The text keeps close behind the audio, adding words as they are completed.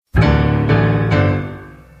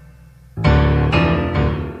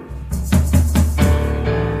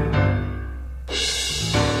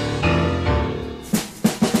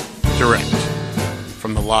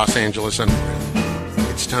Los Angeles Underground.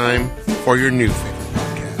 It's time for your new favorite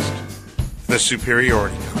podcast, The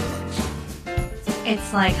Superiority Complex.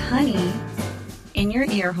 It's like honey in your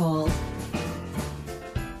ear hole.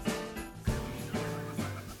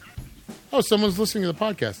 Oh, someone's listening to the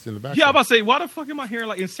podcast in the background. Yeah, I'm about to say, why the fuck am I hearing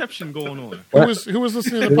like Inception going on? Who was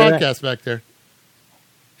listening to the podcast back there?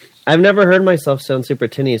 I've never heard myself sound super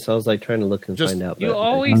tinny, so I was like trying to look and find out. You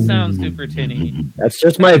always sound super tinny. That's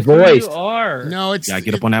just my voice. You are. No, it's Gotta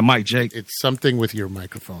get up on that mic, Jake. It's something with your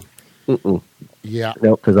microphone. Mm-mm. Yeah.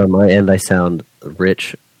 No, because on my end I sound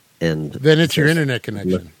rich and. Then it's your internet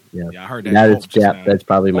connection. Yeah, I heard that. That's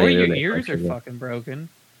probably my Or your internet. ears are connection, fucking broken.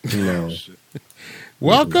 No.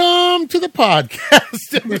 Welcome to the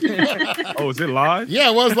podcast. Oh, is it live?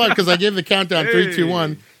 Yeah, it was live because I gave the countdown Hey. 3, 2,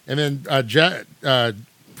 1, and then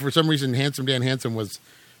for some reason, Handsome Dan Handsome was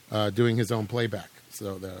doing his own playback.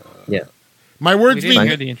 So Yeah. my We words didn't hear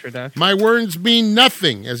mean the introduction. my words mean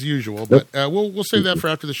nothing as usual. But we'll save that for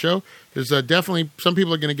after the show. There's definitely some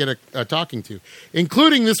people are going to get a talking to,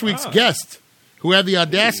 including this week's guest, who had the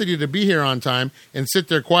audacity to be here on time and sit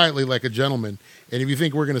there quietly like a gentleman. And if you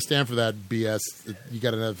think we're going to stand for that BS, you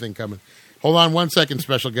got another thing coming. Hold on 1 second,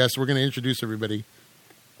 special guest. We're going to introduce everybody.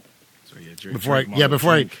 So, Before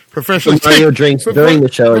I professionally Mario drinks during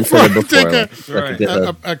the show instead of before.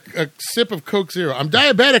 take a sip of Coke Zero. I'm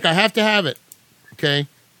diabetic. I have to have it. Okay,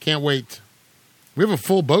 can't wait. We have a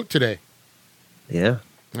full boat today. Yeah.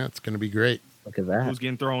 That's going to be great. Look at that. Who's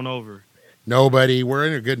getting thrown over? Nobody. We're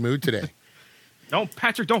in a good mood today.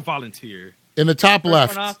 Patrick, don't volunteer. In the top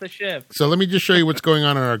left. Off the ship. So let me just show you what's going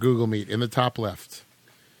on in our Google Meet. In the top left,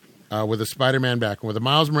 with a Spider-Man background, with a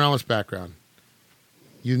Miles Morales background.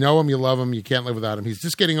 You know him, you love him, you can't live without him. He's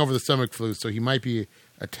just getting over the stomach flu, so he might be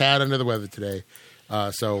a tad under the weather today.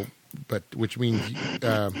 Which means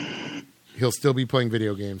he'll still be playing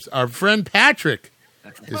video games. Our friend Patrick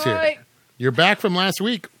is here. Hi. You're back from last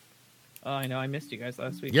week. Oh, I know. I missed you guys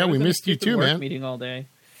last week. Yeah, I was we in a missed you stupid too, work man. Meeting all day.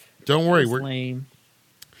 Don't worry, It's lame.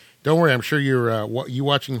 Don't worry. I'm sure you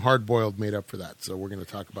watching Hard Boiled made up for that. So we're going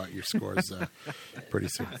to talk about your scores pretty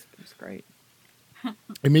soon. It's great.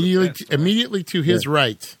 Immediately to his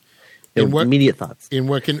right. Immediate thoughts. In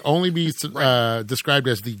what can only be described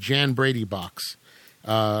as the Jan Brady box.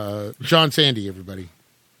 John Sandy, everybody.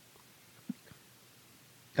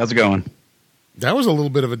 How's it going? That was a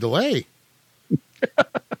little bit of a delay.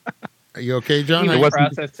 Are you okay, John? He It was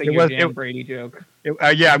wasn't- processing it your was- Jan it- Brady joke.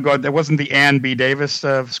 Yeah, I'm good. That wasn't the Ann B. Davis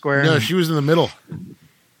square? No, she was in the middle.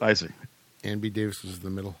 I see. Ann B. Davis was in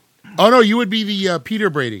the middle. Oh, no, you would be the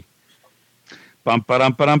Peter Brady. Bump,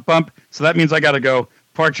 ba-dum, ba-dum, bump. So that means I got to go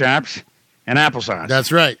pork chops and applesauce.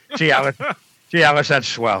 That's right. Gee, Alice, that's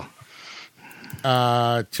swell.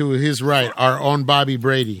 To his right, our own Bobby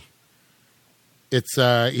Brady.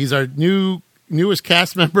 He's our newest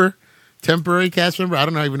cast member, temporary cast member. I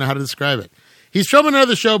don't even know how to describe it. He's from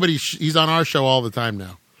another show, but he's on our show all the time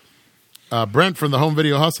now. Brent from the Home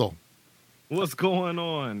Video Hustle. What's going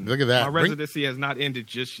on? Look at that. My residency has not ended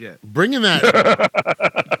just yet. Bringing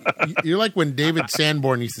that. You're like when David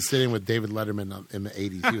Sanborn used to sit in with David Letterman in the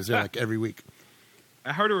 80s. He was there like every week.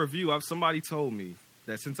 I heard a review. Somebody told me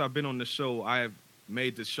that since I've been on the show, I have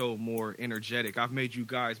made the show more energetic. I've made you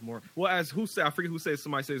guys more. Well, as who said? I forget who said.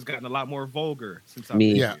 Somebody said it's gotten a lot more vulgar since I've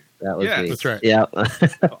Me. been Yeah. here. That was Yeah, me. that's right. Yeah.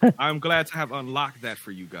 So I'm glad to have unlocked that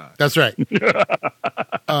for you guys. That's right.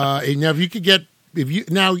 Now, if you could get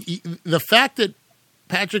the fact that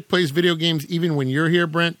Patrick plays video games even when you're here,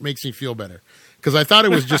 Brent, makes me feel better because I thought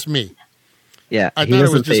it was just me. Yeah. I He thought it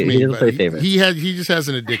doesn't was just play- me. He doesn't but play favorites. He just has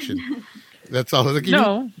an addiction. That's all. Like,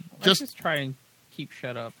 No, just- I just try and keep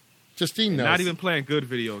shut up. Justine knows. Not even playing good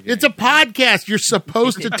video games. It's a podcast. You're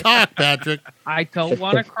supposed to talk, Patrick. I don't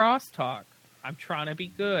want to crosstalk. I'm trying to be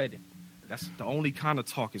good. That's the only kind of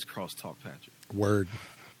talk is crosstalk, Patrick. Word.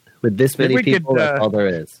 With this many Maybe we people, could, that's all there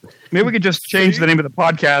is. Maybe we could just change the name of the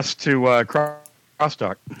podcast to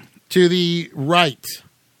Crosstalk. To the right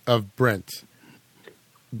of Brent,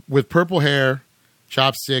 with purple hair,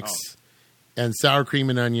 chopsticks, and sour cream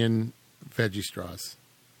and onion veggie straws.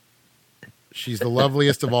 She's the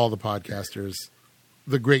loveliest of all the podcasters.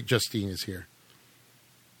 The great Justine is here.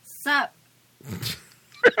 Sup?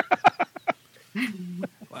 Waiting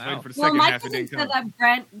for the Well, second my half. It cousin didn't said come. that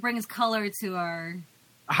Brent brings color to our.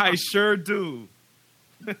 I sure do.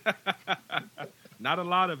 Not a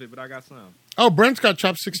lot of it, but I got some. Oh, Brent's got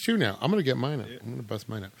chopsticks too now. I'm going to get mine out. I'm going to bust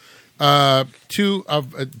mine out. Two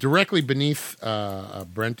of directly beneath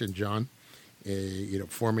Brent and John,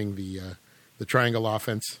 forming the triangle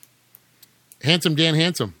offense. Handsome Dan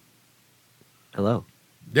Handsome. Hello.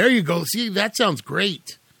 There you go. See, that sounds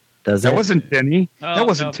great. Does That it? wasn't tinny. Oh, That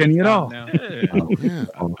wasn't no, tinny at it's all. not, no. Oh, Yeah.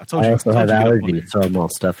 well, I told I you- also I have told you that one. allergies, so I'm all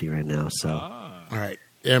stuffy right now. So Ah. All right.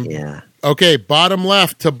 yeah. Okay, bottom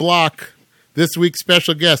left to block this week's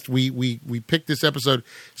special guest. We picked this episode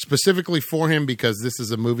specifically for him because this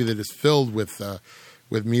is a movie that is filled with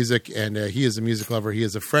music, and he is a music lover. He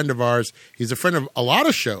is a friend of ours. He's a friend of a lot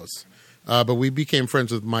of shows, but we became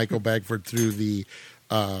friends with Michael Bagford through the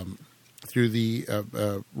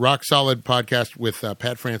Rock Solid podcast with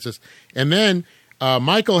Pat Francis, and then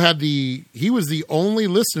Michael he was the only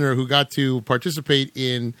listener who got to participate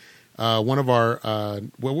in one of our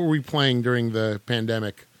what were we playing during the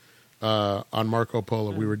pandemic on Marco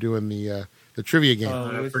Polo? We were doing the trivia game.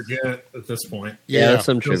 I forget at this point. Yeah, that's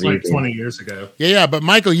some It was trivia. like 20 years ago. Yeah. But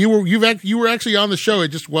Michael, you were actually on the show. It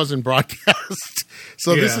just wasn't broadcast.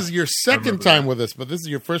 So this Yeah, is your I second remember time that. with us, but this is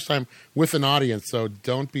your first time with an audience. So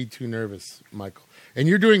don't be too nervous, Michael. And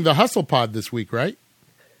you're doing the Hustle Pod this week, right?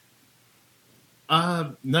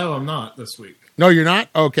 No, I'm not this week. No, you're not?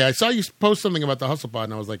 Okay. I saw you post something about the Hustle Pod,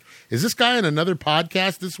 and I was like, is this guy on another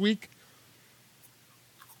podcast this week?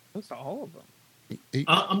 Those are all of them.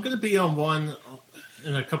 I'm going to be on one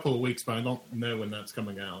in a couple of weeks, but I don't know when that's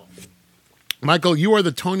coming out. Michael, you are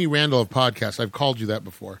the Tony Randall of podcasts. I've called you that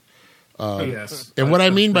before. Yes. And what I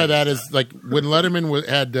That's mean by great. that is, like, when Letterman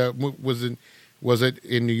was it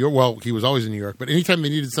in New York? Well, he was always in New York, but anytime they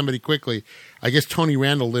needed somebody quickly, I guess Tony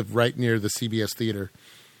Randall lived right near the CBS Theater.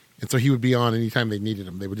 And so he would be on anytime they needed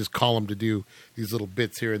him. They would just call him to do these little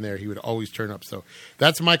bits here and there. He would always turn up. So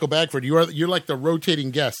that's Michael Bagford. You're like the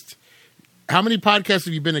rotating guest. How many podcasts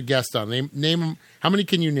have you been a guest on? Name them. How many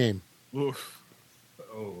can you name? Oof.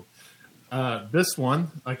 This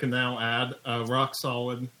one, I can now add Rock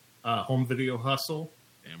Solid, Home Video Hustle.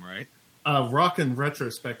 Damn right. Rock in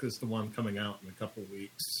Retrospect is the one coming out in a couple of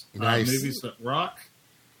weeks. Nice. Movies That Rock.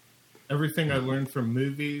 Everything I Learned from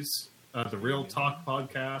Movies. The Real Talk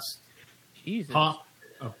Podcast. Jesus. A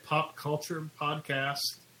pop culture podcast.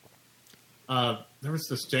 There was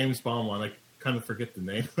this James Bond one. I kind of forget the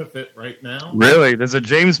name of it right now. Really? There's a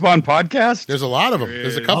James Bond podcast? The's a lot of them.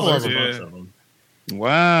 There's a couple of There's a them. bunch of them.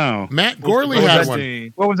 Wow. Matt Gorley What was had that,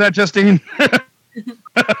 one. What was that, Justine?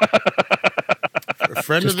 A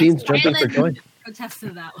friend of the, Justine's jumping for joy. Protest to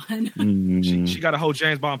that one. She got a whole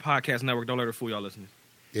James Bond podcast network. Don't let her fool y'all listeners.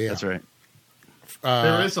 yeah. That's right.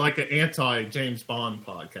 There is like an anti-James Bond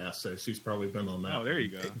podcast, so she's probably been on that. Oh, there you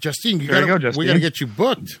go. Justine, There you go, Justine. we got to get you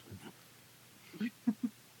booked.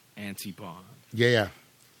 Anti-Bond. Yeah.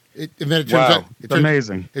 And then it turns Wow. out It's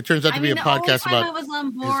amazing. It turns out to be a the only podcast time I about was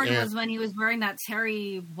on board his aunt. was when he was wearing that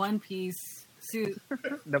Terry one-piece suit.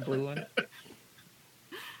 The blue one.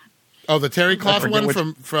 the terry cloth forget one which-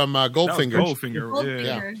 from That was Goldfinger. Goldfinger.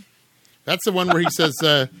 Yeah. Goldfinger. That's the one where he says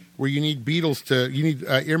where you need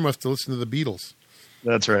earmuffs to listen to the Beatles.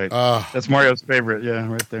 That's right. Uh, That's Mario's favorite. Yeah,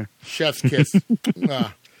 right there. Chef's kiss.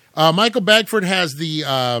 Michael Bagford has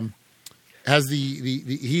the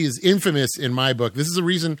he is infamous in my book. This is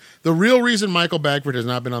the real reason Michael Bagford has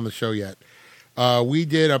not been on the show yet. We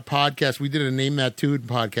did a podcast. We did a Name That Tune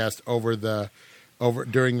podcast over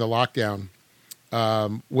during the lockdown.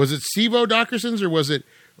 Was it Steve-O Dockerson's or was it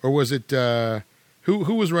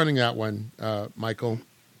who was running that one? Michael.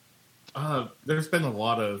 There's been a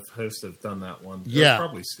lot of hosts that have done that one. Yeah.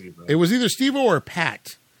 Probably Steve. It was either Steve-O or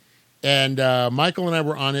Pat. And Michael and I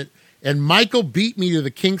were on it. And Michael beat me to the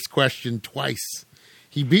Kinks question twice.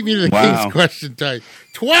 He beat me to the Wow. Kinks question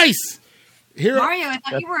twice. Here, Mario, I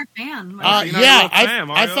thought you were a fan. You're not a real yeah, fan, I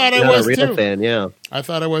Mario. thought I Not was a real too. fan, yeah. I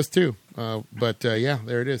thought I was too. But yeah,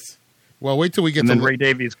 there it is. Well, wait till we get And to then Ray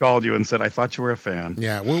Davies called you and said, I thought you were a fan.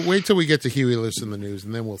 yeah. We'll wait till we get to Huey Lewis in the news,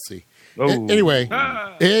 and then we'll see. Oh. Anyway,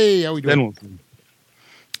 Ah. hey, how we Then doing?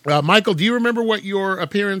 we'll see. Michael, do you remember what your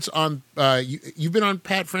appearance on? You've been on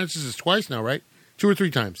Pat Francis's twice now, right? 2 or 3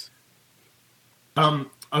 times.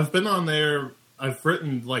 I've been on there. I've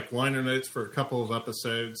written like liner notes for a couple of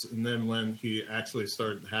episodes, and then when he actually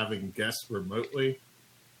started having guests remotely,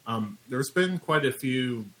 there's been quite a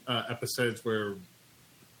few episodes where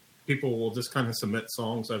people will just kind of submit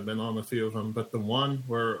songs. I've been on a few of them, but the one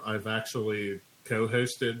where I've actually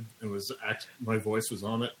co-hosted and my voice was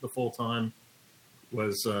on it the full time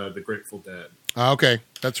was the Grateful Dead. Okay,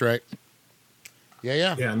 that's right.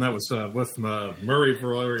 Yeah. Yeah, and that was with Murray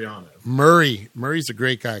Valeriano. Murray's a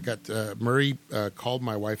great guy. Murray called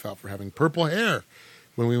my wife out for having purple hair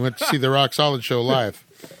when we went to see the Rock Solid show live.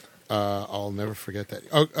 I'll never forget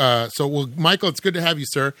that. Michael, it's good to have you,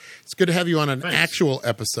 sir. It's good to have you on an Thanks. actual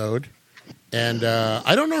episode. And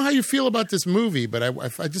I don't know how you feel about this movie, but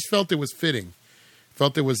I just felt it was fitting.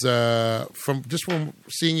 Felt it was from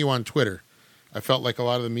seeing you on Twitter. I felt like a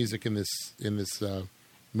lot of the music in this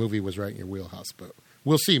movie was right in your wheelhouse. But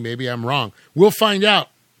we'll see. Maybe I'm wrong. We'll find out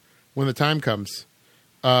when the time comes.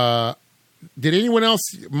 Did anyone else,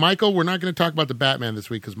 Michael? We're not going to talk about the Batman this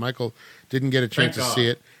week because Michael didn't get a chance to see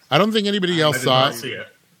it. I don't think anybody else I did saw not it. see it.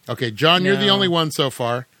 Okay, John, you're the No. only one so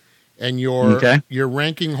far, and your Okay. your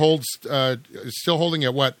ranking holds still holding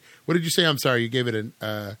at what? What did you say? I'm sorry, you gave it an.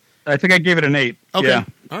 I think I gave it an 8. Okay, Yeah.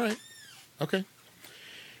 all right, okay.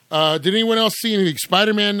 Did anyone else see anything?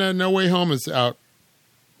 Spider-Man: No Way Home is out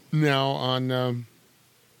now on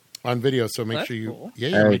video, so make That's sure you cool.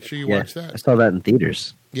 make sure you watch I that. saw that in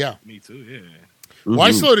theaters. Yeah. Me too. Yeah. Well,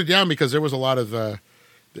 I slowed it down because there was a lot of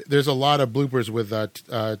there's a lot of bloopers with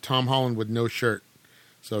Tom Holland with no shirt.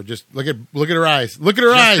 So just look at her eyes. Look at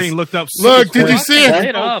her eyes. Justine looked up. Look, did you see Set it?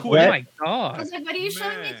 it up. Oh I my god. was like, what are you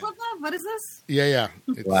showing me a Man. clip of? What is this? Yeah.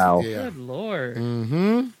 It's, Wow. Yeah. Good lord.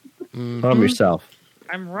 Mm-hmm. Calm yourself.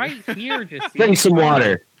 I'm right here. Just Drink some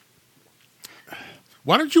water.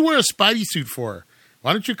 Why don't you wear a Spidey suit for her?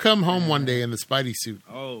 Why don't you come home one day in the Spidey suit,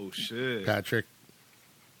 Oh shit! Patrick?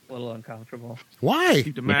 A little uncomfortable. Why?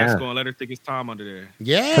 Keep the mask Yeah. on. Let her think it's Tom under there.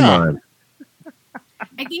 Yeah. Come on.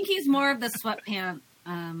 I think he's more of the sweatpant.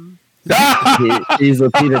 He's a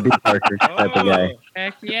Peter B. Parker type of guy.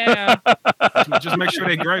 Heck yeah. Just make sure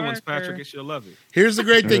they gray ones, Patrick, and she'll love it. Here's the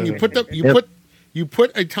great thing: you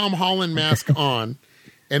put a Tom Holland mask on,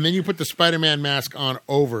 and then you put the Spider-Man mask on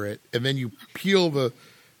over it, and then you peel the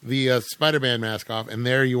Spider-Man mask off, and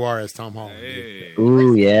there you are as Tom Holland. Hey.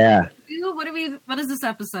 Ooh, yeah. Ew, what is this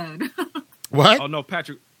episode? What? Oh no,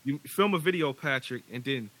 Patrick! You film a video, Patrick, and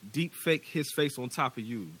then deep fake his face on top of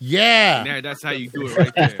you. Yeah. Now that's how you do it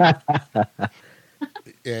right there.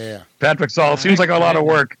 Yeah. Patrick Saul seems like a lot of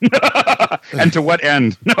work. And to what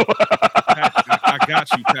end? No. Patrick, I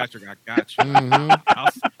got you, Patrick. I got you. Mm-hmm.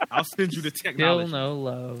 I'll send you the Still technology. no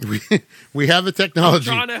love. We have the I'm technology.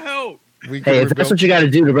 trying to help. We Hey, we're if that's built what you got to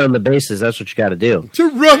do to run the bases, that's what you got to do. to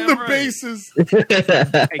run Damn the right. bases. My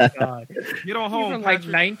god. Get on These are home, like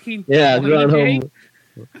Patrick. 19. Yeah, run home.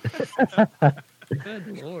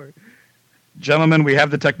 Good lord. Gentlemen, we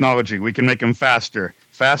have the technology. We can make him faster.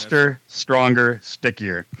 Faster, stronger,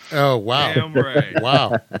 stickier. Oh wow! Damn right.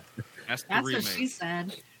 Wow. That's the That's remake. what she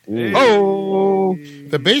said. Hey. Oh!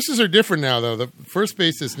 The bases are different now, though. The first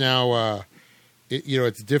base is now,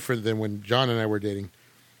 it's different than when John and I were dating.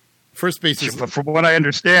 First base is From what I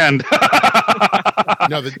understand,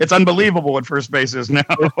 no. it's unbelievable what first base is now.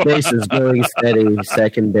 Base is going steady.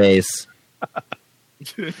 Second base.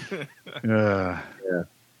 All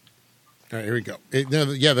right, here we go.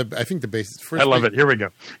 I think the base is first. I love base, it. Here we go.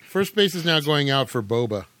 First base is now going out for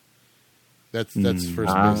Boba. That's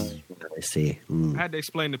first base. I see. I had to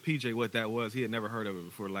explain to PJ what that was. He had never heard of it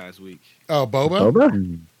before last week. Oh, Boba.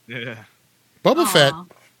 Boba? Yeah. Boba Fett. Aw.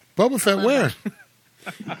 Boba Fett. Where?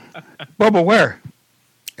 Bubba, where?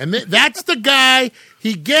 And that's the guy.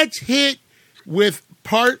 He gets hit with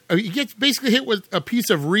he gets basically hit with a piece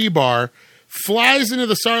of rebar, flies into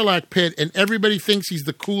the Sarlacc pit, and everybody thinks he's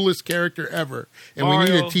the coolest character ever. And we need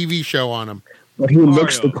a Mario. TV show on him. But he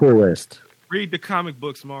looks the Mario. coolest. Read the comic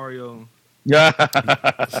books, Mario. Yeah.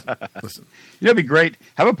 Listen, You know, it'd be great.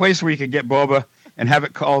 Have a place where you could get boba and have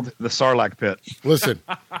it called the Sarlacc Pit. listen.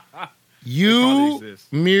 probably You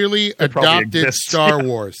exist. merely probably adopted exists. Star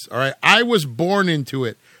Wars. All right, I was born into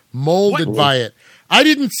it, molded by it. I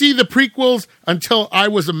didn't see the prequels until I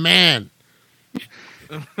was a man.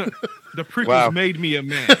 The prequels Wow. made me a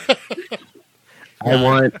man. I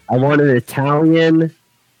want an Italian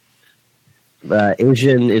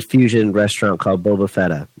Asian infusion restaurant called Boba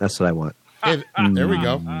Fetta. That's what I want. Hey, there we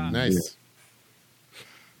go. Nice.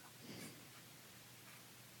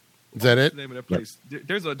 Is that What's it? the name of that place?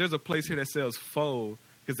 There's a place here that sells pho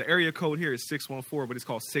because the area code here is 614, but it's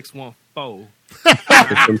called 614.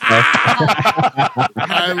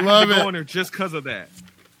 I love Go it. in there just because of that.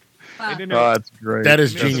 And then Oh, that's great. That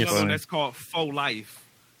is there's genius. another one Funny. that's called Faux Life.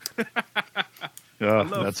 Oh, I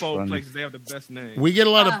love that's pho funny. places. They have the best name. We get a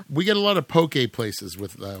lot of poke places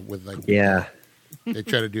with like Yeah. they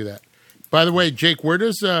try to do that. By the way, Jake, where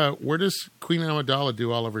does Queen Amidala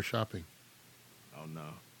do all of her shopping? Oh no.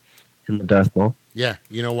 In the Darth Maul. Yeah,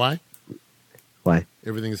 you know why? Why?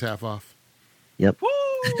 Everything is half off. Yep.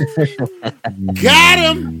 Got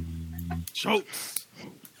him. Jokes.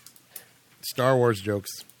 Star Wars jokes.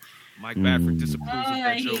 Mike Bagford disapproves Oh, of I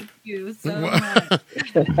that joke. hate you so much.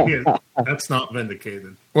 Yeah, that's not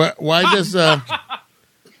vindicated. Why does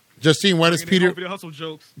Justine? Why does Bringing in Peter? home video hustle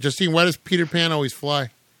jokes. Justine, why does Peter Pan always fly?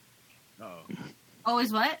 Oh.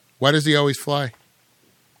 Always what? Why does he always fly?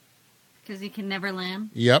 Because he can never land.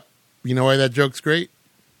 Yep. You know why that joke's great?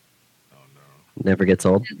 Never gets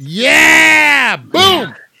old. Yeah!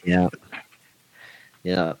 Boom! Yeah.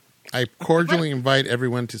 Yeah. I cordially invite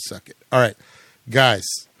everyone to suck it. All right, guys.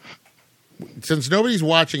 Since nobody's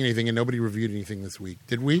watching anything and nobody reviewed anything this week,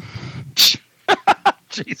 did we?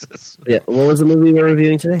 Jesus. Yeah. What was the movie we're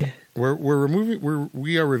reviewing today?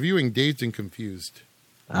 We are reviewing Dazed and Confused.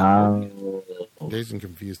 Dazed and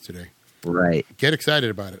Confused today. Right. Get excited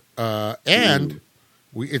about it. And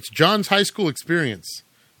it's John's high school experience.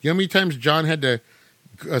 You know how many times John had to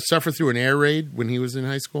suffer through an air raid when he was in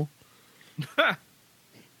high school?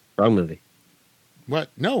 Wrong movie. What?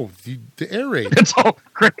 No, the air raid. It's all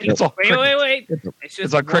crickets. Wait. It's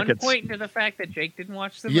just all one crickets. point to the fact that Jake didn't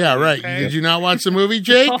watch the movie. Yeah, right. Okay? Did you not watch the movie,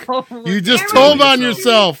 Jake? Oh, You just Damn told it. on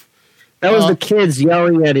yourself. That was the kids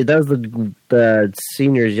yelling at it. That was the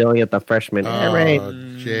seniors yelling at the freshmen. Air raid.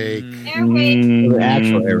 Jake. Air raid. The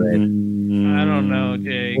actual air raid. I don't know,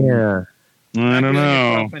 Jake. Yeah. I don't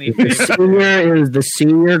know. It was the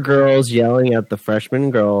senior girls yelling at the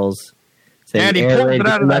freshman girls. Saying, And he air pulled raid, it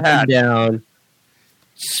out of get the up hat. and down.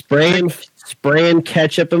 Spraying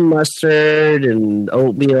ketchup and mustard and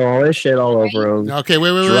oatmeal, all this shit all over them. Okay,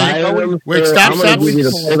 wait. Stop. Stop. Give you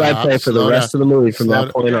the play-by-play for the Slow rest down. of the movie from Slow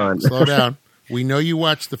that point on. Slow down. We know you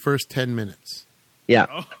watched the first 10 minutes, Yeah.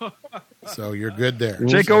 so you're good there.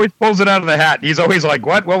 Jake always pulls it out of the hat. He's always like,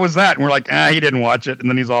 "What? What was that?" And we're like, he didn't watch it." And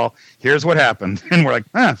then he's all, "Here's what happened." And we're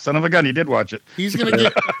like, son of a gun, he did watch it.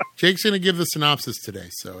 Jake's gonna give the synopsis today,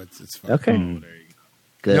 so it's fine. Okay.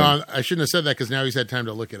 Good. No, I shouldn't have said that because now he's had time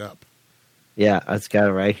to look it up. Yeah, it's got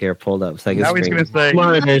it right here pulled up. Second Now he's screen. going to say,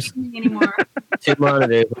 monitors. Anymore. 2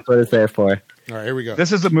 monitors. That's what it's there for. All right, here we go.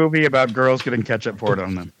 "This is a movie about girls getting ketchup poured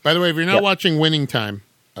on them." By the way, if you're not watching Winning Time,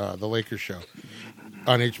 the Lakers show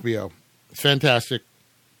on HBO, it's fantastic.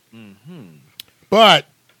 But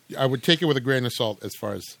I would take it with a grain of salt as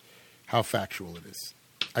far as how factual it is.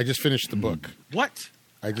 I just finished the book. What?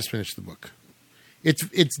 I just finished the book.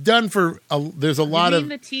 It's done for there's a lot You of mean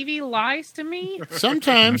the TV lies to me?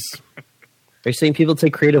 sometimes. Are you saying people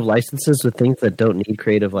take creative licenses with things that don't need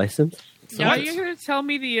creative license? Now you're going to tell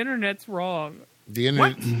me the internet's wrong. The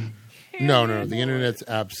internet. No, the internet's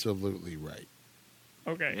absolutely right.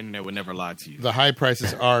 Okay. Internet would never lie to you. The high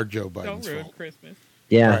prices are Joe Don't Biden's ruin fault. Christmas.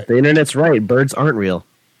 Yeah, Right. the internet's right. Birds aren't real.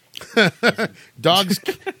 Dogs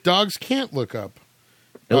can't look up.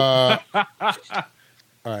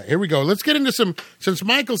 All right, here we go. Let's get into some. Since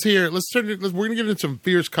Michael's here, we're going to get into some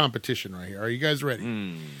fierce competition right here. Are you guys ready?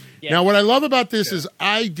 Yeah. Now, what I love about this is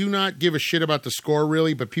I do not give a shit about the score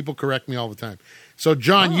really, but people correct me all the time. So,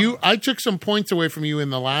 John, I took some points away from you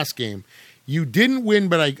in the last game. You didn't win,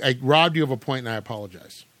 but I robbed you of a point, and I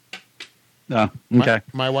apologize. Oh, okay.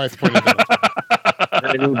 My wife pointed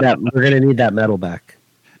that out. We're gonna need that medal back.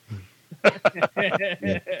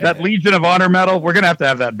 That Legion of Honor medal, we're going to have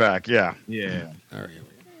that back. Yeah. Yeah. All right, here we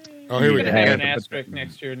go. Oh, here we You're go. going to have an asterisk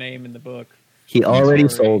next to your name in the book. He already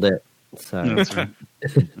Sorry. sold it. So That's right.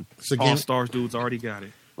 It's a All game. Stars dudes already got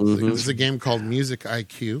it. This is a game called Music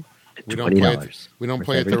IQ. We don't $20 play it. We don't for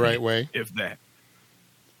play it the everything. right way. If that.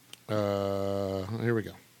 Here we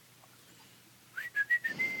go. All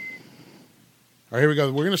right, here we go.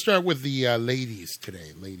 We're going to start with the ladies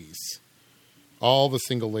today. Ladies. All the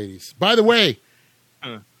single ladies. By the way,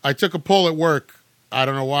 I took a poll at work. I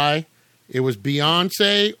don't know why. It was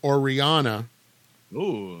Beyonce or Rihanna.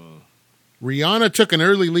 Ooh. Rihanna took an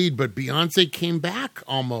early lead, but Beyonce came back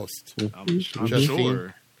almost. I'm Justine.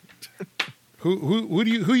 sure. Who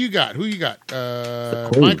you got? Who you got?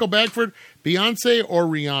 queen. Michael Bagford, Beyonce, or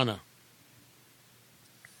Rihanna?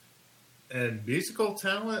 And musical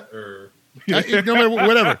talent, or No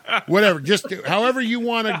matter whatever. Just however you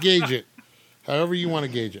want to gauge it. However you want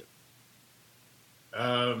to gauge it.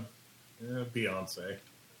 Beyonce.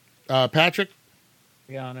 Patrick,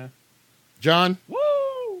 Rihanna. John,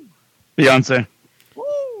 Woo! Beyonce.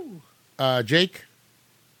 Woo! Jake,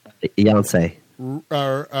 Beyonce.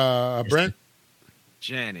 Brent.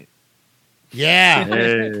 Janet. Yeah,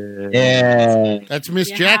 Yeah, that's Miss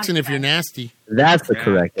Yeah. Jackson. If you're nasty, that's the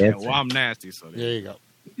correct Yeah, answer. well, I'm nasty, so there you go.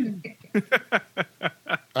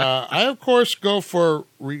 I of course go for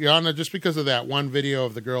Rihanna just because of that one video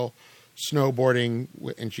of the girl snowboarding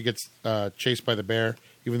and she gets chased by the bear,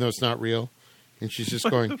 even though it's not real, and she's just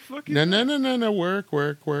going, no, work. All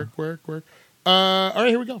right,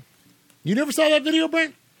 here we go. You never saw that video,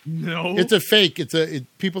 Brent? No. It's a fake.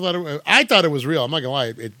 People thought I thought it was real. I'm not gonna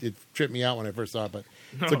lie. It tripped me out when I first saw it. But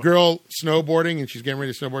it's a girl snowboarding and she's getting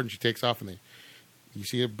ready to snowboard and she takes off and you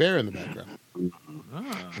see a bear in the background.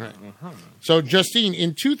 Right. So Justine,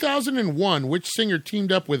 in 2001, which singer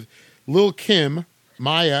teamed up with Lil Kim,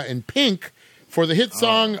 Maya, and Pink for the hit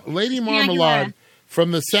song "Lady Marmalade" Aguilera.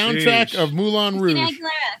 from the soundtrack Sheesh. of Moulin Christina Rouge?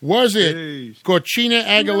 Aguilera. Was it Jeez. Cochina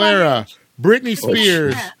Aguilera, Britney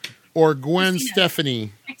Spears, Yeah. or Gwen Christina.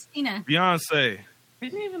 Stefani? Christina. Beyonce. We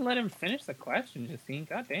didn't even let him finish the question, Justine.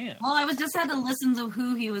 God damn. Well, I was just had to listen to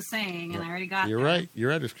who he was saying, and I already got You're there. right. You're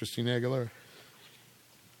right. It's Christina Aguilera.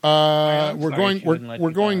 I'm We're sorry going. she wouldn't let We're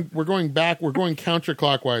you going. go. We're going back. We're going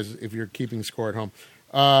counterclockwise. If you're keeping score at home,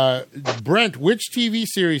 Brent, which TV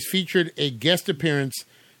series featured a guest appearance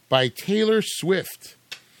by Taylor Swift?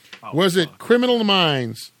 Was it Criminal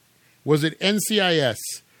Minds? Was it NCIS?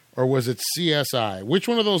 Or was it CSI? Which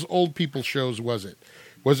one of those old people shows was it?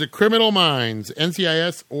 Was it Criminal Minds,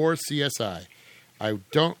 NCIS, or CSI?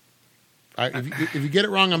 If you get it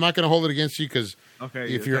wrong, I'm not going to hold it against you because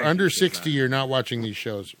Okay. if you're under 60, you're not watching these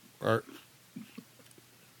shows. Or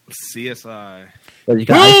CSI. But you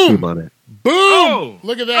got Ice Cube on it. boom! Oh!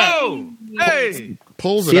 Look at that. Oh! Hey!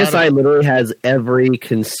 Pulls it out CSI of literally has every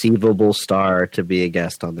conceivable star to be a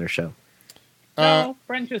guest on their show. No,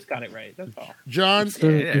 Brent just got it right. That's all. John. Yeah,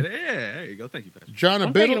 there you go. Thank you, Patrick. John,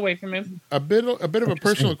 Don't take it away from him. a bit of a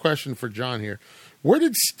personal question for John here. Where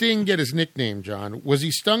did Sting get his nickname, John? Was he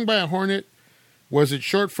stung by a hornet? Was it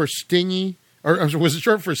short for stingy? Or was it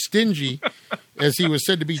short for stingy, as he was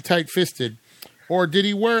said to be tight-fisted? Or did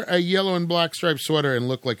he wear a yellow and black striped sweater and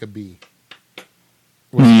look like a bee?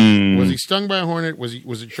 Was he stung by a hornet? Was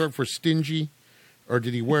it short for stingy? Or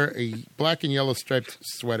did he wear a black and yellow striped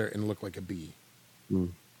sweater and look like a bee?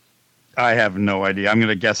 I have no idea. I'm going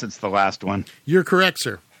to guess it's the last one. You're correct,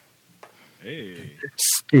 sir. Hey.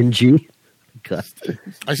 Stingy. God.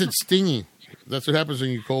 I said stingy. That's what happens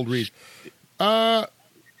when you cold read.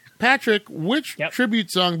 Patrick, which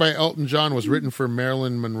tribute song by Elton John was written for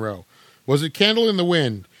Marilyn Monroe? Was it Candle in the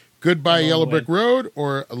Wind, Goodbye Yellow Brick Road,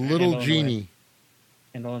 or A Little Genie?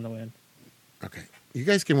 Candle in the Wind. Okay. You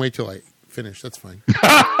guys can wait till I finish. That's fine.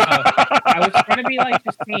 I was trying to be like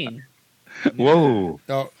Justine. Whoa.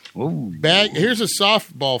 Oh, Whoa. here's a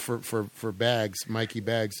softball for Bags, Mikey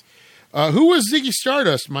Bags. Who was Ziggy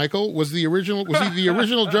Stardust, Michael? Was he the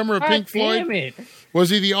original drummer of Pink Floyd? Damn it. Was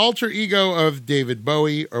he the alter ego of David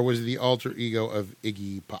Bowie, or was he the alter ego of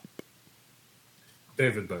Iggy Pop?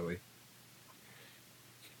 David Bowie.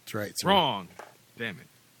 That's right. Sir. Wrong. Damn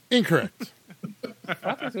it. Incorrect.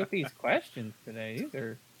 Fuck is with these questions today? These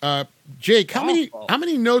are Jake, Awful. how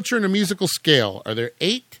many notes are in a musical scale? Are there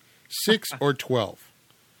 8, 6, or 12?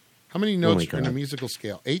 How many notes are in a God. musical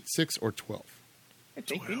scale? 8, 6, or 12? I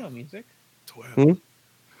think we know music. 12.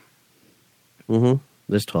 Mm-hmm.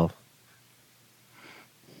 There's 12.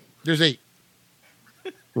 There's 8.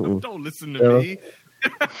 Don't listen to No. me.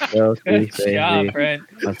 Good job, Brent.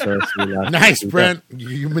 Nice, Brent.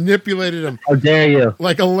 You manipulated him How dare you?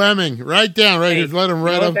 like a lemming. Right down, right here. Let him You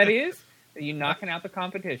right know what up. that is? Are you knocking out the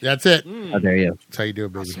competition? That's it. How dare you? That's how you do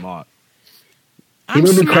it, baby. Smart. He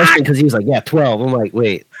made me question because he was like, yeah, 12. I'm like,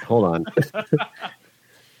 wait, hold on. Now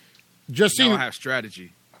I Justine, have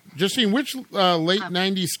strategy. which late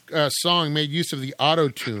 90s song made use of the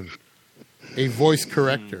auto-tune, a voice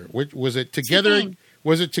corrector? Which was it Together? Singing.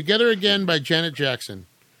 Was it Together Again by Janet Jackson?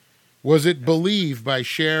 Was it Believe by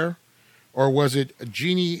Cher? Or was it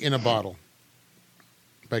Genie in a Bottle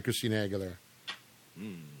by Christina Aguilera?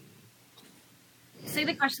 Say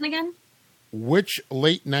the question again. Which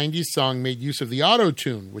late 90s song made use of the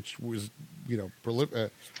auto-tune, which was,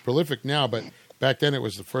 prolific now, but back then it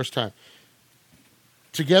was the first time?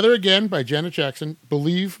 Together Again by Janet Jackson,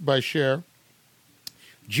 Believe by Cher,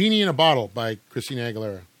 Genie in a Bottle by Christina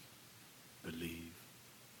Aguilera. Believe.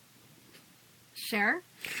 Share.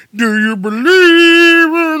 Do you believe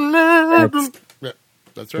in love? Yeah,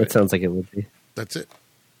 that's right. That sounds like it would be. That's it.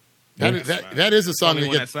 That is a song Only that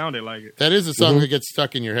one that gets sounded like it. that is a song that gets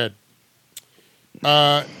stuck in your head.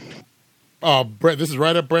 Brent, this is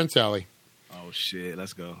right up Brent's alley. Oh shit!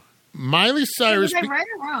 Let's go. Miley Cyrus. Was I right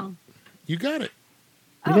or wrong? You got it.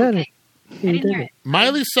 You got okay. it. I You didn't did hear it. it.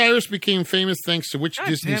 Miley Cyrus became famous thanks to which God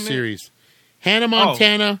Disney damn it. series? Hannah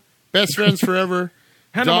Montana, Best Friends Forever.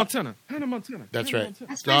 Hannah Dog- Montana. Hannah Montana. That's Hannah right. Montana.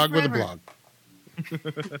 Best Dog Friends with a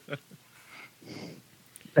Forever.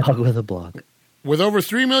 blog. Dog with a blog. With over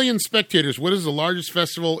 3 million spectators, what is the largest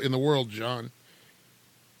festival in the world, John?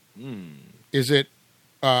 Is it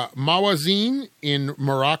Mawazin in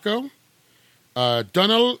Morocco,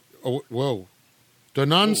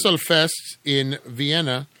 Donaueselfest in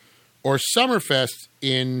Vienna, or Summerfest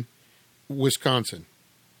in Wisconsin?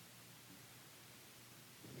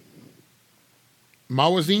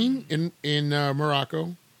 Mawazin in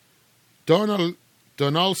Morocco,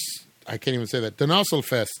 I can't even say that.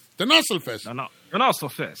 Donaueselfest And also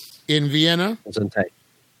Fest. in Vienna, It's on tight.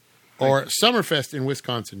 or Summerfest in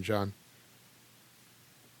Wisconsin, John?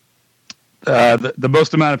 The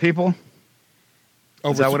most amount of people?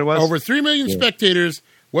 Over, that what it was? Over 3 million Yeah. spectators.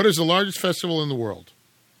 What is the largest festival in the world?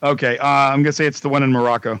 Okay, I'm gonna say it's the one in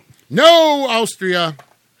Morocco. No, Austria.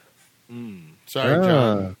 Sorry,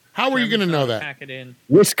 John. How were you going to know that? Pack it in.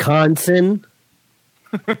 Wisconsin.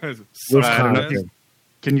 I don't know.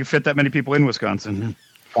 Can you fit that many people in Wisconsin?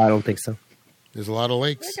 I don't think so. There's a lot of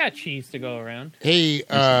lakes. I got cheese to go around. Hey,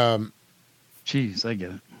 Jeez, I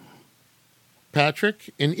get it.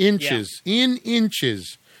 Patrick, in inches,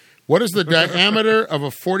 what is the diameter of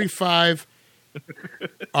a 45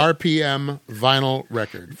 RPM vinyl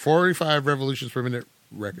record? 45 revolutions per minute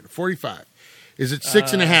record. 45. Is it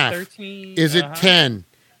 6.5? 13, is it 10?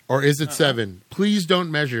 Or is it 7? Please don't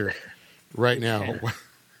measure right now.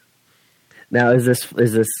 Now, is this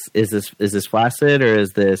flaccid or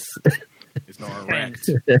is this? It's not erect.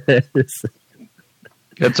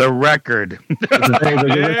 It's a record.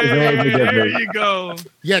 There you go.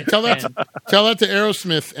 Yeah, tell that to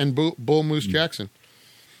Aerosmith and Bull Moose Jackson.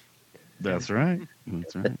 That's right.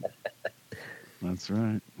 That's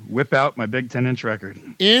right. Whip out my big 10-inch record.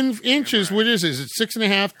 In inches, what is it? Is it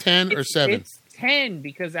 6.5, 10, or 7? It's 10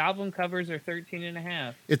 because album covers are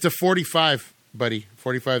 13.5. It's a 45, buddy.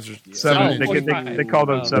 45s are 7. Oh, 45. They call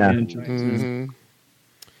those 7 inches. Mm-hmm.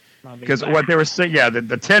 Because what they were saying,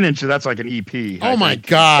 the 10 inches, that's like an EP. Oh my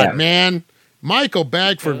God, man! Michael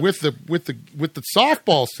Bagford with the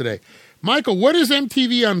softballs today. Michael, what is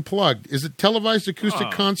MTV Unplugged? Is it televised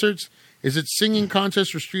acoustic concerts? Is it singing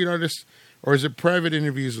contests for street artists, or is it private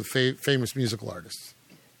interviews with famous musical artists?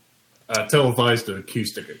 Televised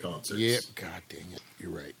acoustic concerts. Yep. God dang it,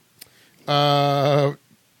 you're right.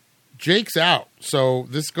 Jake's out, so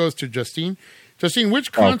this goes to Justine. Justine,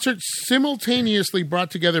 which concert simultaneously brought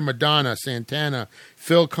together Madonna, Santana,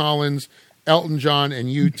 Phil Collins, Elton John, and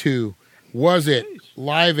U2? Was it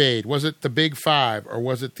Live Aid? Was it the Big Five? Or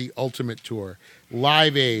was it the Ultimate Tour?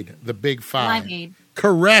 Live Aid, the Big Five. Live Aid.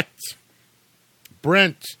 Correct.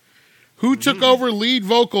 Brent, who took over lead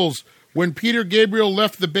vocals when Peter Gabriel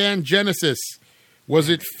left the band Genesis? Was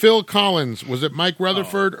it Phil Collins? Was it Mike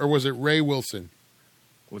Rutherford? Or was it Ray Wilson?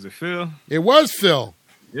 Was it Phil? It was Phil.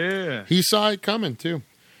 Yeah. He saw it coming, too.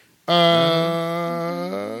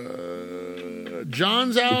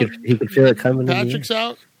 John's out. He could feel it coming. Patrick's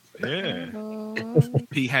out. Yeah.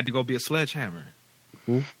 He had to go be a sledgehammer.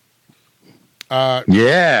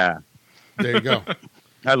 Yeah. There you go.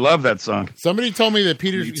 I love that song. Somebody told me that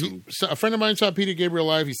a friend of mine saw Peter Gabriel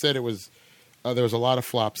live. He said it was there was a lot of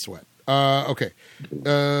flop sweat. Okay.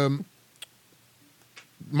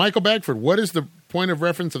 Michael Bagford, what is the point of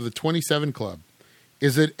reference of the 27 Club?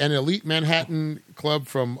 Is it an elite Manhattan club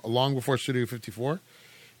from long before Studio 54?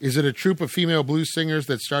 Is it a troupe of female blues singers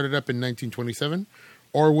that started up in 1927?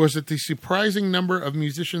 Or was it the surprising number of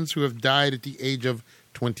musicians who have died at the age of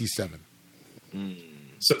 27?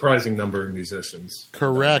 Surprising number of musicians.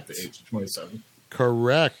 Correct. At the age of 27.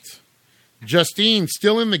 Correct. Justine,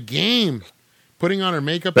 still in the game, putting on her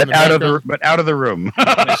makeup. But out of the room.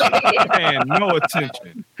 And no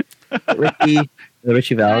attention.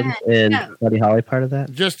 Richie Valens and Buddy Holly part of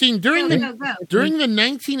that. Justine, during the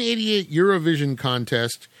 1988 Eurovision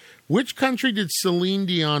contest, which country did Celine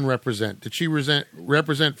Dion represent? Did she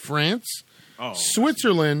represent France,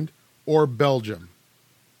 Switzerland, or Belgium?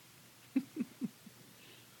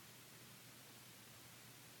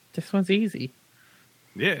 This one's easy.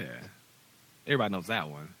 Yeah. Everybody knows that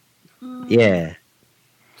one. Yeah.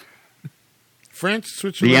 France,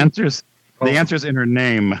 Switzerland. The answer's in her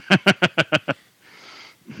name.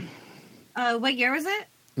 What year was it?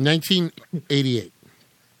 1988.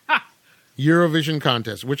 Eurovision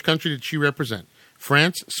contest. Which country did she represent?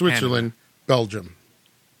 France, Switzerland, Belgium.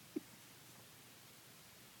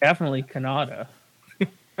 Definitely Canada.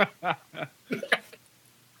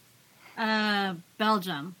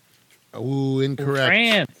 Belgium. Ooh, incorrect.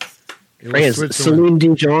 France. France. Celine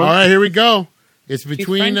Dion. All right, here we go. It's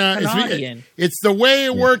between. French-Canadian. It's the way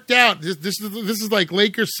it worked out. This is like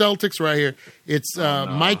Lakers Celtics right here. It's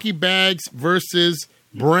Mikey Bags versus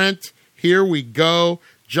Brent. Here we go.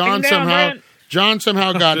 John somehow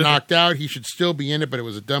got knocked out. He should still be in it, but it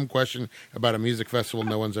was a dumb question about a music festival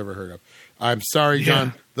no one's ever heard of. I'm sorry,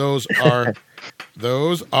 John. Yeah.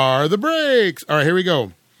 Those are the breaks. All right, here we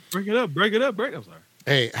go. Break it up. I'm sorry.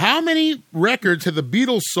 Hey, how many records had the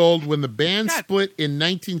Beatles sold when the band split in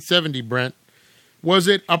 1970, Brent? Was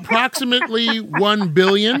it approximately 1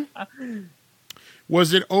 billion?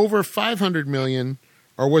 Was it over 500 million?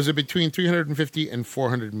 Or was it between 350 and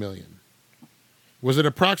 400 million? Was it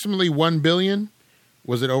approximately 1 billion?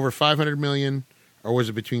 Was it over 500 million? Or was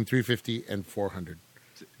it between 350 and 400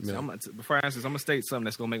 million? Before I answer this, I'm going to state something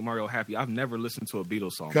that's going to make Mario happy. I've never listened to a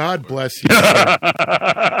Beatles song. God before. bless you.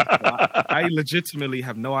 I I legitimately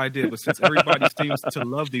have no idea, but since everybody seems to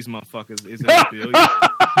love these motherfuckers, is it a billion?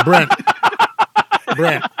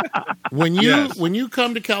 Brent, when you Yes. when you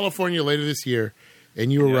come to California later this year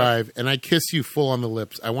and you arrive and I kiss you full on the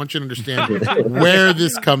lips, I want you to understand where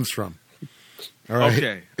this comes from. All right,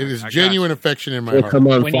 Okay. it is I got genuine you. affection in my Well, heart. come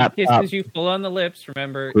on, When he flap kisses top. you full on the lips,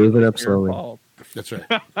 remember Move it was up your slowly. fault. That's right.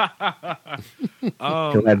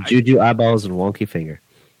 He'll have juju eyeballs and wonky finger.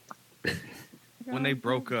 When they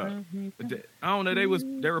broke up, I don't know. They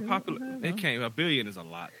were popular. It came. $1 billion is a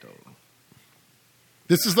lot though.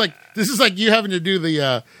 This is like you having to do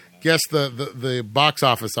the guess the box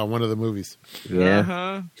office on one of the movies. Yeah.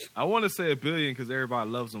 Uh-huh. I want to say $1 billion because everybody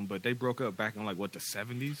loves them, but they broke up back in like what, the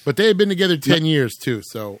 70s. But they had been together 10 years too,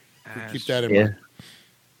 so keep that in Yeah. mind.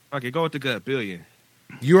 Okay, go with the gut. $1 billion.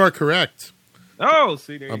 You are correct. Oh,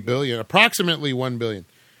 see there. $1 You go. billion, approximately $1 billion.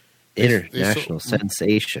 International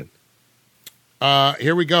sensation.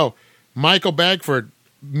 Here we go. Michael Bagford,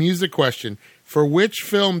 music question. For which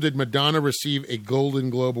film did Madonna receive a Golden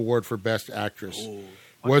Globe Award for Best Actress? Oh,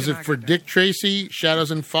 Was why it can't I for get that? Dick Tracy, Shadows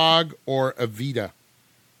and Fog, or Evita?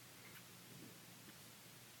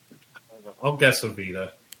 I'll guess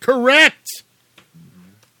Evita. Correct.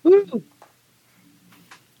 Here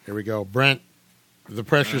we go. Brent, the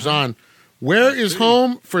pressure's on. Where is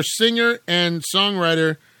home for singer and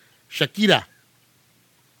songwriter Shakira?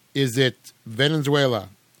 Is it Venezuela,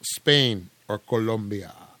 Spain, or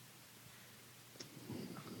Colombia?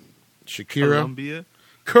 Shakira. Colombia.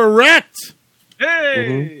 Correct.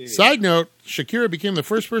 Hey. Side note, Shakira became the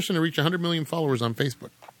first person to reach 100 million followers on Facebook.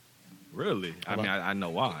 Really? I mean, I know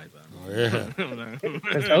why. But Oh, yeah.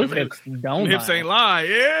 Because those hips don't Hips lie. ain't lie.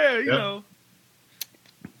 Yeah, you Yep. know.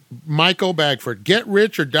 Michael Bagford, "Get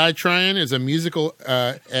Rich or Die Trying" is a musical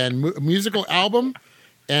musical album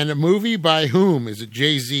and a movie by whom? Is it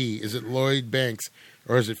Jay-Z? Is it Lloyd Banks?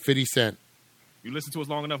 Or is it 50 Cent? You listen to us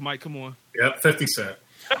long enough, Mike. Come on. Yep, 50 Cent.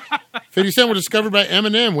 50 Cent was discovered by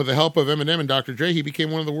Eminem. With the help of Eminem and Dr. Dre, he became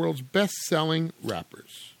one of the world's best-selling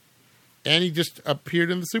rappers. And he just appeared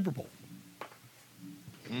in the Super Bowl.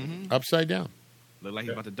 Upside down. Look like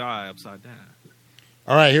he's about to die upside down.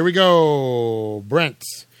 All right, here we go. Brent.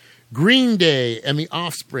 Green Day and the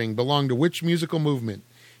Offspring belong to which musical movement?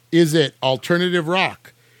 Is it alternative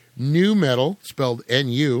rock, new metal, spelled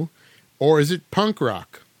N-U, or is it punk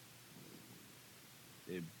rock?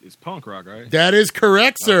 It's punk rock, right? That is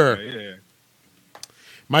correct, sir. Okay, yeah.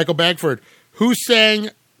 Michael Bagford, who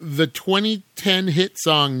sang the 2010 hit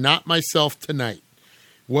song Not Myself Tonight?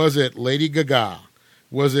 Was it Lady Gaga?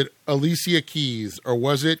 Was it Alicia Keys? Or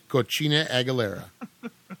was it Cochina Aguilera?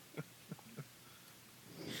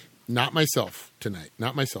 Not Myself Tonight.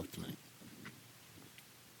 Not Myself Tonight.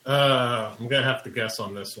 I'm going to have to guess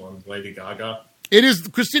on this one. Lady Gaga. It is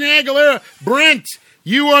Christina Aguilera. Brent,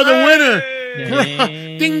 you are the winner.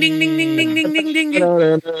 Dang. Ding, ding, ding, ding, ding, ding, ding, ding, ding.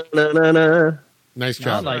 Na-na-na-na-na. Nice Not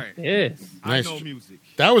job. like this. Nice. I know music.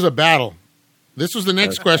 That was a battle. This was the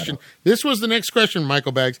next question. This was the next question,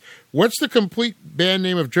 Michael Baggs. What's the complete band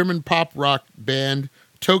name of German pop rock band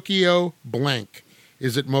Tokyo Blank?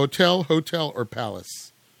 Is it Motel, Hotel, or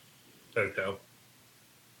Palace? Hotel.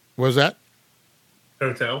 Was that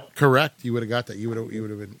Hotel. correct? You would have got that. You would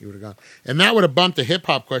have gone, and that would have bumped the hip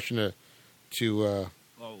hop question to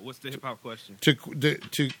Oh, what's the hip hop question?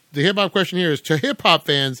 the hip hop question here is to hip hop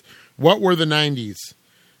fans. What were the 90s?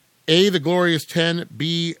 A, the Glorious 10.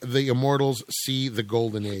 B, the Immortals. C, the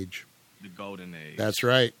Golden Age. The Golden Age. That's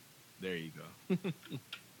right. There you go.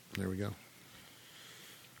 There we go.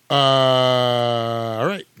 All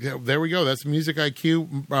right. Yeah, there we go. That's Music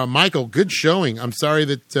IQ. Michael, good showing. I'm sorry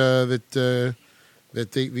that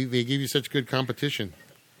they gave you such good competition,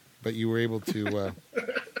 but you were able to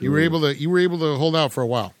you were able to hold out for a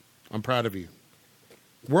while. I'm proud of you.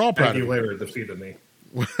 We're all proud of you. Aguilera defeated me.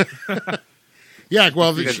 Yeah,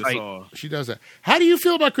 well, Defeated us all. she does that. How do you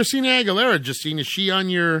feel about Christina Aguilera, Justine? Is she on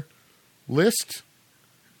your list?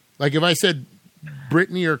 Like, if I said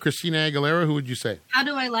Britney or Christina Aguilera, who would you say? How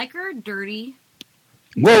do I like her? Dirty.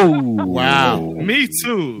 Whoa. Wow. Me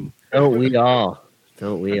too. Don't we all?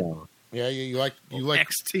 Don't we all? Yeah, you like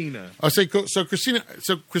Ex Tina. I'll say so. Christina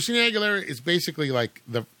Aguilera is basically like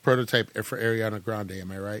the prototype for Ariana Grande.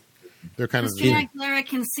 Am I right? They're kind Christina of Aguilera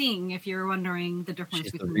can sing, if you're wondering the difference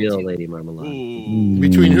She's the between real the two. Lady Marmalade. Ooh.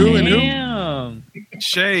 between who and who? Damn.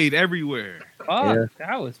 Shade everywhere. Fuck, Yeah.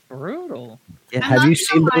 that was brutal. Yeah, I'm have not you gonna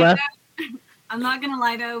seen the lie, left? though. I'm not gonna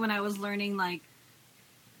lie though. When I was learning like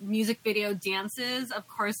music video dances, of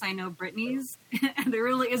course I know Britney's. There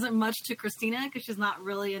really isn't much to Christina because she's not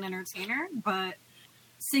really an entertainer. But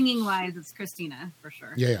singing wise, it's Christina for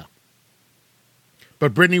sure. Yeah.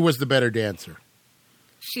 But Britney was the better dancer.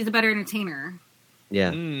 she's a better entertainer.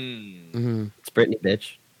 Yeah, Mm-hmm. it's Britney,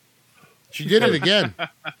 bitch. She did it again.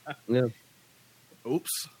 Yeah.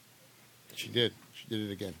 Oops. She did. She did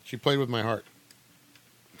it again. She played with my heart.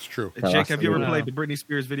 It's true. Jake, have you ever No. played the Britney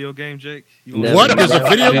Spears video game, Jake? You Never. What? There's a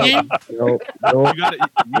video game? Nope.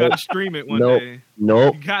 You gotta stream it one day.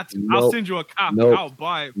 Nope. You got to. Nope. I'll send you a copy. Nope. I'll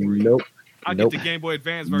buy it for you. Nope. I'll Nope. get the Game Boy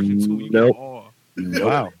Advance version too. You Nope. get all.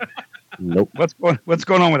 Wow. Nope. What's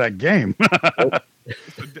going on with that game?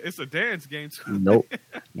 It's a dance game too. Nope.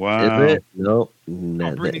 Wow. Is it? Nope. On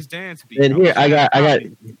No. Britney's dance beat. And here,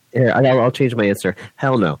 I'll change my answer.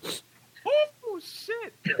 Hell no. Oh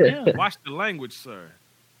shit! Yeah. Watch the language, sir.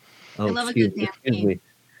 Oh, love a good dance excuse game. me.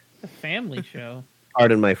 The family show.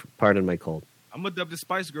 Pardon my cold. I'm gonna dub the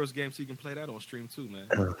Spice Girls game so you can play that on stream too, man.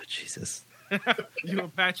 Oh Jesus. You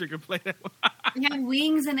and Patrick can play that one. They have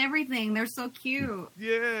wings and everything. They're so cute.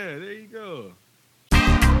 Yeah, there you go.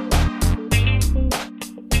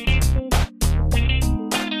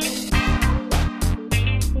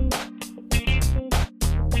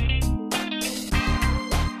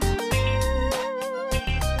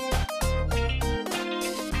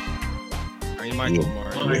 Are you Michael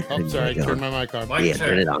Yeah. Mario? Oh, sorry. Turn my mic on. Mike Yeah, check,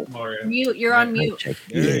 turn it on. Mario. Mute. You're on mute. Check.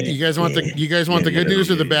 You guys want the good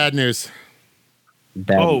news or the bad news?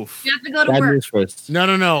 Bad, Both. You have to go to bad work. news first.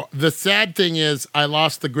 No. The sad thing is, I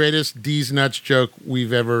lost the greatest D's nuts joke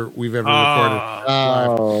we've ever recorded.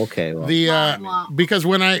 Oh, okay. Well, The Wah, wah. because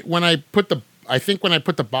when I put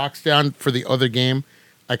the box down for the other game,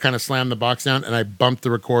 I kind of slammed the box down and I bumped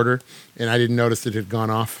the recorder, and I didn't notice it had gone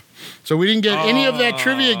off. So we didn't get any of that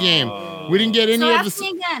trivia game. We didn't get any So of ask the. me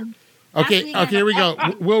again. Okay, here we go.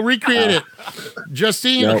 We'll recreate it.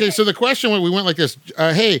 Justine, Nope. okay, so the question we went like this.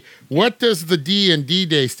 Hey, what does the D in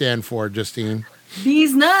D-Day stand for, Justine?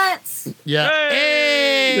 These nuts. Yeah.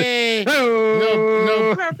 Hey!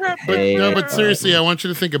 No, Hey. but seriously, I want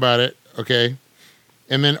you to think about it, okay?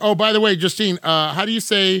 And then, oh, by the way, Justine, how do you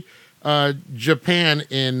say Japan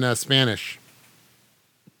in Spanish?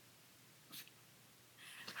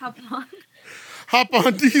 Hop on. Hop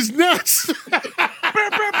on these nuts.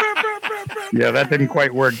 Yeah, that didn't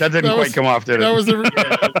quite work. That didn't That was- quite come off, did it? That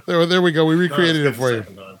was there we go. We recreated it for you.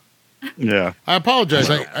 Yeah. I apologize.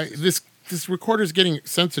 This recorder is getting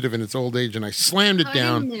sensitive in its old age, and I slammed it Oh,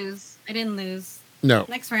 down. I didn't lose. No,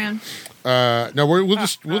 Next round. no. We'll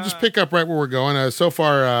just pick up right where we're going. So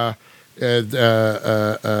far,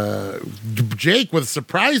 Jake with a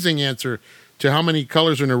surprising answer to how many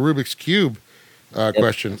colors are in a Rubik's cube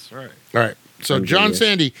question. That's right. All right. So John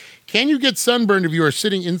Sandy, can you get sunburned if you are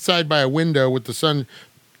sitting inside by a window with the sun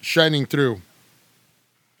shining through?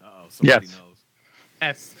 Uh-oh, somebody Yes. knows.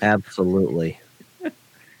 That's absolutely.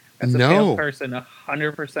 that's a No. failed person.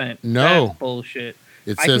 100%. No. That's bullshit.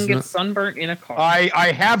 It I says can get no. sunburnt in a car.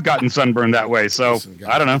 I have gotten sunburned that way, so Listen, guys,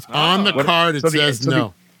 I don't know. On the What- card, it so the- says so the-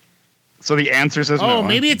 no. So the answer says no. Oh, huh?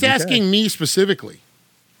 maybe it's Okay. asking me specifically.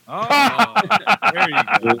 Oh, there you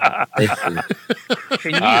go.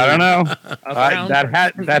 Can you I don't know. around-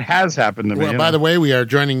 That has happened to me. Well, by the way, we are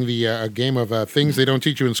joining the game of things they don't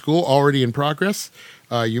teach you in school, already in progress.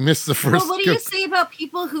 You missed the first. Well, what do you say about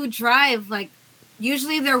people who drive? Like,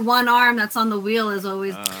 usually their one arm that's on the wheel is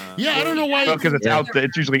always. Yeah, I don't know why. because it's Yeah. out.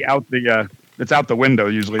 It's usually out the. It's out the window.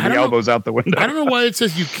 Usually, I the don't know. elbow's out the window. I don't know why it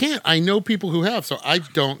says you can't. I know people who have, so I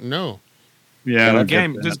don't know. Yeah,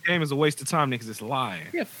 This game is a waste of time because it's lying.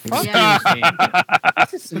 Yeah, fuck Yeah. you, man.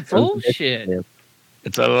 This is some bullshit. Yeah.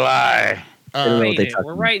 it's a lie. know what they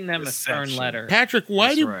We're writing them a stern Deception. letter Patrick,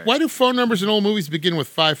 That's right. why do phone numbers in old movies begin with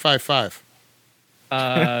 555?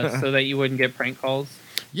 so that you wouldn't get prank calls.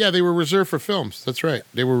 Yeah, they were reserved for films. That's right.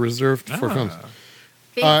 They were reserved for films.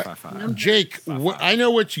 Big Uh, 5-5. Jake, I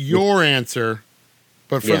know what's your answer,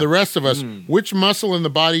 but for Yeah. the rest of us, which muscle in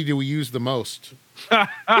the body do we use the most?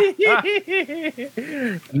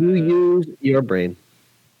 You use your brain.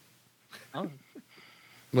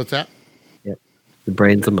 What's that? The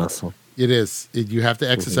brain's a muscle. It is. You have to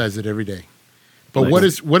exercise it every day. But what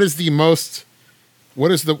is the most?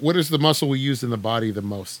 What is the muscle we use in the body the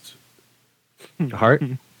most? Heart.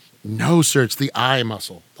 No, sir. It's the eye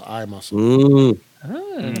muscle. The eye muscle.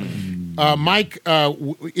 Mm. Mike,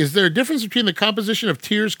 is there a difference between the composition of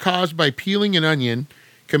tears caused by peeling an onion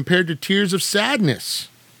compared to tears of sadness?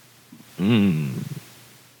 I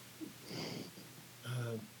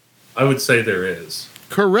would say there is.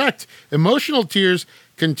 Correct. Emotional tears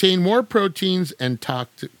contain more proteins and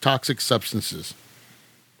toxic substances.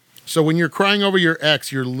 So when you're crying over your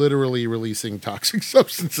ex, you're literally releasing toxic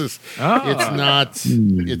substances. It's not.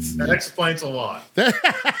 It's. That explains a lot.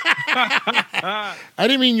 I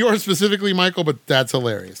didn't mean yours specifically, Michael, but that's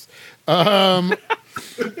hilarious.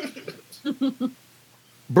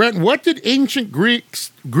 Brent, what did ancient Greeks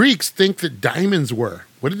think that diamonds were?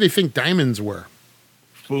 What did they think diamonds were?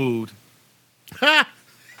 Food.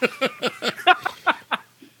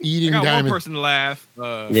 Eating I got one diamonds. person to laugh.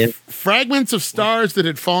 Yeah. Fragments of stars that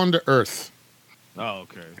had fallen to Earth. Oh,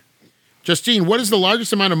 okay. Justine, what is the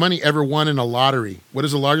largest amount of money ever won in a lottery? What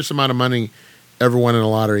is the largest amount of money ever won in a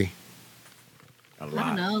lottery? A I don't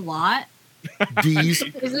lot. know. A lot. D's.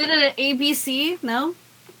 Is it an ABC? No.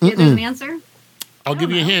 Yeah, there's an answer. I'll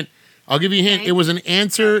give you a hint. Okay. It was an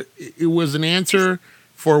answer. It was an answer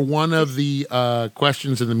for one of the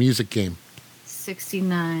questions in the music game.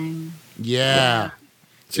 69. Yeah.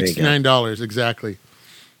 There you go. $69 exactly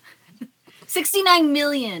 69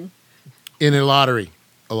 million. in a lottery.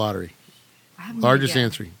 A lottery. I have no Largest idea.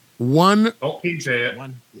 answer. One Don't PJ it.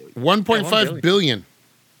 1.5 billion.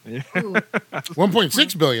 Ooh.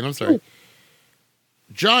 1.6 billion. I'm sorry.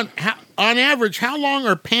 John, on average, how long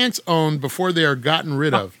are pants owned before they are gotten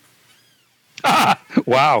rid of?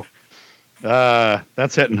 Wow.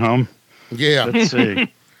 That's hitting home. Yeah. Let's see.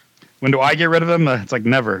 When do I get rid of them? It's like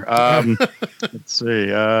never. Let's see.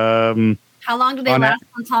 How long do they On last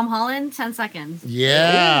on Tom Holland? 10 seconds.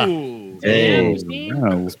 Yeah. Ooh. Hey.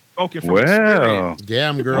 Oh, Spoken from well. experience.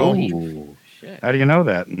 Damn, girl. Oh. Shit. How do you know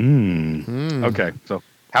that? Mm. Okay, so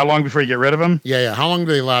how long before you get rid of them? Yeah. How long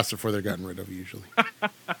do they last before they're gotten rid of, usually?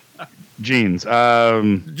 Jeans.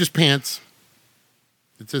 Just pants.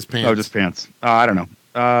 It says pants. Oh, just pants. I don't know.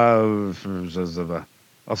 I'll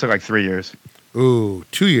say like 3 years. Ooh,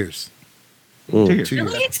 2 years. Ooh. 2 years. 2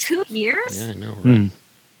 years. Really? 2 years? Yeah, I know, right? Hmm.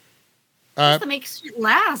 What's to make shit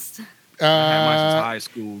last? I had mine since Uh, high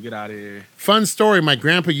school. Get out of here. fun story. My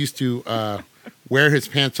grandpa used to wear his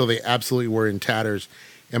pants till they absolutely were in tatters,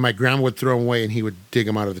 and my grandma would throw them away, and he would dig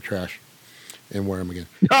them out of the trash and wear them again.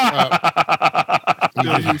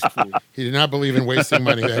 Still useful. He did not believe in wasting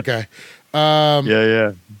money. That guy.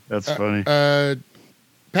 Yeah. That's funny.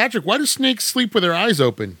 Patrick, why do snakes sleep with their eyes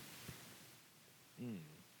open?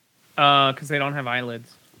 Because they don't have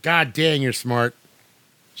eyelids. God dang, you're smart.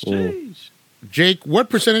 Sheesh. Jake, what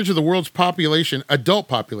percentage of the world's population, adult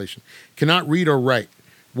population, cannot read or write?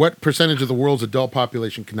 What percentage of the world's adult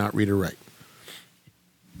population cannot read or write?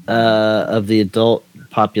 Of the adult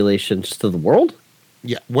population, just of the world?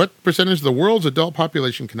 Yeah. What percentage of the world's adult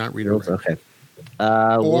population cannot read or write? Okay.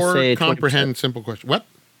 We'll Or say comprehend simple question. What?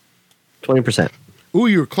 20%. Ooh,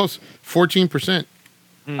 you were close. 14%.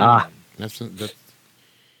 Ah, That's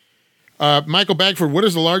Michael Bagford, what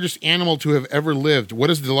is the largest animal to have ever lived?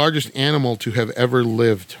 What is the largest animal to have ever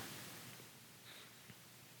lived?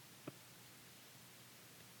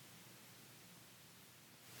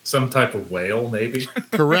 Some type of whale, maybe.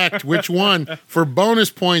 Correct. Which one? For bonus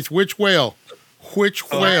points, which whale? Which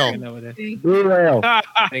I whale? know what it is. blue whale. I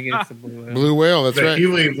think it's the blue whale. Blue whale, that's The right.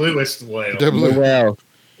 Huey Lewis whale. The Blue blue whale.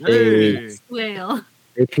 Hey. Whale.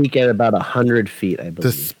 They peak at about 100 feet, I the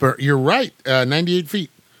believe. You're right. 98 feet.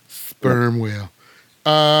 Sperm whale.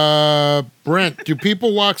 Brent, do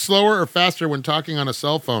people walk slower or faster when talking on a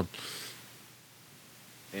cell phone?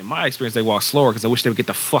 In my experience, they walk slower because I wish they would get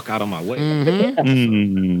the fuck out of my way. Mm-hmm.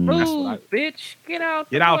 Mm. That's Move, what bitch! Get out!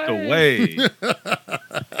 Get out the way.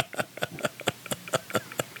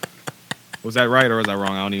 Was that right or was that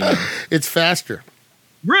wrong? I don't even know. It's faster.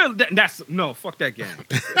 Really? That's no. Fuck that game.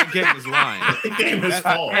 That game is lying. The game is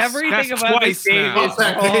false. Everything That's about twice this game now. is What's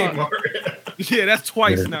that game, wrong. Mark? Yeah, that's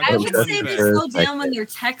twice now. I Don't would you say do they that. slow down when they're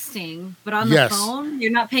texting, but on the Yes. phone,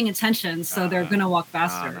 you're not paying attention, so they're gonna walk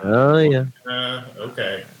faster. Oh, yeah.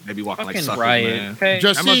 Okay. They be walking like Fucking suckers, riot. man. Okay.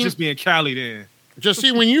 Just That must see, just be in Cali then. just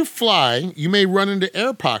see, when you fly, you may run into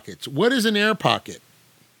air pockets. What is an air pocket?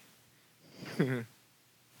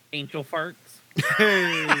 Angel farts.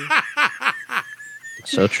 Hey.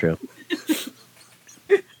 So true.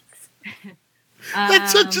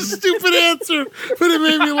 That's such a stupid answer, but it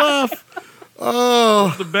made me laugh.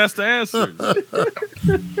 Oh, The best answer.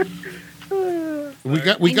 we I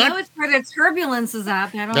know got it's where the turbulence is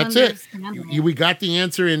at, but I don't that's it. understand We got the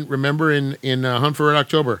answer in. Remember in Hunt for Red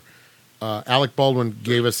October, Alec Baldwin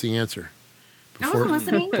gave us the answer I wasn't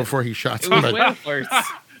listening. before he shot It was somebody. whale farts.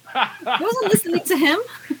 I wasn't listening to him.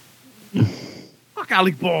 Fuck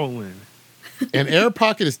Alec Baldwin. An air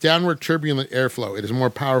pocket is downward turbulent airflow. It is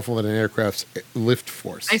more powerful than an aircraft's lift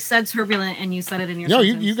force. I said turbulent, and you said it in your No,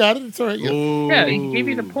 sentence. you got it. It's all right. Yeah, he gave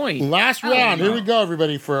you the point. Last Oh, round. Here no. we go,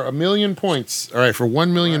 everybody, for 1,000,000 points. All right, for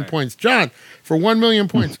 1,000,000 Right. points. John, for 1,000,000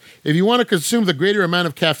 points, if you want to consume the greater amount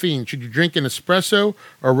of caffeine, should you drink an espresso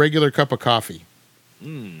or a regular cup of coffee?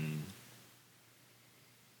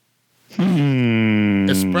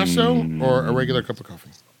 Espresso or a regular cup of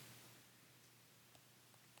coffee?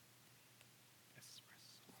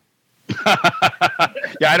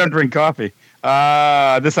 Yeah, I don't drink coffee.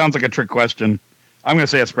 This sounds like a trick question. I'm going to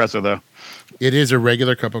say espresso, though. It is a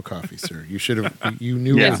regular cup of coffee, sir. You should have. You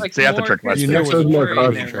knew. Yeah, it. see, that's a trick question. You know Espresso's what's more in there,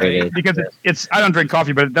 concentrated. Because it's I don't drink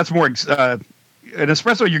coffee, but that's more. An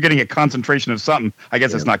espresso, you're getting a concentration of something. I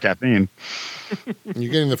guess it's not caffeine.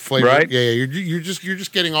 You're getting the flavor, Right? Yeah. You're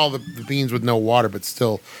just getting all the beans with no water, but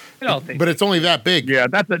still. But it's only that big. Yeah,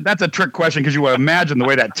 that's a trick question because you would imagine the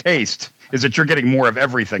way that tastes is that you're getting more of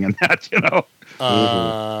everything in that.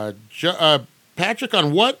 Patrick,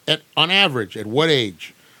 on average, at what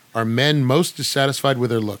age are men most dissatisfied with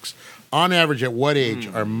their looks? On average, at what age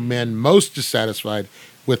are men most dissatisfied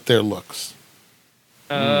with their looks?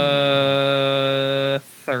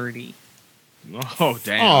 30. Oh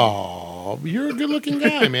damn! Oh, you're a good-looking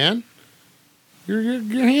guy, man. You're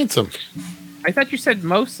handsome. I thought you said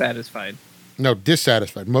most satisfied. No,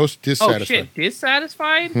 dissatisfied. Most dissatisfied. Oh shit,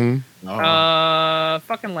 dissatisfied?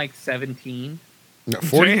 Fucking like 17. No,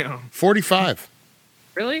 40, Damn. 45.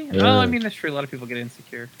 Really? Yeah. Oh, I mean that's true. A lot of people get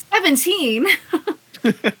insecure. 17.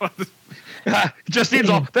 Just needs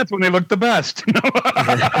all. That's when they look the best.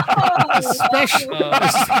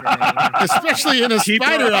 Especially in a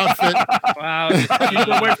spider outfit. Wow. Keep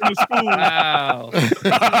away from the school. Wow. This is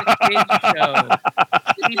a kid's show.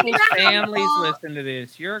 People's about how families all- listen to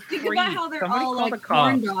this. You're a Think creep. about how they're Somebody all call the like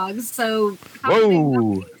corn cops. dogs. So how are they Whoa.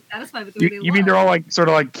 not being satisfied with the way they You mean look? they're all like sort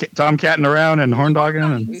of like tomcatting around and horn dogging?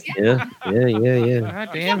 And Yeah. Yeah. God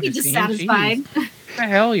Can't damn, be Christine, dissatisfied. jeez. What the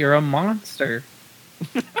hell? You're a monster.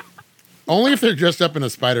 Only if they're dressed up in a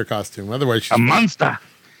spider costume. Otherwise, she's a monster.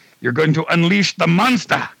 You're going to unleash the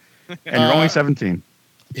monster. And you're only 17.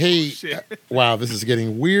 Hey, Shit. wow, this is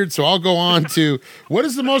getting weird. So I'll go on to what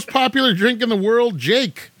is the most popular drink in the world,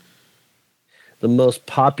 Jake? The most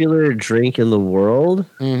popular drink in the world?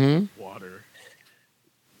 Mm-hmm. Water.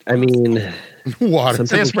 I mean, Water.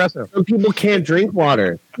 Say espresso. some people can't drink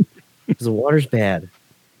water because the water's bad.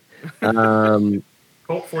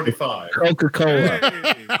 Colt 45. Coca-Cola.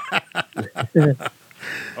 Hey.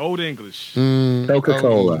 Old English.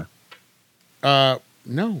 Coca-Cola.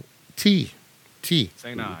 No, tea. Say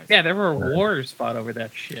nice. Yeah, there were wars fought over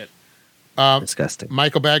that shit. Disgusting.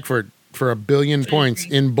 Michael Bagford for 1 billion points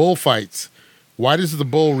in bullfights. Why does the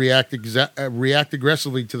bull react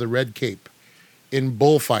aggressively to the red cape? In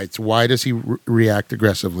bullfights, why does he react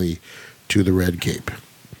aggressively to the red cape?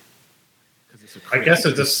 I guess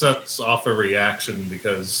it just sets off a reaction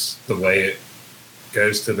because the way it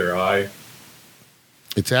goes to their eye.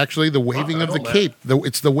 It's actually the waving I of the don't know. cape.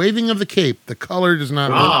 It's the waving of the cape. The color does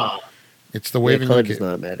not matter. It's the waving color of the does cape.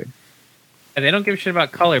 not matter. And they don't give a shit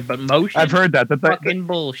about color, but motion. I've heard that. Fucking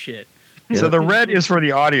bullshit. So the red is for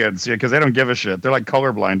the audience, yeah, because they don't give a shit. They're like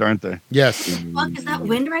colorblind, aren't they? Yes. Fuck, is that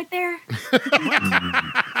wind right there? This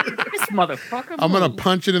motherfucker. I'm going to move.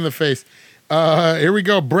 punch it in the face. Here we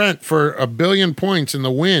go. Brent for 1 billion points in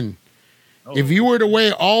the win. If you were to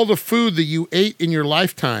weigh all the food that you ate in your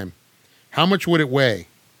lifetime, how much would it weigh?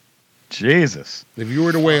 Jesus. If you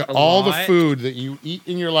were to weigh all the lot. food that you eat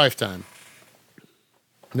in your lifetime.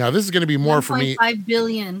 Now, this is going to be more for me. 1.5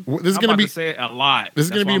 billion. This is I'm going about to be to say it a lot. this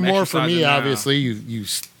is That's going to why be I'm more for me, exercising now. obviously. You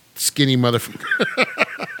skinny motherfucker.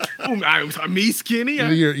 Me skinny?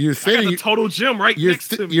 You're I thin. got the total gym right You're next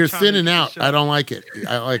to me. you're trying to thinning get out. the show. I don't like it.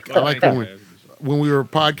 I like when we were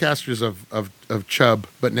podcasters of Chubb,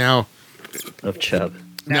 but now Of chub.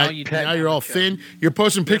 Now now you're all thin. You're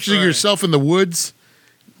posting pictures of right. yourself in the woods,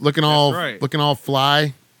 looking all right. looking all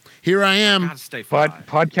fly. Here I am. Gotta stay fly.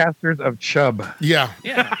 Podcasters of Chubb. Yeah,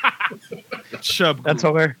 Yeah. Chub. That's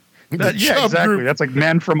hilarious. The Yeah, Chubb exactly. group. That's like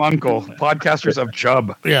Man from Uncle. Podcasters of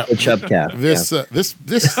Chubb. yeah. The chub cat. This this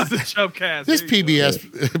the Chub cast. this There you go.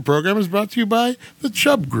 PBS program is brought to you by the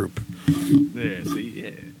Chubb Group. Yeah,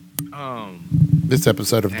 see, yeah. This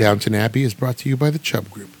episode of Downton Abbey is brought to you by the Chubb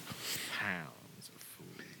Group Pounds of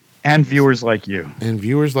food. And viewers like you. and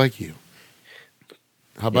viewers like you.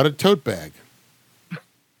 How about a tote bag?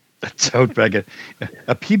 A tote bag.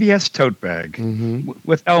 A PBS tote bag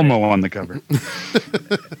with Elmo on the cover.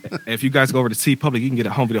 And if you guys go over to T Public, you can get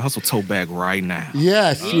a Home Video Hustle tote bag right now.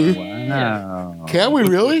 Yes. Wow. Can we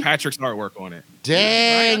really? Patrick's artwork on it.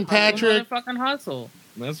 Dang, Patrick. Fucking hustle.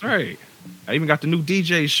 That's right. I even got the new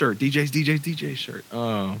DJ shirt. DJ shirt.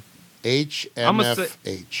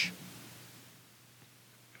 HMFH.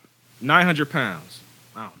 900 pounds.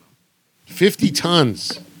 I don't know. 50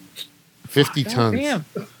 tons. 50 tons. Damn.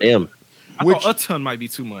 Damn. I Which- thought a ton might be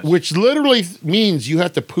too much. Which literally means you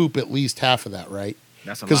have to poop at least half of that, right?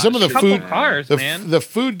 That's a 'cause lot some of the shit, Couple food- man. cars, man. The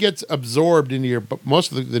food gets absorbed into your, but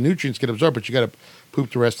most of the nutrients get absorbed, but you got to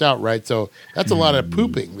poop the rest out, right? So that's a lot of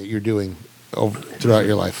pooping that you're doing throughout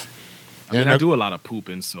your life. I mean, And I I- do a lot of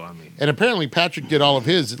pooping, so I mean, And apparently Patrick did all of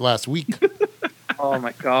his last week. Oh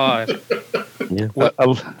my god.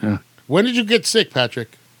 When did you get sick,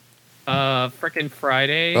 Patrick? Frickin'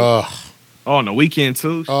 Friday. Ugh. oh, on the weekend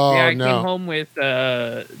too. Oh, yeah, I no. came home with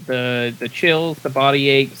the chills, the body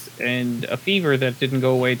aches, and a fever that didn't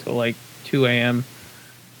go away till like 2 a.m.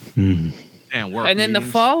 Damn, work. And then the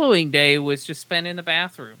meetings. following day was just spent in the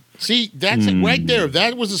bathroom. See, that's it right there.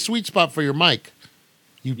 That was a sweet spot for your mic.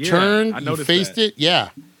 You Yeah, turned, I you noticed faced that. it. Yeah.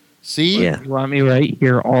 See? Yeah. You want me right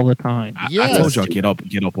here all the time. I Yes. told y'all get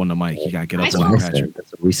up on the mic. You gotta get up I on told- the Patrick.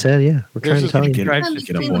 That's what we said. Yeah, we're trying to There's tell you. Get Drives it. just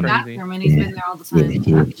Get up in the on it. bathroom, and he's been there all the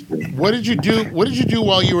time. What did you do? What did you do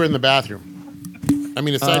while you were in the bathroom? I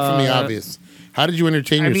mean, aside from the obvious, how did you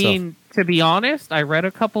entertain I yourself? mean, to be honest, I read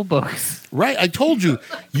a couple books. Right, I told you,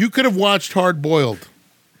 you could have watched Hard Boiled.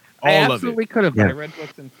 I All of absolutely it. could have, but Yeah. I read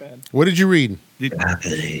books instead. What did you read?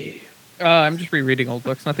 I'm just rereading old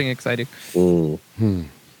books, nothing exciting. Mm.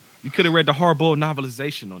 You could have read the hard-boiled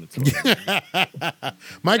novelization on it.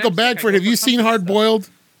 Michael Bagford, have you seen Hard Boiled?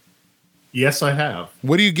 Yes, I have.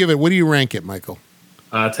 What do you give it? What do you rank it, Michael?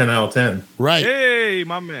 10 out of 10. Right. Hey,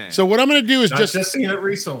 my man. So what I'm going to do is I've just, just seen it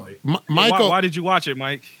recently Michael. Why did you watch it,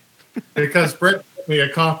 Mike? because Brett sent me a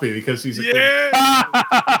copy because he's a kid. Yeah.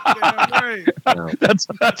 Yeah, right. No.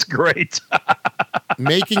 That's great.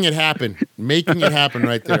 making it happen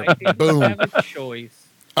right there. I didn't Boom. have a choice.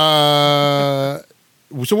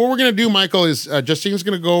 So what we're going to do, Michael, is Justine's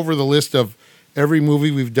going to go over the list of every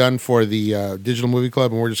movie we've done for the Digital Movie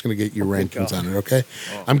Club, and we're just going to get your rankings on it, okay?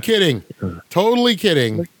 I'm kidding. Totally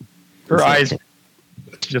kidding. Her eyes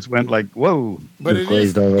just went like, whoa. But it is,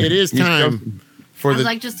 Glazed over. it is time for I was the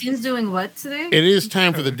like, Justine's doing what today? it is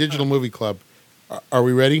time for the Digital Movie Club. Are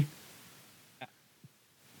we ready?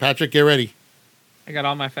 Patrick, get ready. I got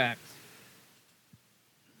all my facts.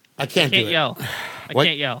 I I can't do can't it. yell. I What?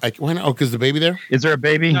 can't yell. Why not? Oh, because the baby there? Is there a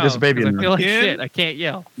baby? No, There's a baby 'cause in I feel there. like Yeah. shit. I can't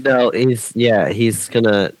yell. No, he's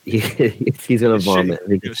gonna he's gonna vomit.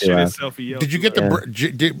 He'll Because shit himself. He yells Did you too get the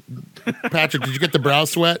loud. Patrick? Did you get the brow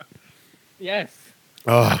sweat? Yes.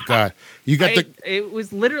 Oh God, you got the It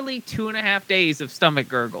was literally 2.5 days of stomach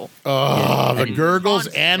gurgle. the And gurgles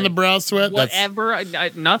constantly. and the brow sweat. That's Whatever,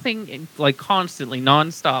 nothing, like constantly,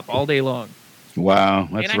 nonstop, all day long. Wow,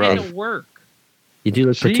 that's and I had rough. to work. you do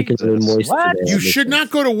look particularly Jesus. moist. What? Today. you should not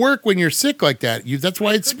go to work when you're sick like that. That's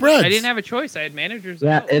why it spreads. I didn't have a choice. I had managers.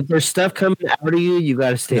 Yeah, go. if there's stuff coming out of you, you got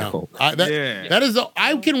to stay No, home. Yeah. that is.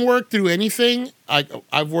 I can work through anything.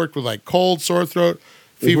 I've worked with like cold, sore throat,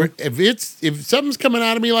 fever. If something's coming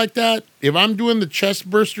out of me like that, if I'm doing the chest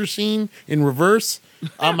burster scene in reverse,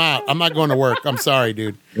 I'm out. I'm not going to work. I'm sorry,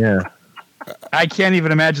 dude. Yeah, I can't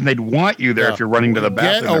even imagine they'd want you there Yeah. if you're running to the Get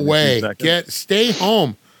bathroom. every 2 away. seconds. Stay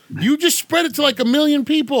home. You just spread it to like 1 million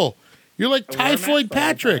people. You're like I wear a mask all typhoid the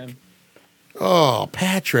Patrick. time. Oh,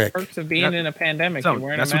 Patrick. Perks of being in a pandemic. So, you're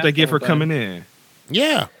wearing a that's what mask they get all for the time. coming in.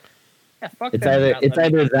 Yeah. Yeah, fuck it's them, either not it's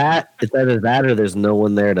letting either me- that or there's no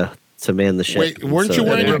one there to man the ship. Wait, weren't you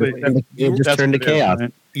wearing it just That's turned to what it is, chaos.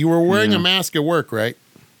 right? You were wearing Yeah. a mask at work, right?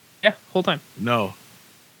 Yeah, whole time. No.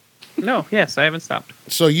 No, yes, I haven't stopped.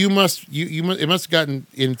 So you must it must have gotten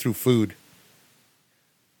in through food.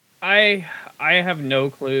 I have no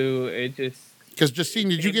clue. It just Because Justine,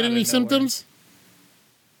 did you Came get out any of nowhere. symptoms?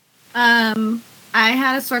 I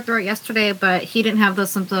had a sore throat yesterday, but he didn't have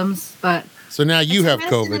those symptoms. But So now you I took have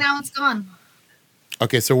medicine COVID. and now it's gone.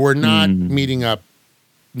 Okay, so we're not meeting up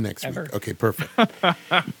next Ever. week. Okay, perfect.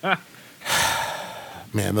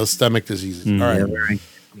 Man, those stomach diseases. All right.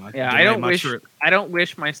 yeah. I don't wish. I don't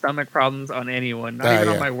wish my stomach problems on anyone. Not even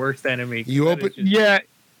yeah. on my worst enemy. You That open- is just- Yeah,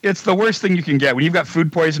 it's the worst thing you can get. When you've got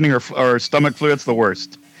food poisoning or stomach flu, it's the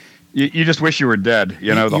worst. You just wish you were dead,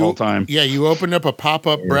 the whole time. Yeah, you opened up a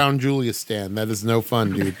pop-up Brown Julius stand. That is no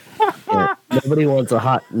fun, dude. Yeah. Nobody wants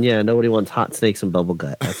hot snakes and bubble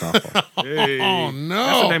gut. That's awful. Hey, Oh, no.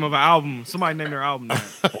 That's the name of an album. Somebody named their album that.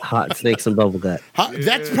 Hot snakes and bubble gut.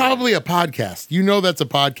 That's probably a podcast. You know that's a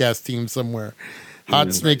podcast team somewhere.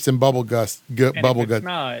 Hot Snakes and Bubble and Bubble if Gut. it's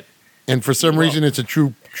not. And for some reason, it's a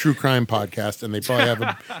true crime podcast, and they probably have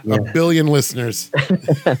a billion listeners.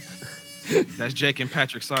 That's Jake and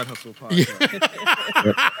Patrick's Side Hustle podcast.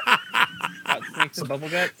 Hot snakes and bubble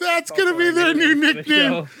gut. That's gonna be their new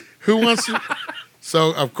nickname. Who wants to?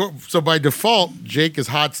 So of course, so by default, Jake is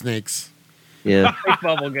Hot Snakes, Yeah.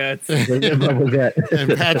 Bubble guts. Bubble gut.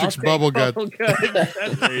 and Patrick's Bubble Gut. Bubble gut.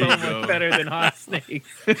 That's so you much go. better than hot snakes.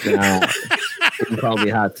 Nah, you can call me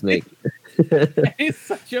hot snake. He's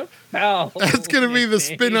such a foul. That's gonna be the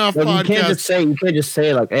nickname. spin-off Well, you can't just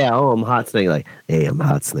say like, hey, I'm hot snake. Like, hey, I'm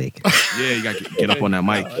hot snake. Yeah, you got to get up on that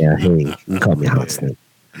mic. Yeah, hey, you can call me hot snake.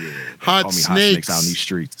 Hot Call me Snakes. Hot Snakes out in these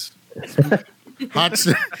streets.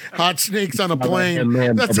 Hot snakes on a plane.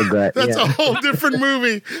 Man, That's bubble gut, a yeah. whole different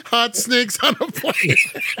movie. Hot snakes on a plane.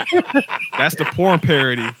 That's the porn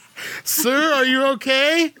parody. Sir, are you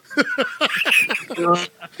okay?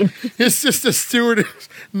 It's just a steward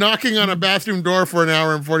knocking on a bathroom door for an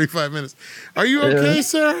hour and 45 minutes. Are you okay,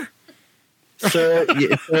 sir? Sir,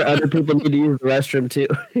 other people need to use the restroom too.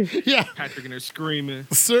 Yeah. Patrick in there screaming.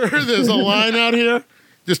 Sir, there's a line out here.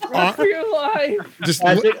 Just For your life.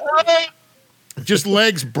 just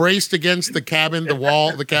legs braced against the cabin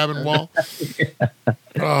wall.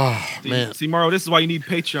 Oh, man. See, Mario, this is why you need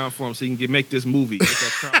Patreon for him, so you can make this movie. Get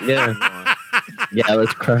that crowd Yeah. going. Yeah,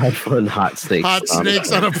 let's crowdfund hot snakes. Hot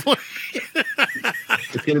snakes on a plane.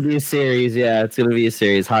 It's gonna be a series. Yeah, it's gonna be a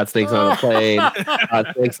series. Hot snakes on a plane. Hot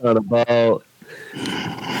snakes on a boat.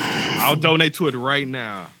 I'll donate to it right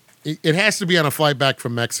now. It has to be on a flight back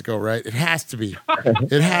from Mexico, right? It has to be.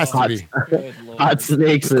 It has to be. Good Lord. Hot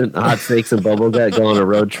snakes and bubble gut go on a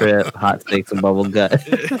road trip. Hot snakes and bubble gut.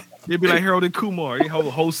 It'd be like Harold and Kumar, the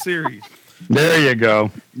whole series. There you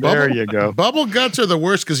go. There you go. Bubble guts are the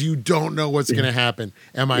worst because you don't know what's going to happen.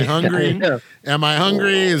 Am I hungry? Yeah. Am I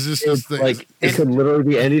hungry? Is this It's just like it could literally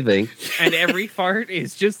be anything. And every fart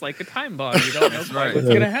is just like a time bomb. You don't know right. what's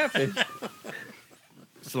gonna happen.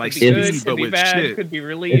 It's like Could be Speed, good, but could be with bad, shit. could be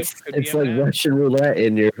relief. It's like Russian roulette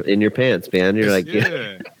in your pants, man. You're like,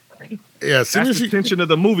 Yeah. as soon That's as the you tension of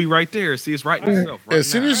the movie right there. See, it's right itself. Right as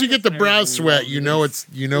soon as you get the brow sweat, you know it's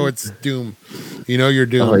doom. You know you're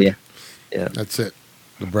doomed. oh yeah, yeah. That's it.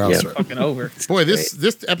 The brow Yeah. sweat. fucking over. Boy,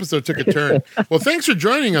 this episode took a turn. Well, thanks for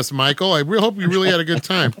joining us, Michael. I hope you really had a good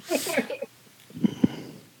time.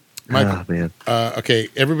 Michael, Oh man. okay,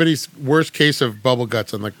 everybody's worst case of bubble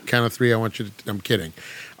guts on the count of three. I want you to. I'm kidding.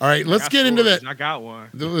 All right, let's get into that. I got one.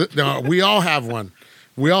 No, we all have one.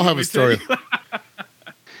 We all have a story.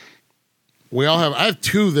 I have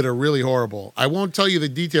two that are really horrible. I won't tell you the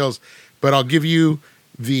details, but I'll give you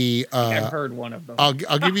the. I've heard one of them. I'll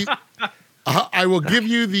give you. I will give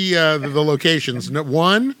you the locations.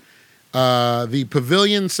 One, the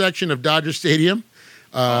pavilion section of Dodger Stadium.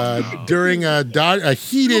 During a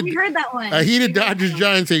heated, we heard that one. a heated Dodgers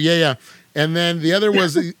Giants. Yeah. And then the other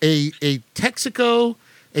was a Texaco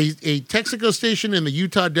station in the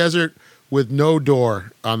Utah desert with no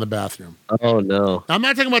door on the bathroom. Oh no. I'm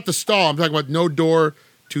not talking about the stall. I'm talking about no door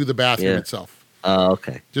to the bathroom itself. Oh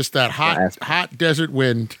okay. Just that hot desert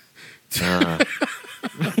wind. Ah.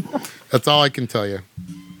 That's all I can tell you.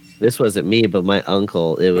 This wasn't me, but my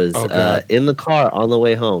uncle. It was Oh, God. in the car on the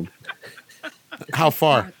way home. How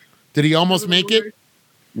far? Did he almost make it?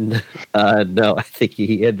 No, I think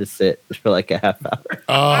he had to sit for like a half hour.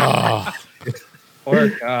 Oh, Poor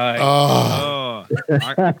guy. oh.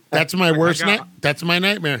 Oh, That's my worst got- night. That's my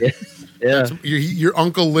nightmare. Yeah, Your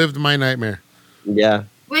uncle lived my nightmare. yeah.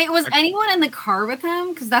 Wait, was anyone in the car with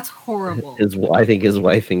him? Because that's horrible. I think his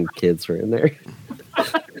wife and kids were in there.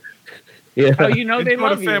 Yeah, Oh, you know they enjoy the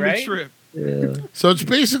love you, family right? trip. yeah. So it's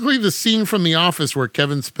basically the scene from The Office where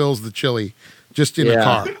Kevin spills the chili just in a Yeah.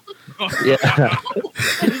 car. Yeah,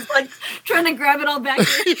 He's like trying to grab it all back.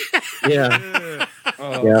 yeah. Yeah.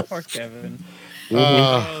 Oh, Yeah. poor Kevin.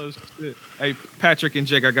 Oh, shit. Hey, Patrick and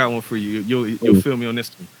Jake, I got one for you. You'll feel me on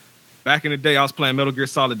this one. Back in the day, I was playing Metal Gear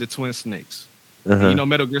Solid: The Twin Snakes. Uh-huh. You know,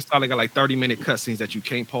 Metal Gear Solid got like 30-minute cutscenes that you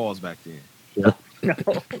can't pause back then. Yeah.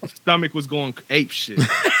 Stomach was going ape shit,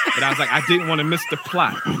 but I was like, I didn't want to miss the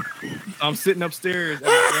plot. So I'm sitting upstairs at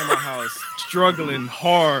my grandma's house, struggling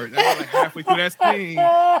hard. I was like halfway through that scene.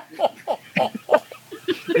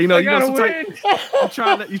 And, you know,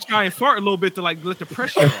 sometimes you try and fart a little bit to like let the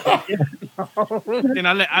pressure off. And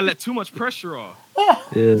I let too much pressure off.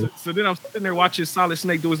 Yeah, So then I'm sitting there watching Solid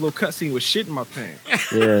Snake do his little cutscene with shit in my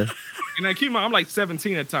pants. yeah. And I keep in mind, I'm like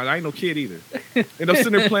 17 at the time. I ain't no kid either. And I'm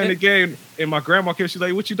sitting there playing the game, and my grandma came. She's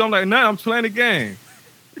like, "What you doing?" I'm like, "Nah, I'm playing the game."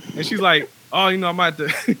 And she's like, "Oh, you know, I might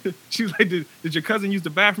have to." She's like, "Did your cousin use the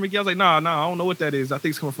bathroom again?" I was like, "Nah, I don't know what that is. I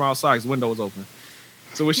think it's coming from outside. His window was open."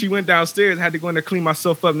 So when she went downstairs, I had to go in there clean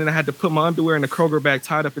myself up, and then I had to put my underwear in the Kroger bag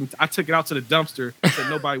tied up, and I took it out to the dumpster so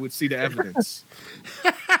nobody would see the evidence.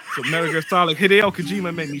 So Metal Gear Solid, Hideo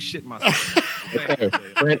Kojima made me shit myself. Okay,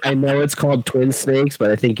 Brent, I know it's called Twin Snakes,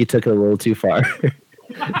 but I think you took it a little too far.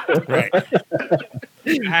 Right.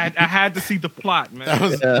 I had to see the plot, man. That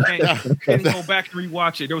was- Can't go back and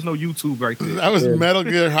rewatch it. There was no YouTube right there. That was Metal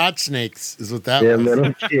Gear Hot Snakes, is what that Yeah, was.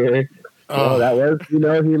 Metal Gear. Oh, that was, he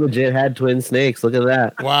legit had twin snakes. Look at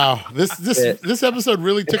that. Wow, this episode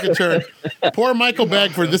really took a turn. Poor Michael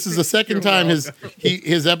Bagford. This is the second time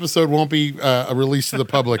his episode won't be released to the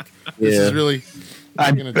public. This is really.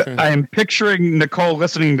 I'm picturing Nicole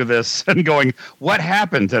listening to this and going, "What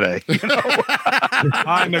happened today?" You know?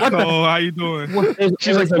 Hi, Nicole. How you doing?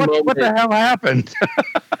 She's like, "What the hell happened?"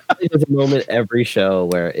 There's a moment every show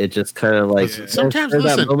where it just kind of like Sometimes, there's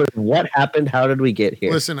listen. that moment, what happened? How did we get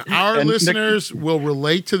here? Listen, our And listeners will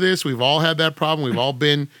relate to this. We've all had that problem. We've all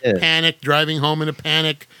been panicked, driving home in a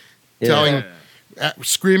panic, telling,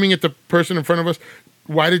 screaming at the person in front of us,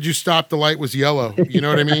 "Why did you stop? The light was yellow." You know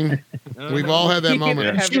what I mean? We've all had that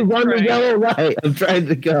moment. She run the yellow light. I'm trying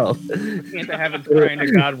to go. Can't have it crying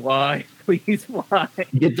to God, why? Please, why?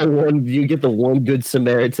 You get the one good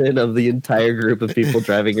Samaritan of the entire group of people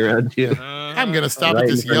driving around you. I'm going to stop at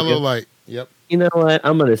this yellow light. Yep. You know what?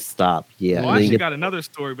 I'm gonna stop. Yeah. Well, I actually got another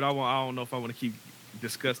story, but I don't know if I want to keep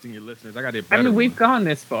disgusting your listeners. I got it better. I mean, we've gone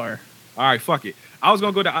this far. All right, fuck it. I was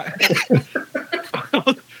gonna go to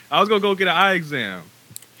I was gonna go get an eye exam.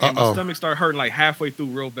 And my stomach started hurting like halfway through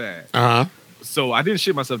real bad. So I didn't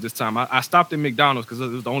shit myself this time. I stopped at McDonald's because it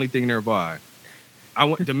was the only thing nearby.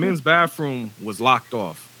 The men's bathroom was locked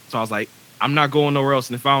off. So I was like, I'm not going nowhere else.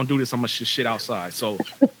 And if I don't do this, I'm going to shit outside. So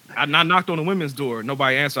I knocked on the women's door.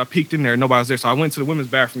 Nobody answered. I peeked in there. Nobody was there. So I went to the women's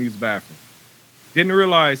bathroom, used the bathroom. Didn't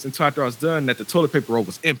realize until after I was done that the toilet paper roll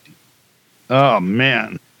was empty. Oh,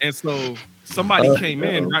 man. And so somebody came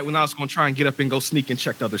in right when I was going to try and get up and go sneak and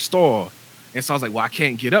check the other store. And so I was like, well, I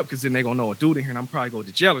can't get up because then they're going to know a dude in here and I'm probably going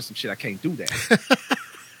to jail or some shit. I can't do that.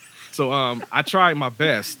 So I tried my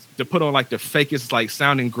best to put on like the fakest like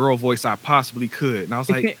sounding girl voice I possibly could. And I was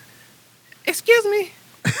like, excuse me.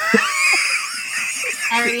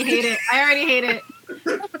 I already hate it.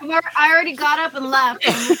 I already got up and left.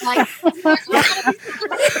 And was like,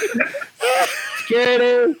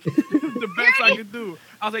 scared the best I could do.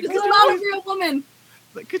 I was like, this is not a real woman.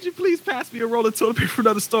 Like, could you please pass me a roll of toilet paper from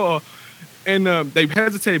another store? And they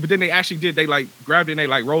hesitated, but then they actually did. They like grabbed it and they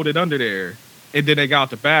like rolled it under there. And then they got out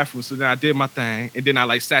the bathroom. So then I did my thing. And then I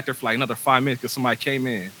like sat there for like another 5 minutes because somebody came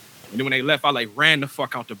in. And then when they left, I like ran the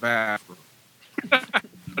fuck out the bathroom. But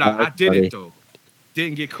I did it though.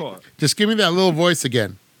 Didn't get caught. Just give me that little voice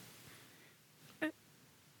again.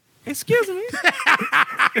 Excuse me.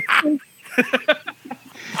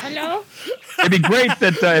 Hello? It'd be great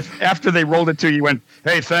that if after they rolled it to you, you went,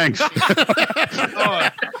 "Hey, thanks."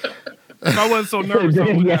 If I wasn't so nervous,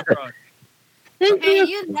 I would have tried. Hey,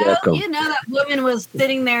 you know that woman was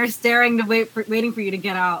sitting there staring to waiting for you to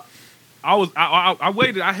get out. I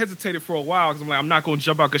waited. I hesitated for a while because I'm like, I'm not going to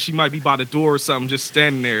jump out because she might be by the door or something, just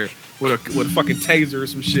standing there with a fucking taser or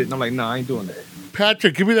some shit. And I'm like, nah, I ain't doing that.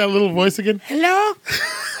 Patrick, give me that little voice again. Hello?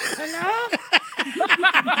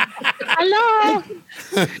 Hello?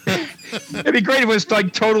 It'd be great if it was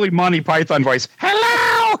like totally Monty Python voice.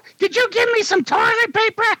 "Hello? Did you give me some toilet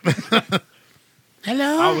paper?"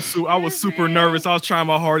 Hello? I was super nervous. I was trying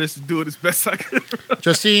my hardest to do it as best I could.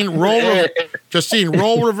 Justine,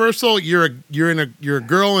 roll reversal. You're a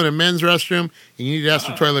girl in a men's restroom and you need to ask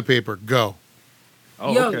for toilet paper. Go.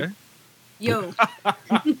 Oh, Yo. okay. Yo.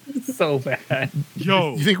 So bad.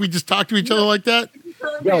 Yo. You think we just talk to each other like that?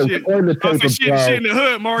 Yo, Shit. toilet I was paper, like, she in the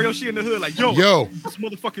hood, Mario. She in the hood. Like, yo. This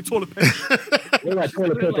motherfucking toilet paper. Where's that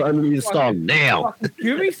toilet paper underneath the stall now?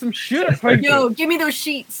 Give me some shit. Paper. Yo, give me those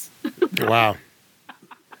sheets. Wow.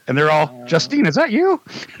 And they're all, "Justine, is that you?"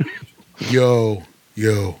 Yo.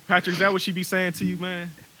 Patrick, is that what she be saying to you, man?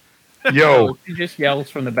 Yo. She just yells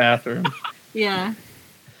from the bathroom. Yeah.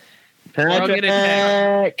 I'll get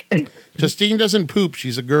a Patrick. Justine doesn't poop.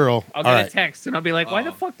 She's a girl. I'll All get a right. text and I'll be like, why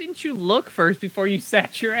the fuck didn't you look first before you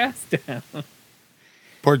sat your ass down?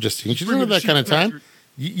 Poor Justine. She doesn't have that kind of time.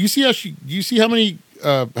 You see how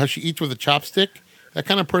how she eats with a chopstick? That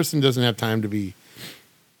kind of person doesn't have time to be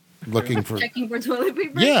looking for. Checking for toilet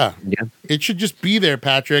paper? Yeah. It should just be there,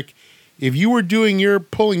 Patrick. If you were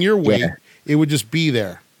pulling your weight, it would just be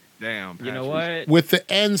there. Damn. Patrick. You know what? With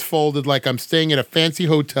the ends folded like I'm staying at a fancy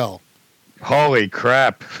hotel. Holy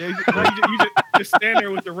crap. Yeah, you just stand there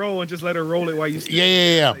with the roll and just let her roll it while you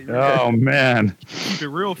stand. Yeah. Oh, man. Keep it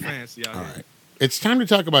real fancy out All here. right. It's time to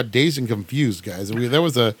talk about Dazed and Confused, guys. That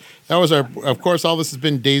was our. Of course, all this has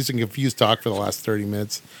been Dazed and Confused talk for the last 30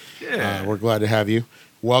 minutes. Yeah. We're glad to have you.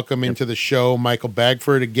 Welcome into the show, Michael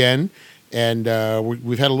Bagford again. And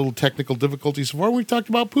we've had a little technical difficulty so far. We've talked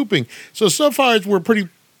about pooping. So far, we're pretty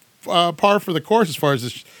par for the course as far as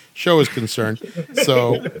this show is concerned.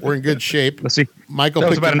 So we're in good shape. Let's see. Michael That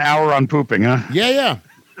was picked about an hour on pooping, huh? Yeah.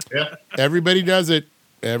 Yeah. Everybody does it.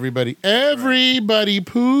 Everybody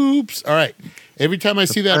poops. All right. Every time I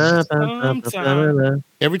see that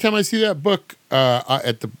book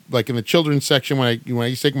at the in the children's section when I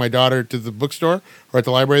used to take my daughter to the bookstore or at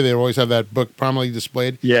the library, they would always have that book prominently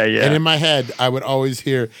displayed. Yeah. And in my head, I would always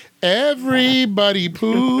hear everybody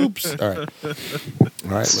poops. All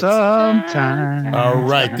right. Sometime. All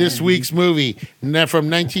right. This week's movie from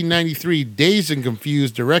 1993, Dazed and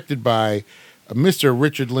Confused, directed by Mr.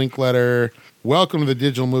 Richard Linklater. Welcome to the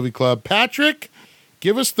Digital Movie Club. Patrick,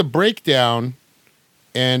 give us the breakdown,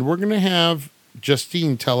 and we're going to have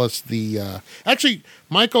Justine tell us the... actually,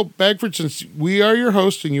 Michael Bagford, since we are your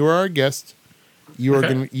host and you are our guest, you are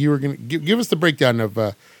going to give us the breakdown of...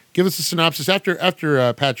 give us a synopsis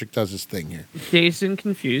after Patrick does his thing here. Dazed and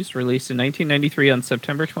Confused, released in 1993 on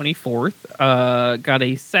September 24th. Got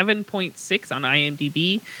a 7.6 on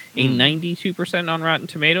IMDb, a 92% on Rotten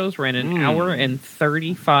Tomatoes, ran an hour and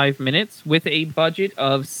 35 minutes with a budget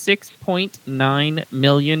of $6.9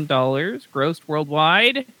 million. Grossed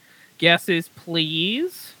worldwide. Guesses,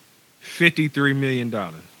 please. $53 million.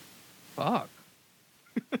 Fuck.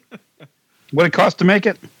 What it cost to make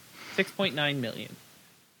it? $6.9 million.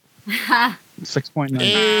 6.9.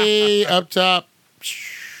 Hey, up top.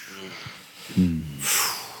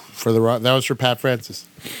 For the that was for Pat Francis.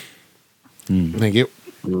 Thank you.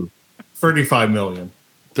 35 million.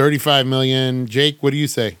 35 million. Jake, what do you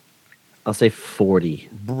say? I'll say 40.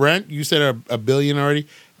 Brent, you said a billion already.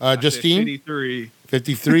 Justine? 53.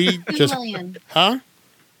 53. 2 million. Huh?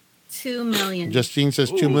 2 million. Justine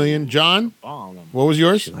says 2 million. John, Bomb. what was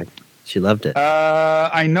yours? She loved it.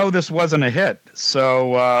 I know this wasn't a hit,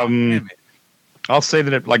 so I'll say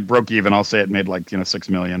that it broke even. I'll say it made 6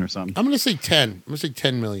 million or something. I'm going to say 10. I'm going to say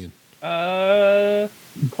 10 million.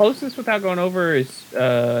 Closest without going over is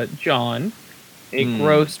John. It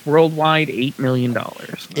grossed worldwide $8 million.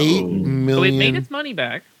 $8 million. So it made its money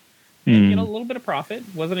back. And, a little bit of profit.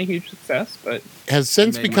 Wasn't a huge success, but has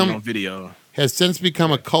since become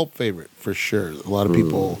a cult favorite for sure. A lot of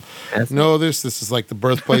people know this. This is like the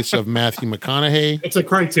birthplace of Matthew McConaughey. It's a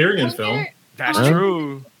Criterion film. That's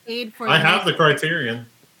true. I have the Criterion.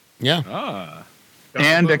 Yeah.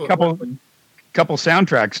 And a couple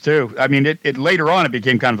soundtracks too. I mean, it later on it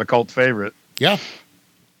became kind of a cult favorite. Yeah.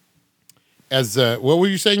 As what were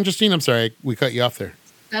you saying, Justine? I'm sorry, we cut you off there.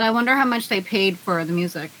 And I wonder how much they paid for the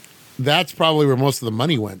music. That's probably where most of the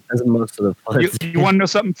money went. That's most of the fun. You want to know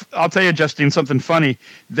something? I'll tell you, Justine, something funny.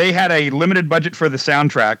 They had a limited budget for the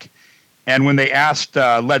soundtrack, and when they asked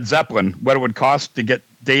Led Zeppelin what it would cost to get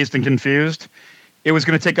Dazed and Confused, it was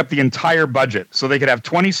going to take up the entire budget. So they could have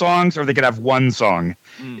 20 songs or they could have one song.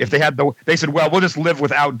 If they had they said, well, we'll just live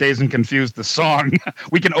without Dazed and Confused, the song.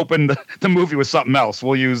 We can open the movie with something else.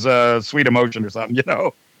 We'll use Sweet Emotion or something,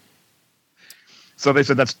 So they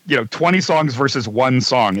said that's 20 songs versus one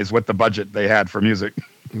song is what the budget they had for music.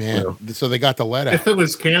 Man, so they got the lead out. If it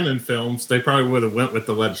was Canon Films, they probably would have went with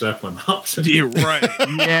the Led Zeppelin option. You're right.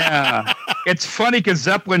 Yeah, it's funny because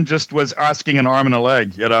Zeppelin just was asking an arm and a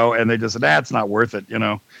leg, and they just said, it's not worth it,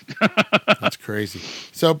 That's crazy.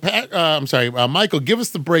 So Pat, I'm sorry, Michael, give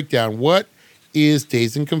us the breakdown. What is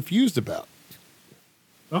Dazed and Confused about?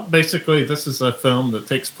 Well, basically, this is a film that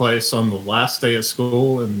takes place on the last day of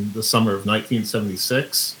school in the summer of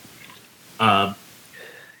 1976.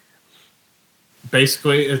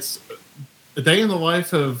 Basically, it's a day in the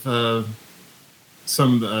life of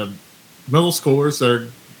some middle schoolers that are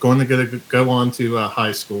going to go on to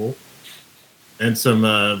high school, and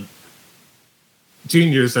some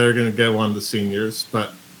juniors that are going to go on to seniors.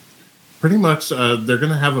 But pretty much, they're going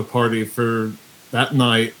to have a party for that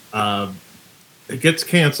night. It gets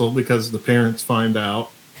canceled because the parents find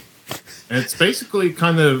out, and it's basically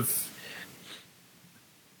kind of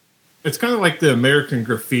like the American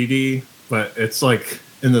Graffiti, but it's like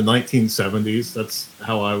in the 1970s. That's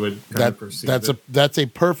how I would perceive it. That's a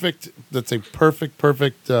perfect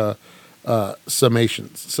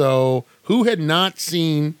summation. So who had not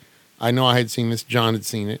seen? I know I had seen this. John had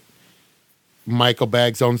seen it. Michael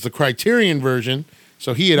Baggs owns the Criterion version,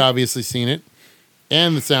 so he had obviously seen it.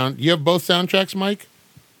 And the sound. You have both soundtracks, Mike?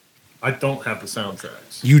 I don't have the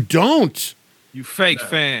soundtracks. You don't? You fake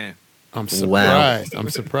fan. I'm surprised. Wow. I'm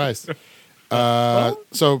surprised.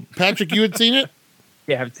 So, Patrick, you had seen it?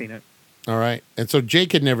 Yeah, I haven't seen it. All right. And so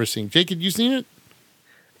Jake had never seen. Jake, had you seen it?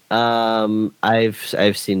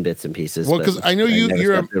 I've seen bits and pieces. Well, because I know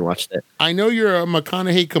you're watched it. I know you're a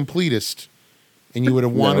McConaughey completist, and you would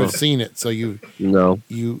have wanted to have seen it. So you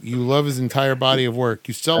love his entire body of work.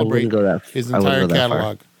 You celebrate his entire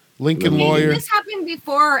catalog. Lincoln Lawyer. Did this happen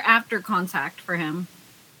before or after Contact for him?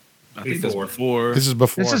 I think that's before. This is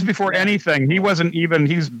before. This is before anything.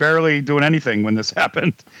 He's barely doing anything when this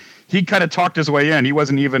happened. He kind of talked his way in. He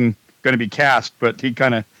wasn't even going to be cast, but he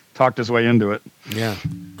kind of talked his way into it. Yeah.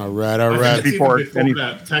 All right. I think it's Before even before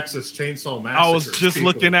that Texas Chainsaw Massacre. I was just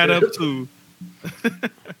looking that up too.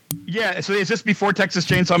 Yeah, so is this before Texas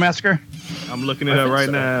Chainsaw Massacre? I'm looking it up right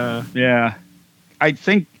now. Yeah. I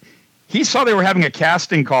think he saw they were having a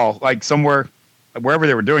casting call, like somewhere, wherever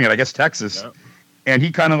they were doing it, I guess Texas. Yep. And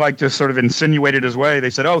he kind of like just sort of insinuated his way. They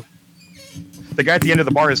said, oh, the guy at the end of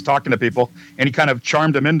the bar is talking to people, and he kind of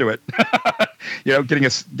charmed him into it. Getting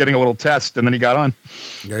a little test, and then he got on.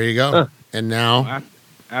 There you go. And now,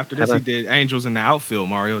 After this, he did Angels in the Outfield,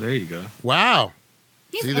 Mario. There you go. wow.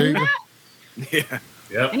 He's See, there in you go. that? Yeah.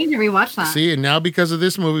 Yep. I need to rewatch that. See, and now because of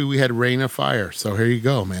this movie, we had Rain of Fire. So here you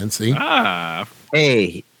go, man. See,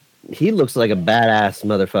 Hey, he looks like a badass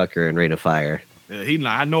motherfucker in Rain of Fire. Yeah,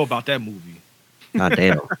 I know about that movie. God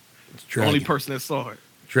damn. it's The only dragons, person that saw it.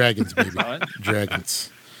 dragons, baby, dragons.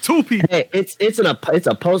 2 people. Hey, it's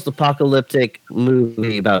a post-apocalyptic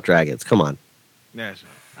movie about dragons. Come on, Yeah,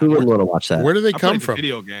 who wouldn't want to watch that? Where do they I come played the from?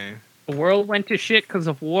 video game. The world went to shit because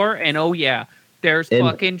of war, and oh yeah, there's And-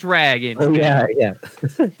 fucking dragons. Oh yeah.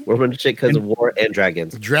 We're running shit because of war and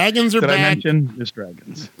dragons. Dragons are Did I back. mention there's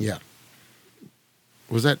dragons? Yeah.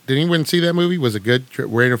 Was that? Did anyone see that movie? Was it good?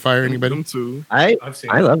 Rain of Fire? Anybody? Them 2. I've seen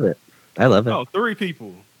I it. love it. I love it. Oh, 3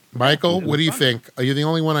 people. Michael, what do you think? Are you the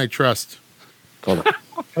only one I trust? Hold on.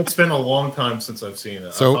 It's been a long time since I've seen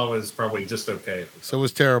it. So- I thought it was probably just okay. So it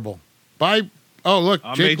was terrible. Bye. Oh, look,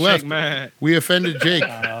 I Jake made left. Jake mad. We offended Jake.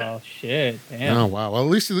 Oh shit! Damn. Oh, wow. Well, at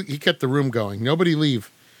least he kept the room going. Nobody leave.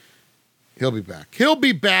 He'll be back. He'll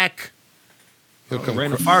be back. He'll come.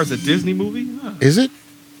 Rain of Fire is a Disney movie? Huh. Is it?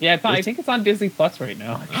 Yeah, I think it's on Disney Plus right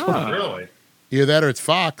now. Really? Either that or it's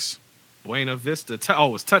Fox. Buena Vista.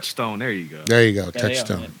 It's Touchstone. There you go. There you go. Yeah, yeah,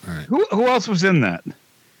 Touchstone. yeah. All right. Who else was in that?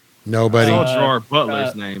 Nobody. I saw Gerard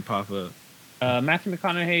Butler's name pop up. Matthew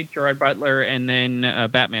McConaughey, Gerard Butler, and then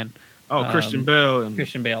Batman. Oh, Christian Bale and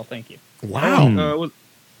Christian Bale. Thank you. Wow. was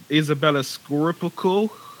Isabella Scorupco.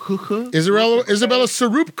 Isabella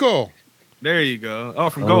Sarupko. There you go. Oh,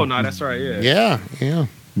 from Goldeneye. That's right. Yeah. Yeah.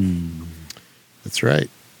 That's right.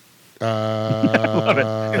 Love it.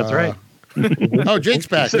 That's right. Oh, Jake's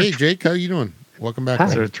back. Hey, Jake, how you doing? Welcome back.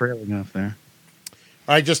 They're trailing off there.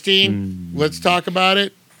 All right, Justine, let's talk about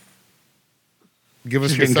it. Give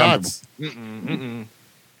us She's your getting thoughts.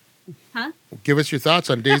 Huh? Give us your thoughts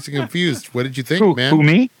on Dazed and Confused. What did you think, Who, man? who,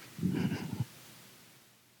 me?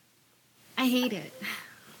 I hate it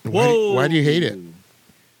Why do you hate it?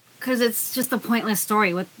 because it's just a pointless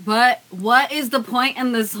story. What is the point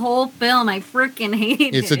in this whole film? I freaking hate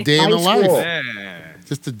it. It's a day in the High school. life. Yeah.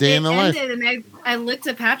 Just a day in the life. ended, and I looked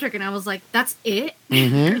at Patrick and I was like, "That's it?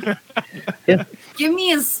 Mm-hmm. Give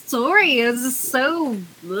me a story." It was just so.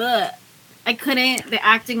 Ugh. I couldn't. The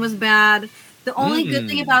acting was bad. The only good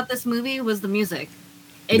thing about this movie was the music.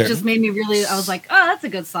 It There- just made me really. I was like, "Oh, that's a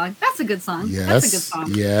good song. That's a good song. That's a good Yes.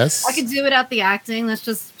 song." Yes. I could do without the acting. Let's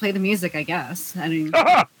just play the music, I guess. I mean,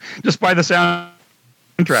 Just by the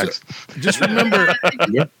soundtracks. Just remember,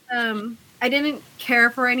 I didn't care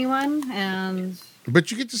for anyone, and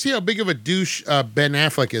but you get to see how big of a douche Ben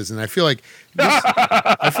Affleck is, and I feel like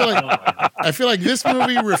I feel like this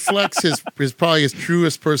movie reflects his probably his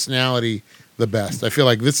truest personality the best. I feel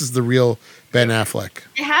like this is the real Ben Affleck.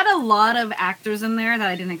 it had a lot of actors in there that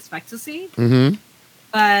I didn't expect to see. Mm-hmm.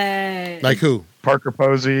 But Like who? Parker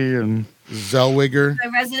Posey and Zellweger,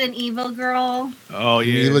 the Resident Evil girl, Oh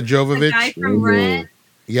yeah. Mila the Jovovich. guy from Rent,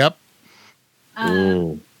 Yep.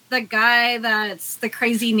 the guy that's the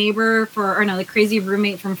crazy neighbor the crazy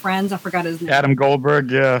roommate from Friends. I forgot his name. Adam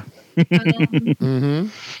Goldberg. Yeah. Mm-hmm.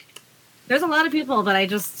 There's a lot of people, but I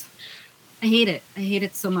hate it. I hate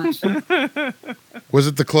it so much. Was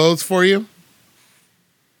it the clothes for you?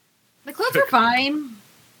 The clothes are fine.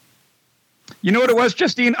 You know what it was,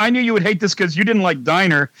 Justine? I knew you would hate this because you didn't like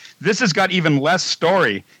Diner. This has got even less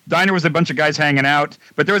story. Diner was a bunch of guys hanging out,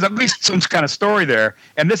 but there was at least some kind of story there.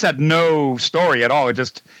 And this had no story at all. It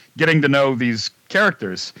just getting to know these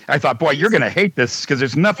characters. I thought, boy, you're going to hate this because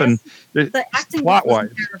there's nothing The acting plot-wise.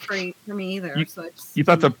 wasn't there for me either. So it's, You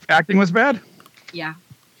thought the acting was bad? yeah.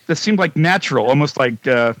 This seemed like natural, almost like,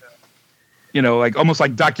 almost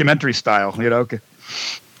like documentary style,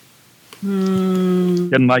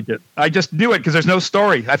 Didn't like it. I just knew it because there's no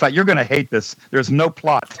story. I thought, you're going to hate this. There's no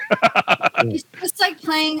plot. It's just like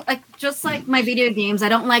playing, just like my video games. I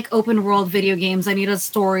don't like open world video games. I need a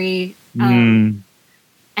story. I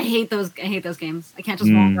hate those games. I can't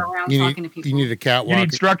just walk around talking to people. You need a cat You need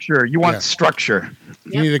walking. structure. You want Yeah. structure.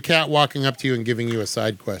 You need a cat walking up to you and giving you a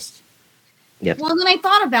side quest. Yep. Well, then I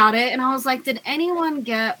thought about it, and I was like, did anyone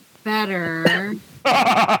get better?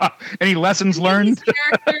 Any lessons learned? These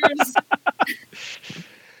characters.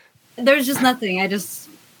 There's just nothing. I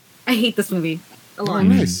hate this movie a lot.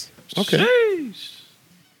 Nice. Okay. Sheesh.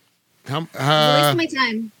 How, It's a waste of my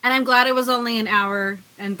time, and I'm glad it was only an hour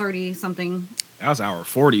and 30 something. That was hour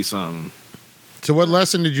 40 something. so what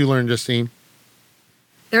lesson did you learn, Justine?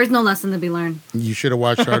 There's no lesson to be learned. You should have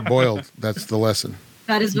watched Hard Boiled. That's the lesson.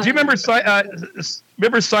 That is. Do you remember?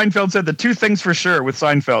 Remember Seinfeld said the two things for sure with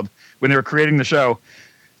Seinfeld when they were creating the show: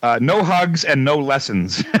 no hugs and no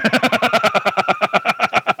lessons.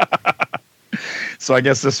 So I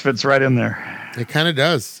guess this fits right in there. It kind of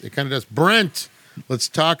does. Brent, let's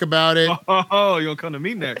talk about it. Oh, you'll come to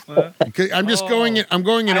me next, huh? Okay, I'm just going in. I'm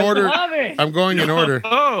going in order. Love it. I'm going in order.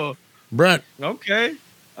 Oh, Brent, okay.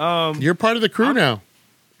 you're part of the crew now.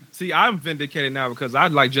 See, I'm vindicated now because I,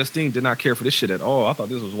 like Justine, did not care for this shit at all. I thought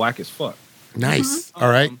this was whack as fuck. Nice. All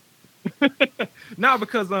right. No,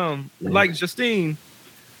 because like Justine,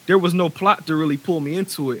 there was no plot to really pull me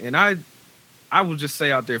into it, and I will just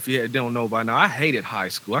say out there, if you don't know by now, I hated high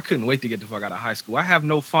school. I couldn't wait to get the fuck out of high school. I have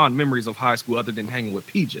no fond memories of high school other than hanging with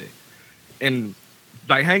PJ, and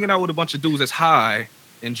like hanging out with a bunch of dudes that's high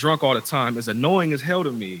and drunk all the time is annoying as hell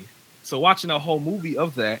to me. So watching a whole movie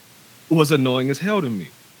of that was annoying as hell to me.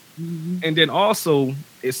 And then also,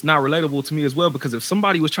 it's not relatable to me as well because if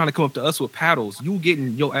somebody was trying to come up to us with paddles, you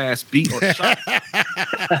getting your ass beat or shot.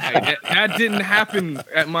 Like, that didn't happen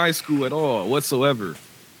at my school at all whatsoever.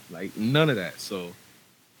 Like none of that. So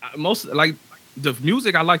most like the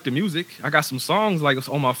music, I like the music. I got some songs like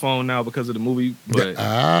on my phone now because of the movie. But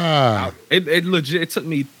it legit. It took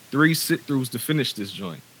me 3 sit-throughs to finish this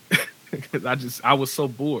joint because I was so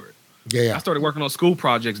bored. Yeah. I started working on school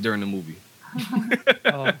projects during the movie.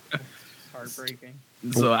 Oh, it's heartbreaking.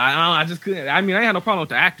 So I just couldn't. I mean, I had no problem with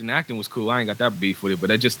the acting. The acting was cool. I ain't got that beef with it. But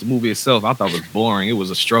that just the movie itself, I thought was boring. It was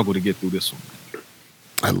a struggle to get through this one.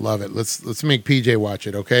 I love it. Let's make PJ watch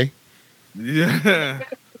it, okay? Yeah.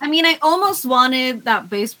 I mean, I almost wanted that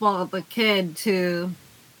baseball the kid to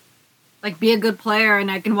like be a good player,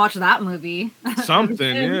 and I can watch that movie.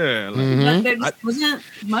 Something, yeah. Like, But there just wasn't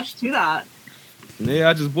much to that. yeah,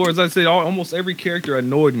 I just bored. As I said, almost every character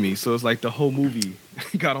annoyed me. So it's like the whole movie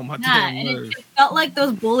got on my damn And nerves. it felt like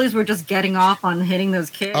those bullies were just getting off on hitting those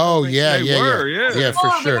kids. Oh, Like, yeah, They yeah, were, yeah. yeah. Yeah, for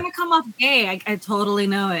They're sure. gonna come off gay. I totally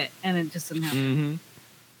know it, and it just didn't happen. Mm-hmm.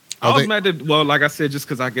 Oh, I was they- mad that, well, like I said, just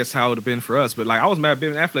because I guess how it would have been for us, but like I was mad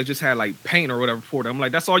Ben Affleck just had like paint or whatever poured. I'm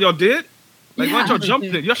like, that's all y'all did? Like, why don't y'all jumped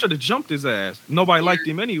it? Y'all should have jumped his ass. Nobody liked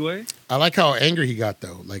him anyway. I like how angry he got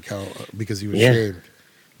though, like how because he was Yeah. shamed.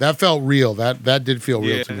 That felt real. That did feel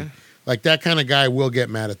real to Yeah. me. Like that kind of guy will get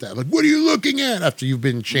mad at that. Like, what are you looking at after you've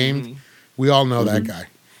been shamed? We all know that guy.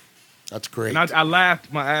 That's great. And I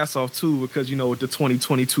laughed my ass off too because, you know, with the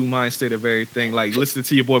 2022 mind state of everything, like listening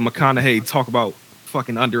to your boy McConaughey talk about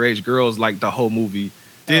fucking underage girls like the whole movie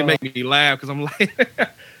did make me laugh because I'm like,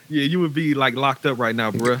 yeah, you would be like locked up right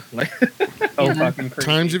now, bruh. Like, Oh, fucking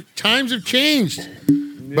crazy. times have changed.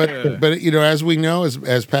 yeah. But you know, as we know,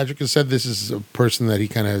 as Patrick has said, this is a person that he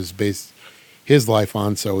kind of has based his life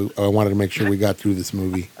on. So I wanted to make sure we got through this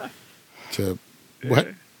movie. To what?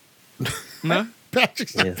 Nah?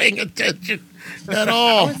 Patrick's not Yeah. paying attention at How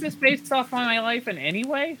all. is this based off my life in any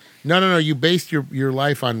way? No. You based your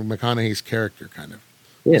life on McConaughey's character, kind of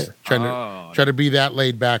Yeah. try to be that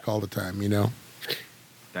laid back all the time. You know.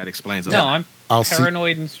 That explains a No, lot. I'm I'll see.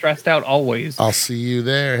 paranoid and stressed out always. I'll see you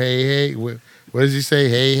there. Hey. What does he say?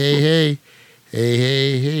 Hey.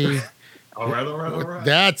 Hey. All right.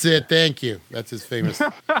 That's it. Thank you. That's his famous.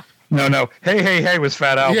 No. Hey was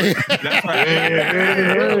Fat Albert.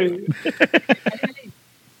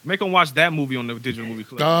 Make them watch that movie on the Digital Movie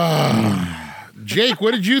Club. Jake,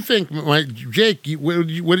 what did you think? Jake, what did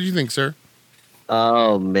you think, sir?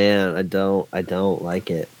 Oh man, I don't like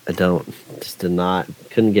it.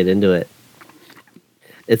 Couldn't get into it.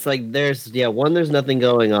 It's like there's nothing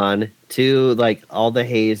going on. 2, like all the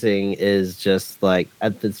hazing is just like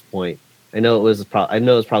at this point. I know it was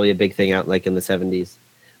probably a big thing out like in the 70s,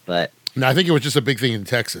 but No, I think it was just a big thing in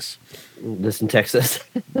Texas. this in Texas.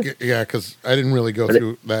 Yeah, because I didn't really go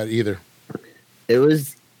through that either.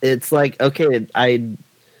 It's like, okay,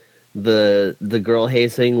 the girl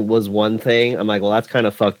hazing was one thing. I'm like, well, that's kind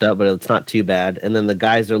of fucked up, but it's not too bad. And then the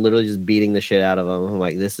guys are literally just beating the shit out of them. I'm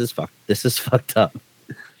like, this is fucked up.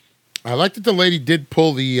 I like that the lady did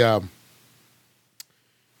pull the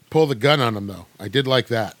gun on him, though. I did like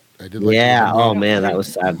that. I did like Yeah. that. Oh man, that was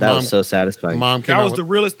sad. That was so satisfying. Mom came That out was with, the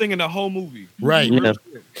realest thing in the whole movie. right, Yeah.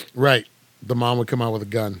 right. The mom would come out with a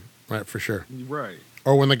gun, right, for sure. Right.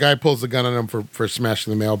 Or when the guy pulls the gun on him for smashing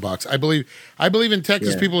the mailbox. I believe in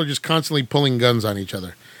Texas, people are just constantly pulling guns on each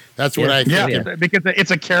other. That's what I think. Yeah, because it's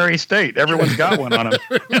a carry state. Everyone's got one on them.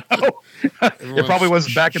 It probably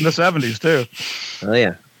was back in the 70s, too. Oh,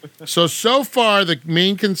 yeah. So far, the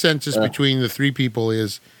main consensus between the three people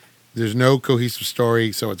is there's no cohesive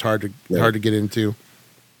story, so it's hard to get into.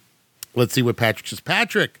 Let's see what Patrick says.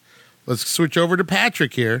 Patrick, let's switch over to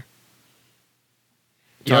Patrick here.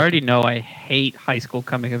 You already know I hate high school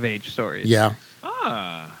coming of age stories. Yeah.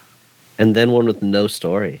 And then one with no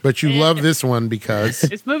story. But you love this one because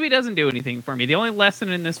this movie doesn't do anything for me. The only lesson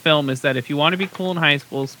in this film is that if you want to be cool in high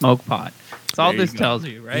school, smoke pot. That's all this tells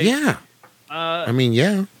you, right? Yeah. I mean,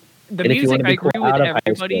 yeah. The music, I agree with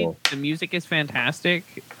everybody. The music is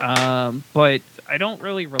fantastic. But I don't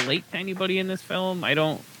really relate to anybody in this film. I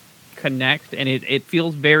don't connect. And it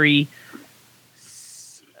feels very...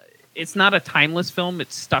 It's not a timeless film.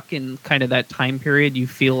 It's stuck in kind of that time period. You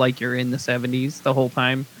feel like you're in the 70s the whole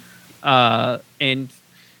time. And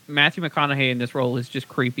Matthew McConaughey in this role is just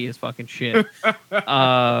creepy as fucking shit.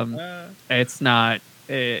 It's not.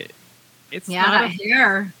 It's not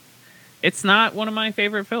hair. It's not one of my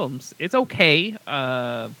favorite films. It's okay,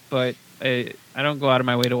 but I don't go out of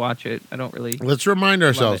my way to watch it. I don't really. Let's remind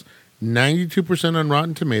ourselves: 92% on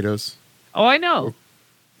Rotten Tomatoes. Oh, I know.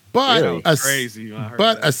 But really? a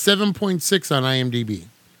 7.6 on IMDb.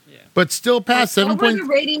 Yeah. But still past 7. What were the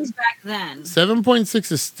ratings back then?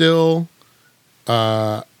 7.6 is still.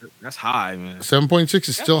 That's high, man. 7.6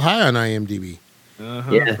 is still high on IMDb.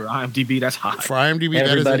 Yeah. For IMDb, that's high. For IMDb,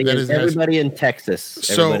 everybody in Texas.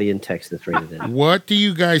 Everybody in Texas rated it. What do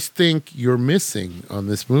you guys think you're missing on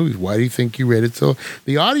this movie? Why do you think you rated so?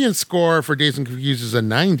 The audience score for Dazed and Confused is a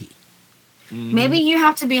 90. Maybe you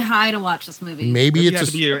have to be high to watch this movie. Maybe it's you have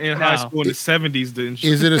to be in high school in the 70s.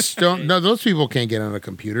 Is it a stone? No, those people can't get on a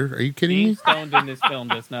computer. Are you kidding me? Being stoned in this film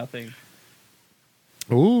does nothing.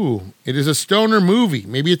 Ooh, it is a stoner movie.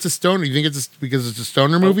 Maybe it's a stoner. You think it's because it's a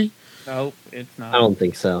stoner movie? Nope, it's not. I don't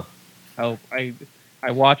think so. Oh, I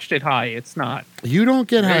watched it high. It's not. You don't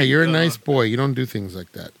get high. You're a nice boy. You don't do things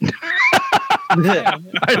like that.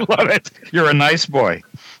 I love it. You're a nice boy.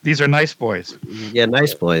 These are nice boys. Yeah,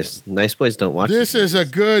 nice boys. Nice boys don't watch this. Is a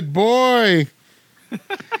good boy.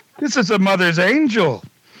 This is a mother's angel.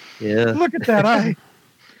 Yeah. Look at that eye.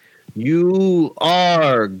 You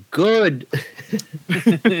are good.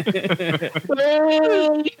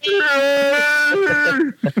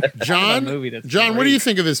 John, what do you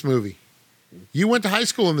think of this movie? You went to high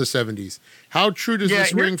school in the 70s. How true does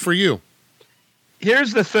this ring for you?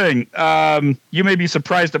 Here's the thing. You may be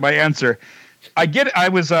surprised at my answer. I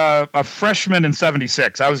was a freshman in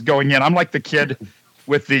 76. I was going in. I'm like the kid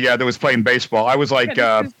with the that was playing baseball. I was like...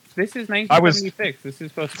 This is 1976. This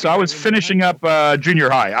is supposed to be. So I was finishing up junior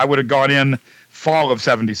high. I would have gone in fall of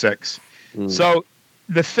 76. So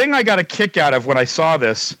the thing I got a kick out of when I saw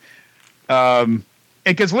this,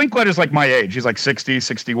 because Linklater's like my age. He's like 60,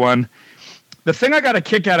 61. The thing I got a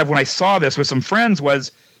kick out of when I saw this with some friends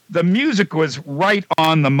was the music was right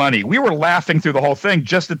on the money. We were laughing through the whole thing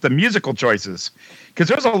just at the musical choices because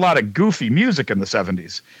there's a lot of goofy music in the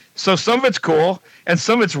 70s. So some of it's cool and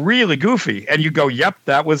some of it's really goofy. And you go, yep,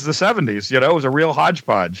 that was the 70s. You know, it was a real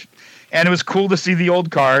hodgepodge. And it was cool to see the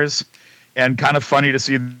old cars and kind of funny to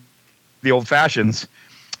see the old fashions.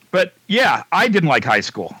 But yeah, I didn't like high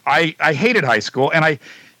school. I hated high school. And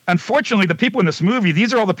unfortunately, the people in this movie,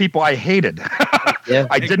 these are all the people I hated. Yeah,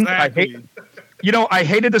 I hated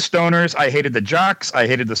the stoners. I hated the jocks. I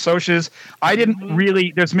hated the socias. I didn't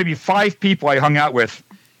really, there's maybe 5 people I hung out with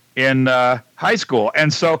in high school.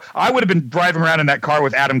 And so I would have been driving around in that car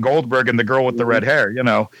with Adam Goldberg and the girl with the red hair, you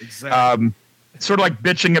know. Exactly. Sort of like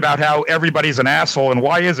bitching about how everybody's an asshole and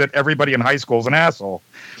why is it everybody in high school is an asshole.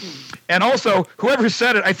 And also, whoever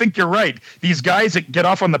said it, I think you're right. These guys that get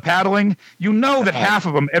off on the paddling, you know that half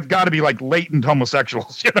of them have got to be like latent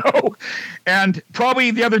homosexuals, you know? And probably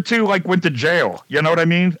the other 2 like went to jail. You know what I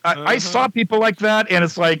mean? I saw people like that and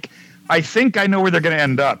it's like, I think I know where they're going to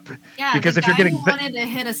end up. Yeah, because the if you're guy getting who wanted to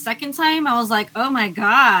hit a second time, I was like, oh my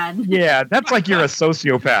God. Yeah, that's like you're a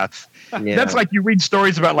sociopath. Yeah. That's like you read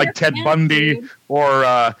stories about like Ted Bundy or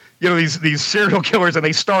you know these serial killers, and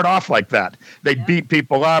they start off like that. They beat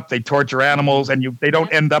people up, they torture animals, and they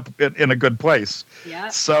don't end up in a good place. Yeah.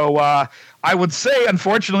 So I would say,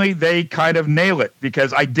 unfortunately, they kind of nail it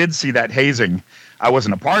because I did see that hazing. I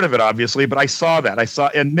wasn't a part of it, obviously, but I saw that.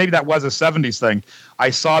 And maybe that was a 70s thing.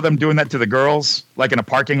 I saw them doing that to the girls, like in a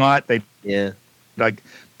parking lot. They like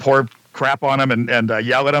pour crap on them and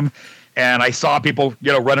yell at them. And I saw people,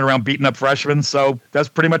 you know, running around beating up freshmen. So that's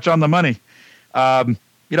pretty much on the money.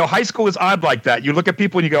 High school is odd like that. You look at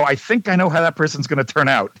people and you go, I think I know how that person's going to turn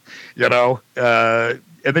out,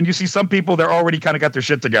 and then you see some people, they're already kind of got their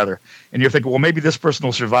shit together. And you think, well, maybe this person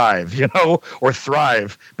will survive, or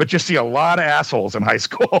thrive. But you see a lot of assholes in high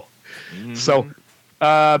school. Mm-hmm.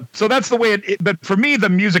 So that's the way but for me, the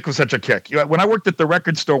music was such a kick. When I worked at the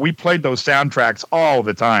record store, we played those soundtracks all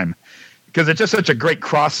the time because it's just such a great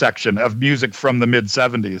cross section of music from the mid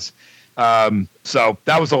 70s. So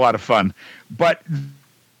that was a lot of fun. But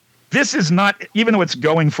this is not, even though it's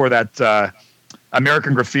going for that,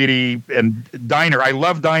 American Graffiti and Diner. I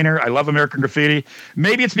love Diner. I love American Graffiti.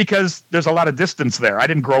 Maybe it's because there's a lot of distance there. I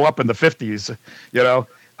didn't grow up in the 50s,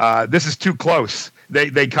 this is too close.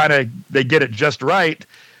 They get it just right.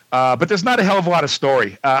 But there's not a hell of a lot of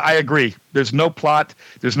story. I agree. There's no plot.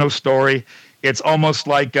 There's no story. It's almost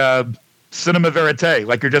like cinema verite,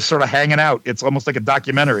 like you're just sort of hanging out. It's almost like a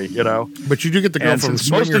documentary, But you do get to go from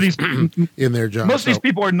most of these in there, John. Most of these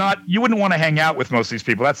people are not. You wouldn't want to hang out with most of these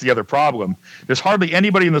people. That's the other problem. There's hardly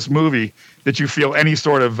anybody in this movie that you feel any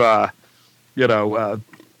sort of,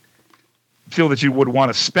 feel that you would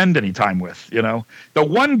want to spend any time with. The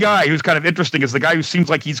one guy who's kind of interesting is the guy who seems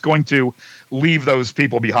like he's going to leave those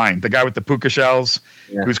people behind. The guy with the puka shells,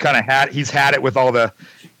 who's kind of had it with all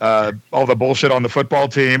the bullshit on the football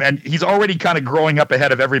team, and he's already kind of growing up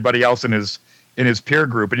ahead of everybody else in his peer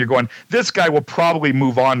group. And you're going, this guy will probably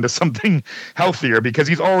move on to something healthier because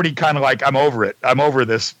he's already kind of like, I'm over it. I'm over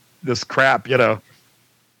this crap. Are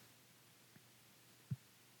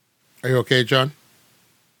you okay, John?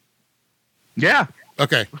 Yeah.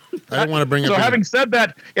 Okay. I don't want to bring it. So having said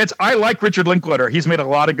that, I like Richard Linklater. He's made a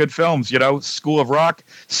lot of good films, School of Rock.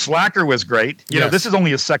 Slacker was great. This is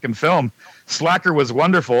only his second film. Slacker was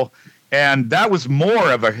wonderful. And that was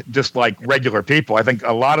more of just like regular people. I think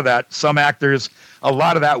a lot of that, some actors, a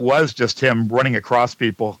lot of that was just him running across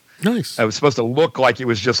people. Nice. It was supposed to look like it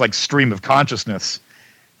was just like stream of consciousness.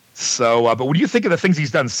 So, but what do you think of the things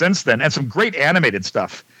he's done since then? And some great animated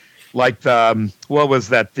stuff. Like, what was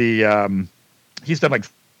that? He's done like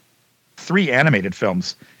 3 animated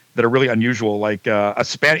films that are really unusual, like a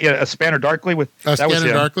Spanner Darkly with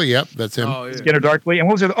Scanner Darkly. Yep, that's him. Oh, yeah. Scanner Darkly, and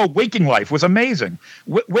what was it? Oh, Waking Life was amazing.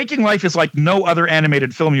 Waking Life is like no other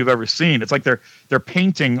animated film you've ever seen. It's like they're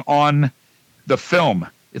painting on the film.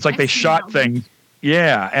 It's like they shot things.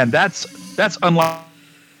 Yeah, and that's unlike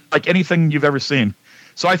anything you've ever seen.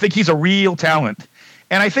 So I think he's a real talent,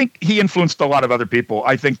 and I think he influenced a lot of other people.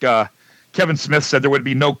 I think Kevin Smith said there would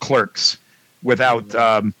be no Clerks without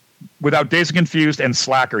Dazed and Confused and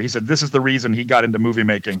Slacker. He said this is the reason he got into movie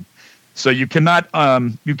making. So you can't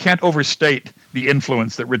overstate the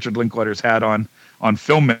influence that Richard Linklater's had on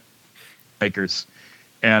filmmakers.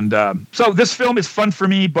 And so this film is fun for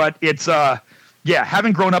me, but it's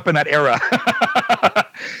having grown up in that era,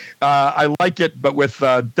 I like it, but with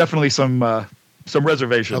definitely some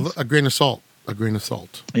reservations. A grain of salt. A grain of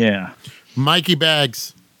salt. Yeah. Mikey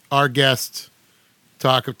Baggs, our guest.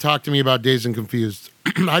 Talk to me about Dazed and Confused.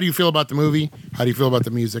 How do you feel about the movie? How do you feel about the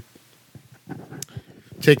music?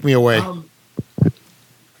 Take me away.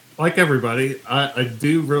 Like everybody, I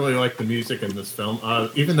do really like the music in this film.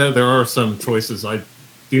 Even though there are some choices I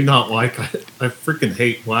do not like, I freaking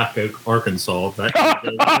hate Black Oak, Arkansas. That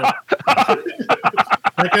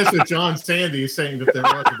goes with John Sandy saying that there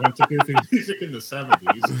was a bunch of goofy music in the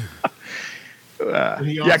 70s.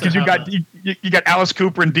 Because you got Alice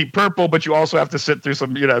Cooper and Deep Purple, but you also have to sit through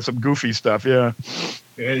some goofy stuff. Yeah,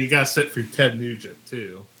 and you got to sit through Ted Nugent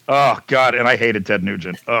too. Oh God, and I hated Ted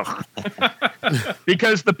Nugent. Ugh.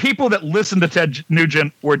 Because the people that listened to Ted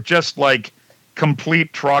Nugent were just like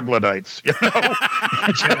complete troglodytes.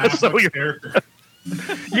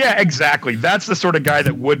 Yeah, exactly. That's the sort of guy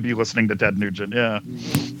that would be listening to Ted Nugent. Yeah.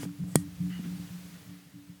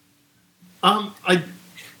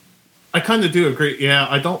 I kind of do agree. Yeah,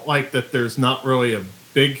 I don't like that there's not really a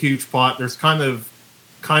big, huge plot. There's kind of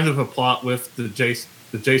a plot with the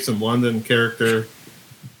Jason London character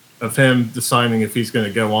of him deciding if he's going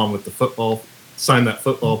to go on with sign that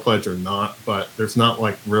football pledge or not. But there's not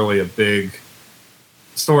like really a big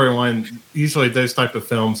storyline. Usually those type of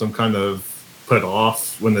films I'm kind of put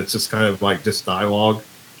off when it's just kind of like just dialogue.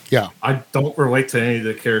 Yeah. I don't relate to any of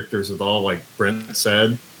the characters at all, like Brent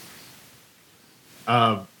said.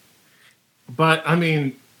 But I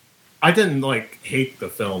mean, I didn't like hate the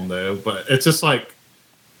film though, but it's just like,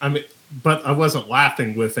 but I wasn't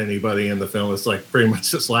laughing with anybody in the film. It's like pretty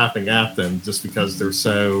much just laughing at them just because they're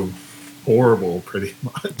so horrible pretty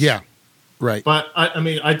much. Yeah. Right. But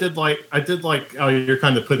I did like how you're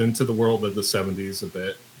kind of put into the world of the 70s a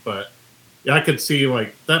bit, but yeah, I could see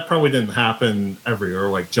like that probably didn't happen everywhere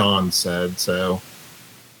like John said. So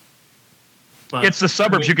But, It's the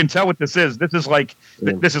suburbs. You can tell what this is. This is like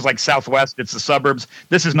Southwest. It's the suburbs.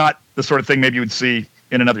 This is not the sort of thing maybe you would see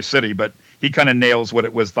in another city, but he kind of nails what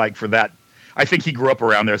it was like for that. I think he grew up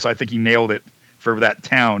around there, so I think he nailed it for that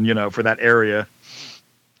town, for that area.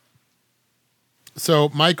 So,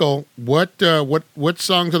 Michael, what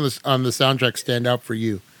songs on the soundtrack stand out for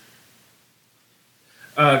you?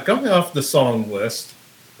 Going off the song list,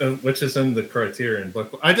 which is in the Criterion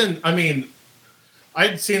book, I'd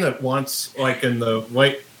seen it once, like in the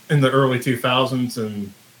early 2000s,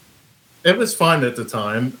 and it was fun at the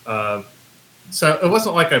time. So it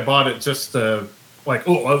wasn't like I bought it just to, like,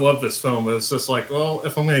 oh, I love this film. It was just like, well,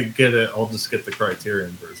 if I'm going to get it, I'll just get the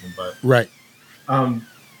Criterion version. But right.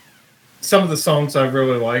 Some of the songs I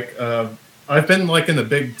really like. I've been like in a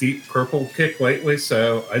big Deep Purple kick lately,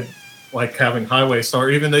 so I like having Highway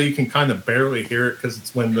Star, even though you can kind of barely hear it because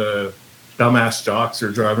it's when the dumbass jocks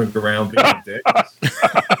are driving around being dicks.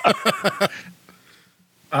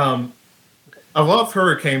 I love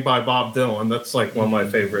Hurricane by Bob Dylan. That's like one of my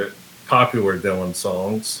favorite popular Dylan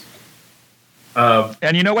songs.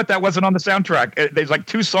 And you know what? That wasn't on the soundtrack. There's like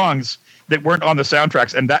 2 songs that weren't on the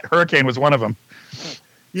soundtracks, and that Hurricane was one of them.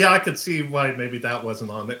 Yeah, I could see why maybe that wasn't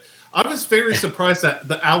on it. I was very surprised that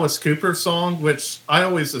the Alice Cooper song, which I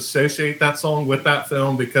always associate that song with that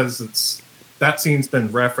film because that scene's been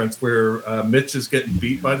referenced where Mitch is getting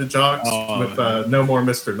beat by the jocks with No More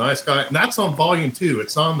Mr. Nice Guy. And that's on volume 2.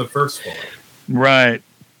 It's not on the first one. Right.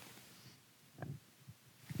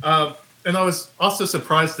 And I was also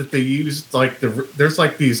surprised that they used there's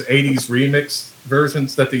like these 80s remix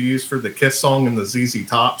versions that they use for the Kiss song and the ZZ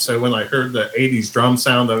Top. So when I heard the 80s drum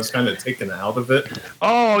sound, I was kind of taken out of it.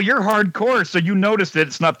 Oh, you're hardcore. So you noticed that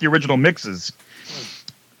it's not the original mixes.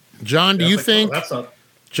 John, do you think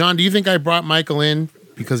I brought Michael in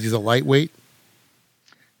because he's a lightweight?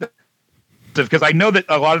 Because I know that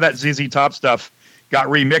a lot of that ZZ Top stuff got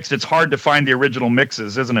remixed. It's hard to find the original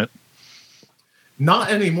mixes, isn't it?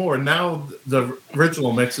 Not anymore. Now the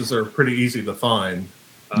original mixes are pretty easy to find.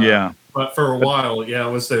 Yeah. But for a while,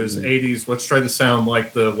 it was those 80s, let's try to sound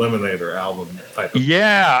like the Eliminator album type of.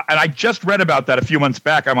 Yeah, and I just read about that a few months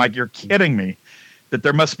back. I'm like, you're kidding me. That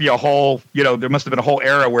there must be a whole, there must have been a whole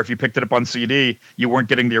era where if you picked it up on CD, you weren't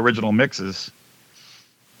getting the original mixes.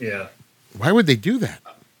 Yeah. Why would they do that?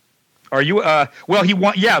 Are you,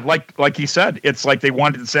 like he said, it's like they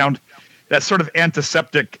wanted to sound that sort of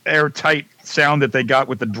antiseptic, airtight sound that they got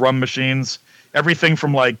with the drum machines. Everything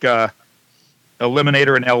from like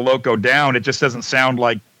Eliminator and El Loco down, it just doesn't sound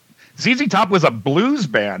like. ZZ Top was a blues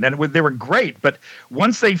band, and they were great, but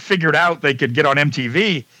once they figured out they could get on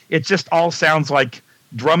MTV, it just all sounds like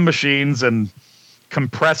drum machines and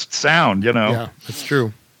compressed sound, Yeah, that's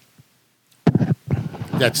true.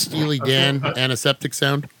 That Steely Dan antiseptic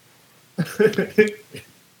sound.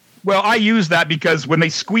 Well, I use that because when they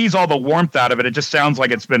squeeze all the warmth out of it, it just sounds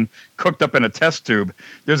like it's been cooked up in a test tube.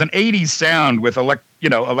 There's an 80s sound with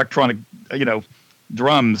electronic,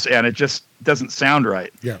 drums, and it just doesn't sound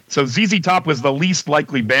right. Yeah. So ZZ Top was the least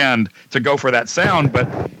likely band to go for that sound, but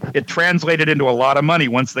it translated into a lot of money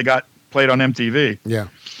once they got played on MTV. Yeah.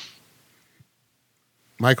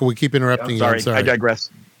 Michael, we keep interrupting you. I'm sorry. I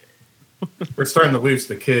digress. We're starting to lose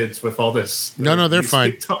the kids with all this. No, they're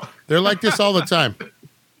fine. They're like this all the time.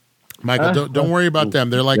 Michael, don't worry about them.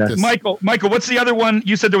 They're like this. Michael, what's the other one?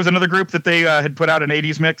 You said there was another group that they had put out an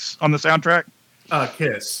 80s mix on the soundtrack?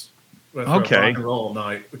 Kiss. With okay. Rock and Roll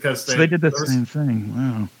Night. Because they did the same thing.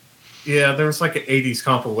 Wow. Yeah, there was like an 80s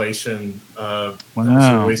compilation that was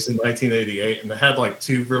released in 1988, and it had like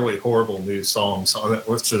 2 really horrible new songs on it,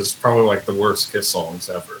 which is probably like the worst Kiss songs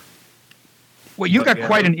ever. Well, you got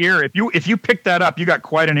quite an ear. If you picked that up, you got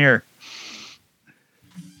quite an ear.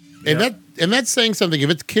 And that's saying something. If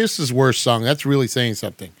it's Kiss's worst song, that's really saying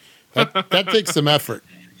something. That takes some effort.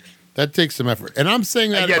 That takes some effort. And I'm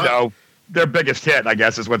saying that their biggest hit, I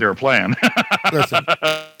guess, is what they were playing. Listen,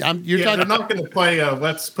 they're not going to play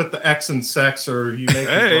Let's Put the X in Sex or You Make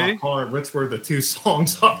It Rock Hard, which were the 2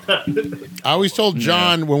 songs on that. I always told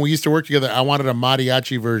John when we used to work together, I wanted a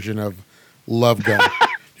mariachi version of Love Gun. Do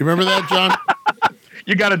you remember that, John?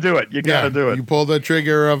 You got to do it. You got to do it. You pull the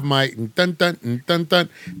trigger of my dun dun dun dun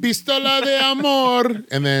pistola de amor,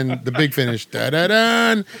 and then the big finish. Da da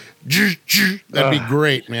da. That'd be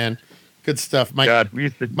great, man. Good stuff.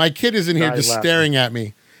 My kid is in here just staring at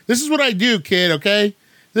me. This is what I do, kid. Okay,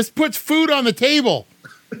 this puts food on the table.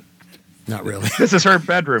 Not really. This is her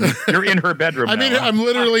bedroom. You're in her bedroom. I'm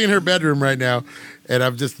literally in her bedroom right now, and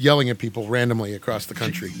I'm just yelling at people randomly across the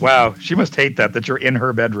country. Wow, she must hate that you're in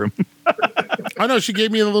her bedroom. I know. She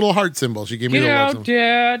gave me the little heart symbol. She gave me the love symbol.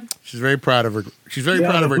 Dad. She's very proud of her. She's very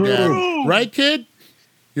proud of her dad. Right, kid?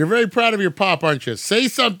 You're very proud of your pop, aren't you? Say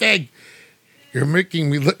something. You're making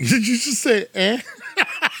me look. Did you just say, eh?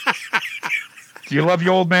 Do you love you,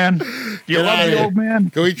 old man? Do you Get love outta you, here. old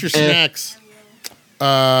man? Go eat your snacks.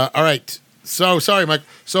 All right. So, sorry, Mike.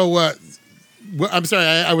 So, I'm sorry.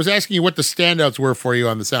 I was asking you what the standouts were for you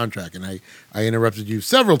on the soundtrack, and I interrupted you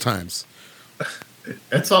several times.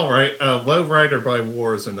 It's all right. Low Rider by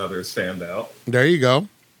War is another standout. There you go.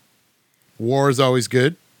 War is always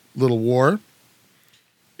good. Little War.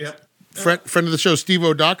 Yep. Friend of the show, Steve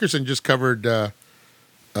O'Dockerson, just covered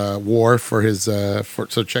War for his.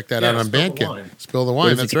 So check that out on Spill the Bandcamp. Wine. Spill the Wine.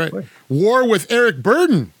 Where's That's the- right. War with Eric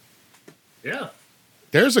Burden. Yeah.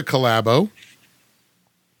 There's a collabo.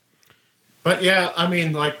 But yeah, I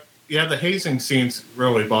mean, the hazing scenes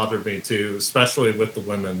really bothered me too, especially with the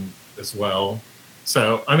women as well.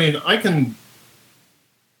 So, I mean, I can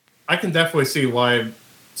definitely see why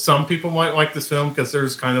some people might like this film, because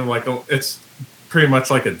there's kind of it's pretty much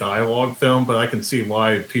like a dialogue film, but I can see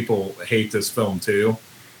why people hate this film too.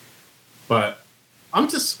 But I'm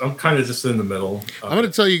kind of just in the middle. I'm going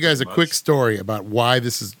to tell you guys a quick story about why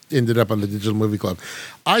this has ended up on the Digital Movie Club.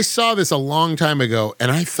 I saw this a long time ago, and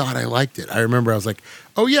I thought I liked it. I remember I was like,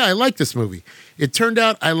 oh, yeah, I like this movie. It turned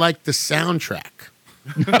out I liked the soundtrack.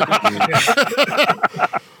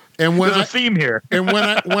 And when There's a theme here. And when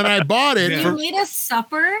I bought it, You need a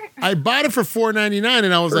supper? I bought it for $4.99,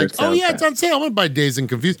 and I was like, "Oh yeah, it's on sale. I'm gonna buy Dazed and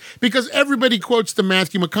Confused," because everybody quotes the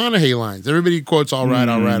Matthew McConaughey lines. Everybody quotes "all right,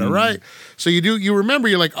 all right, all right." So you remember.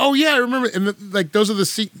 You're like, "Oh yeah, I remember." And those are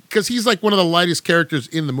the because he's like one of the lightest characters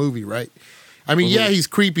in the movie, right? I mean, yeah, he's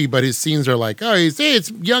creepy, but his scenes are like, "Oh,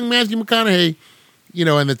 it's young Matthew McConaughey,"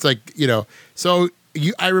 and it's like, So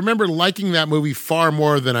I remember liking that movie far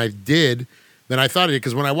more than I thought it did,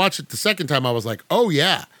 because when I watched it the second time, I was like, oh,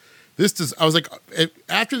 yeah. I was like,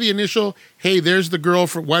 after the initial, hey, there's the girl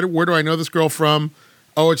from, where do I know this girl from?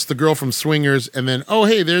 Oh, it's the girl from Swingers. And then, oh,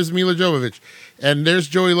 hey, there's Mila Jovovich. And there's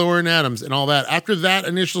Joey Lauren Adams and all that. After that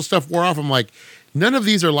initial stuff wore off, I'm like, none of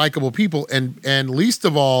these are likable people. And least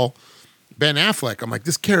of all, Ben Affleck. I'm like,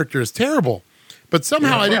 this character is terrible. But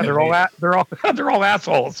somehow I didn't. They're all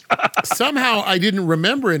assholes. Somehow I didn't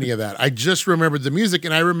remember any of that. I just remembered the music,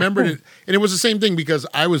 and I remembered it. And it was the same thing because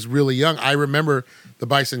I was really young. I remember the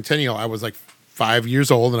bicentennial. I was like 5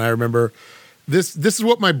 years old, and I remember this is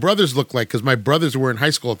what my brothers looked like, because my brothers were in high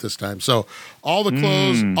school at this time. So all the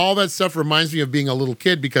clothes, all that stuff reminds me of being a little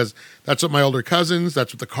kid, because that's what my older cousins,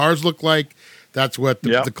 that's what the cars look like, that's what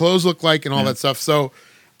the clothes look like, and all that stuff. So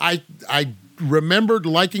I remembered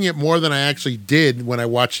liking it more than I actually did when I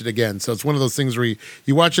watched it again. So it's one of those things where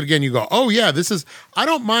you watch it again, you go, oh yeah, I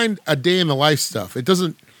don't mind a day in the life stuff. It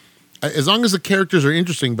doesn't, as long as the characters are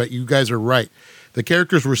interesting, but you guys are right. The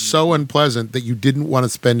characters were so unpleasant that you didn't want to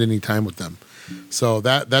spend any time with them. So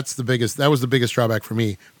that was the biggest drawback for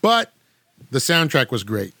me. But the soundtrack was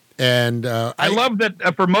great. And I love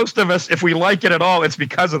that for most of us, if we like it at all, it's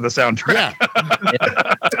because of the soundtrack.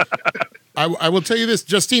 Yeah. I will tell you this,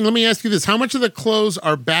 Justine, let me ask you this. How much of the clothes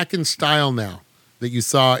are back in style now that you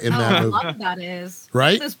saw in that I movie? love that is.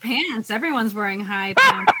 Right? Those pants. Everyone's wearing high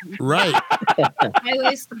pants. Right.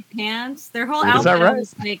 High-waisted pants. Their whole outfit. Is that right? I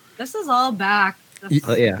was like, this is all back.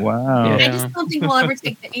 Oh, yeah. Wow. I just don't think we'll ever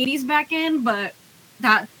take the 80s back in, but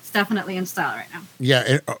that's definitely in style right now.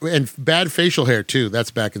 Yeah, and bad facial hair, too. That's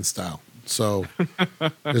back in style. So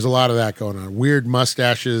there's a lot of that going on. Weird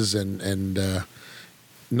mustaches and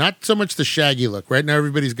not so much the shaggy look. Right now,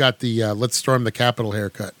 everybody's got the let's storm the Capitol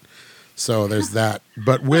haircut. So there's that.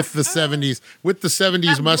 But with the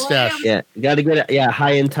 70s mustache. Yeah, you got to get it. Yeah,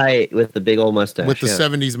 high and tight with the big old mustache. With the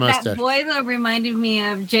 70s That mustache. boy, though, reminded me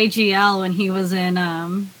of JGL when he was in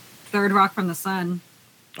Third Rock from the Sun.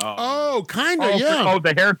 Oh, kind of, yeah.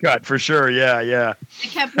 The haircut, for sure. Yeah, yeah. I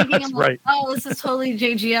kept thinking, That's I'm like, right. oh, this is totally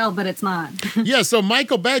JGL, but it's not. Yeah, so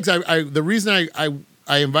Michael Beggs, the reason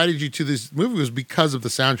I invited you to this movie was because of the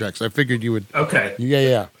soundtrack. So I figured you would. Okay.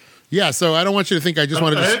 Yeah. So I don't want you to think I just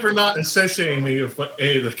wanted to. I hope you're not associating me with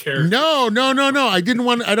any of the characters. No. I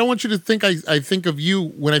don't want you to think I think of you.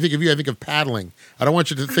 When I think of you, I think of paddling. I don't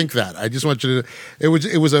want you to think that. I just want you to.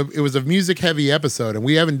 It was a music heavy episode, and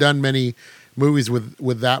we haven't done many movies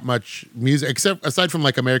with that much music, except aside from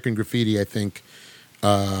like American Graffiti, I think.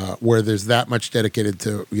 Where there's that much dedicated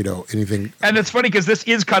to, anything. And it's funny because this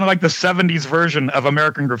is kind of like the 70s version of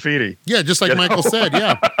American Graffiti. Yeah, just like Michael said,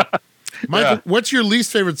 yeah. Michael, what's your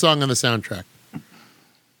least favorite song on the soundtrack?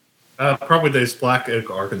 Probably those Black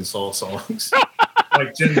Oak, Arkansas songs.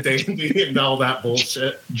 Like Jim Dandy and all that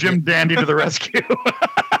bullshit. Jim Dandy to the rescue.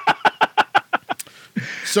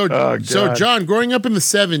 So John, growing up in the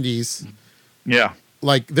 70s, yeah.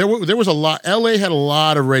 like there was a lot. LA had a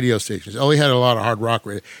lot of radio stations. LA had a lot of hard rock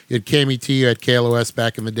radio. You had KMET, you had KLOS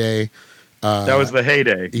back in the day. That was the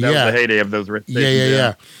heyday. That was the heyday of those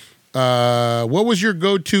stations. Yeah. What was your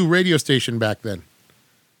go-to radio station back then?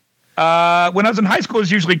 When I was in high school, it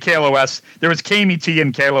was usually KLOS. There was KMET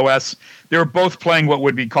and KLOS. They were both playing what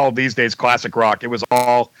would be called these days classic rock. It was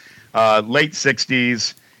all late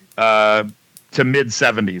 60s to mid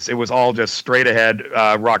 70s. It was all just straight ahead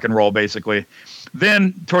rock and roll, basically.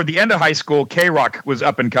 Then toward the end of high school, K-Rock was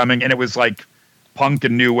up and coming, and it was like punk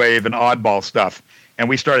and new wave and oddball stuff. And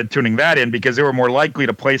we started tuning that in because they were more likely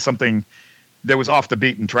to play something that was off the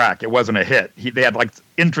beaten track. It wasn't a hit. They had like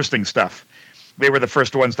interesting stuff. They were the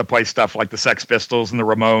first ones to play stuff like the Sex Pistols and the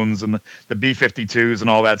Ramones and the B-52s and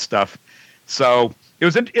all that stuff. So it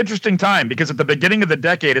was an interesting time because at the beginning of the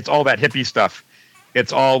decade, it's all that hippie stuff.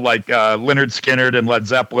 It's all like Lynyrd Skynyrd and Led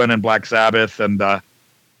Zeppelin and Black Sabbath and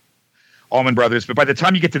Allman Brothers. But by the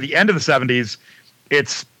time you get to the end of the 70s,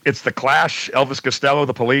 it's the Clash, Elvis Costello,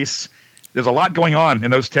 the Police. There's a lot going on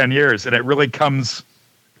in those 10 years, and it really comes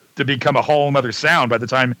to become a whole other sound by the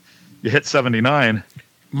time you hit 79.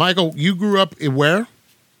 Michael, you grew up in where?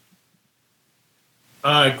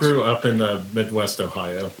 I grew up in Midwest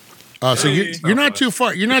Ohio. So you're not too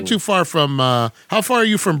far. You're not too far from. How far are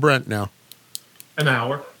you from Brent now? An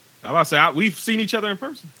hour. I'm about to say we've seen each other in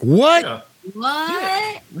person. What? Yeah.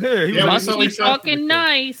 What? Yeah, he Yeah, was we saw Must be each other. fucking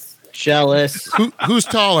nice. Jealous. Who's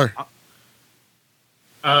taller?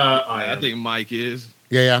 I think Mike is.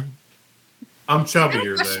 Yeah. I'm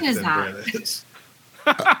chubbier question than is that? Brandon is.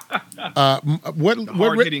 The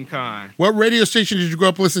hard hitting kind. What radio station did you grow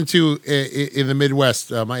up listening to in the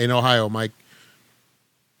Midwest, in Ohio, Mike?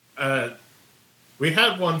 We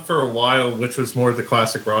had one for a while, which was more the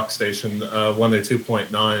classic rock station,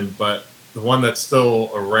 102.9, but the one that's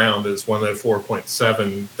still around is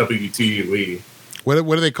 104.7 WTUE. What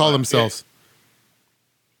do they call themselves?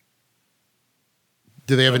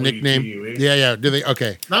 Do they have a nickname? WTUE. Yeah. Do they?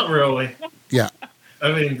 Okay. Not really. Yeah.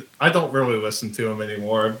 I mean, I don't really listen to them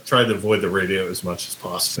anymore. I've tried to avoid the radio as much as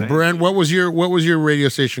possible. Brent, what was your radio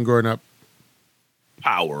station growing up?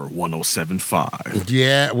 Power 107.5.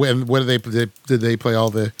 Yeah. What do they did they play all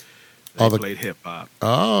the? They played hip hop.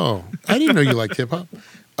 Oh, I didn't know you liked hip hop.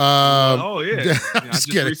 Oh yeah, I just just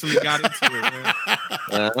kidding. recently got into it. Man.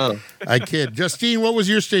 Oh. I kid. Justine, what was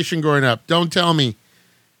your station growing up? Don't tell me.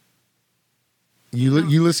 You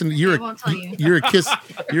listen. I won't tell you. You're a Kiss.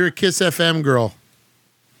 You're a Kiss FM girl.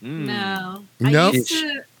 No. No? I used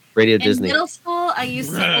to, Radio in Disney. middle school, I used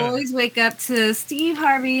to always wake up to Steve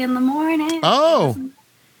Harvey in the morning. Oh,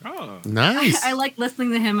 Oh, nice. I like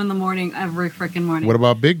listening to him in the morning every freaking morning. What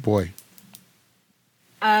about Big Boy?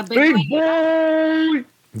 Big Boy.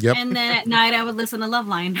 Yep. And then at night, I would listen to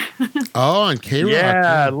Loveline. Oh, on K Rock.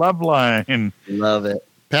 Yeah, Loveline. Love it.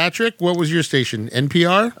 Patrick, what was your station?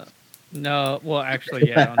 NPR. No, well, actually,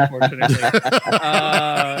 yeah, unfortunately.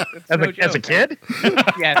 As a kid?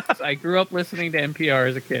 Yes, I grew up listening to NPR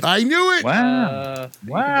as a kid. I knew it. Wow.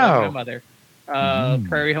 My mother.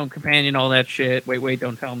 Prairie Home Companion, all that shit. Wait,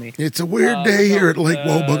 don't tell me. It's a weird day here at Lake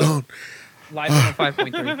Wobegon. Live on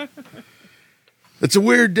 5.3. It's a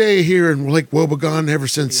weird day here in Lake Wobegon ever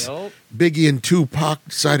since Yep. Biggie and Tupac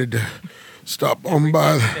decided to stop on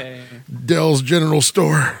by Okay. Dell's General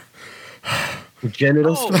Store.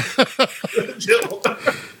 Genital Oh, stuff.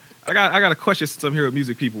 I got a question since I'm here with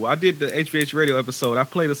music people. I did the HVH radio episode. I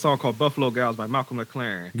played a song called Buffalo Gals by Malcolm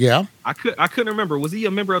McLaren. Yeah. I couldn't remember. Was he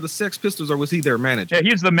a member of the Sex Pistols or was he their manager? Yeah,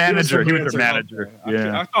 he's the manager. He was the their manager. I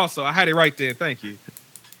Yeah. thought so. I had it right then. Thank you.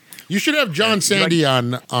 You should have John Sandy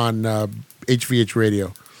on HVH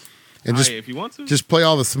radio, and Hey, if you want to. just play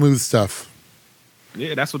all the smooth stuff.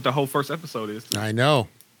 Yeah, that's what the whole first episode is. I know.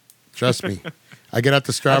 Trust me. I get out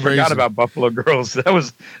the I strawberries. forgot about Buffalo Girls. That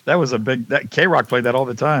was a big. That K-Rock played that all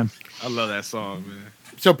the time. I love that song, man.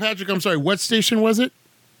 So, Patrick, I'm sorry. What station was it?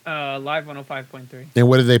 Live 105.3. And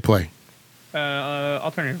what did they play?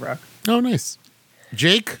 Alternative rock. Oh, nice.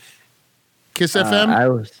 Jake, Kiss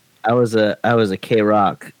FM. I was a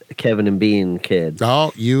K-Rock Kevin and Bean kid.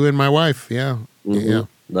 Oh, you and my wife. Yeah. Mhm. Yeah.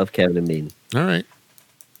 Love Kevin and Bean. All right.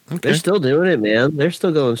 They're Okay. still doing it, man. They're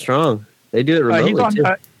still going strong. They do it remotely too.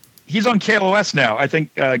 He's on KLOS now. I think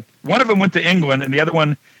one of them went to England, and the other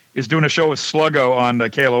one is doing a show with Sluggo on the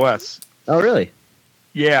KLOS. Oh, really?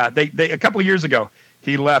 Yeah, they a couple of years ago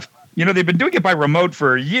he left. You know, they've been doing it by remote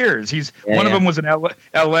for years. One of them was in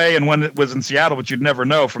L.A. and one was in Seattle, but you'd never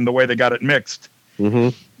know from the way they got it mixed. Mm-hmm.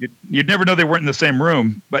 You'd never know they weren't in the same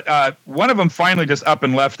room. But one of them finally just up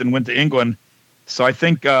and left and went to England. So I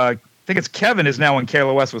think it's Kevin is now on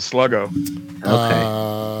KLOS with Sluggo.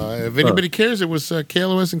 Okay. If anybody cares, it was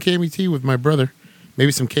KLOS and KMET with my brother,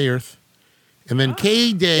 maybe some K Earth, and then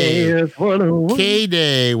K Day. K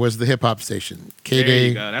Day was the hip hop station. K There you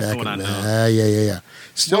Day. go. That's the one I know. Yeah.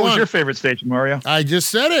 Still What was on. your favorite station, Mario? I just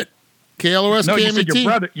said it. KLOS, No, KMET. you said your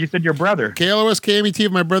brother. You said your brother. KLOS, KMET.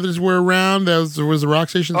 If my brothers were around, that was the rock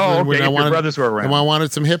station. Oh, okay. When If your brothers were around. And when I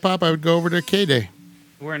wanted some hip hop, I would go over to K Day.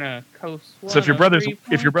 We're in a coast. So if your brothers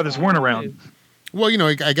weren't around, Well,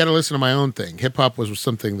 I got to listen to my own thing. Hip hop was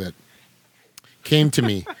something that came to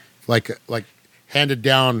me, like handed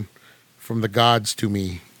down from the gods to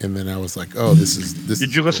me, and then I was like, "Oh, this is."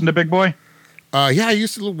 Did you listen to Big Boy? Yeah, I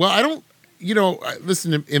used to. Well, I don't. I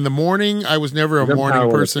listen in the morning. I was never a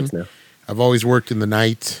morning person. I've always worked in the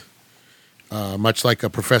night, much like a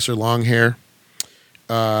Professor Longhair,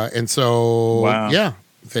 and so yeah.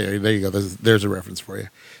 There you go. There's a reference for you.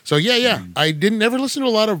 So yeah. I never listen to a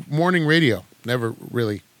lot of morning radio. Never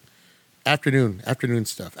really. Afternoon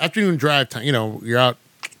stuff. Afternoon drive time. You're out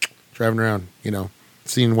driving around.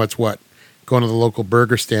 Seeing what's what. Going to the local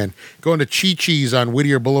burger stand. Going to Chi-Chi's on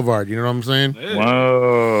Whittier Boulevard. You know what I'm saying? Hey.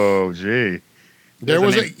 Whoa, gee.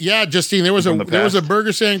 Justine. There was a past.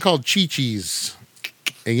 burger stand called Chi-Chi's,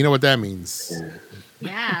 and you know what that means.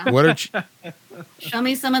 Yeah. What are Show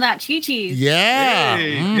me some of that Chi-Chi's. Yeah.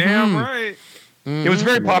 Hey, Mhm. damn right. It was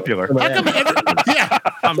very popular. How come yeah.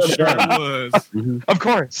 I'm sure it was. Of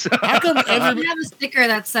course. How come I everybody have a sticker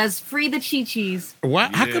that says "Free the Chi-Chi's."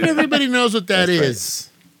 How come everybody knows what that is?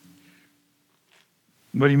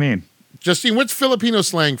 What do you mean? Justine, what's Filipino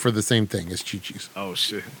slang for the same thing as Chi-Chi's? Oh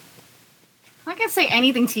shit. I'm not gonna say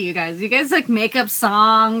anything to you guys. You guys make up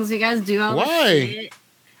songs. You guys do all Why? this shit.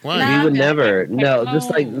 Why? No. We would never. No, just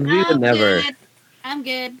like we would never. Good. I'm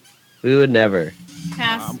good. We would never.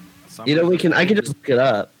 Pass. I can just look it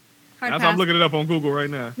up. Hard That's pass. I'm looking it up on Google right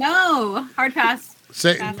now. No, hard pass.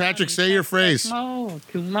 Say, Pass. Patrick, say your phrase. Oh,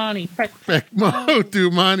 Kumani. Peck mo tu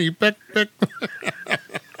money peck peck.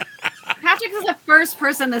 Patrick is the first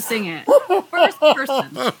person to sing it. First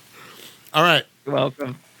person. All right, You're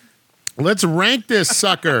welcome. let's rank this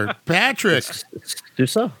sucker. Patrick, Do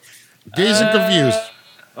so. Dazed and Confused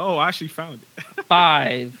Oh, I actually found it.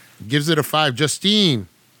 5. gives it a 5. Justine,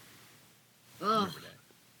 Ugh.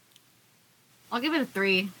 I'll give it a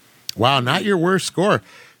 3. wow, not your worst score.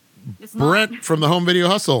 It's not. Brent from the Home Video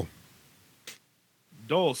Hustle,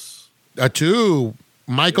 Dos. a 2.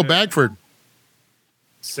 Michael Yeah. Bagford,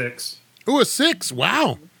 6. ooh, a 6.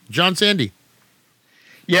 Wow. John Sandy,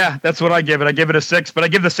 Yeah, that's what I give it. I give it a 6, but I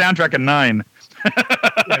give the soundtrack a 9.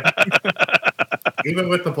 Even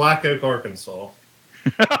with the Black Oak, Arkansas.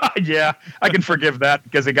 Yeah, I can forgive that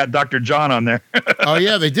because they got Dr. John on there. oh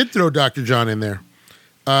yeah, they did throw Dr. John in there.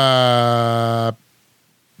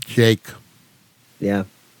 Jake, Yeah.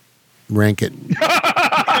 rank it.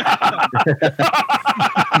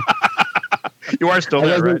 You are still I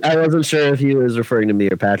there, right? wasn't sure if he was referring to me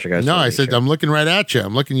or Patrick. No, I said I'm looking right at you.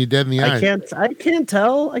 I'm looking you dead in the eye. I can't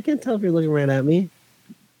tell. I can't tell if you're looking right at me.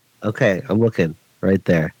 Okay, I'm looking right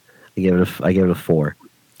there. I give it a 4.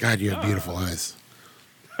 God, you have beautiful eyes.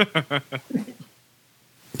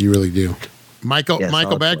 You really do. Michael Yes,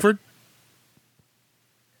 I'll Bagford?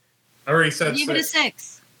 I already said Give it a 6.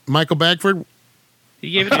 6. Michael Bagford?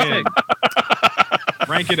 You gave it a 6.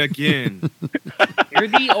 Rank it again. You're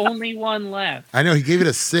the only one left. I know, he gave it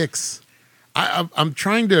a 6. I'm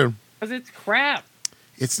trying to... Because it's crap.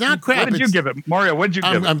 It's not crap. What did you It's- give it? Mario, what did you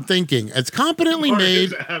give it? I'm thinking. It's competently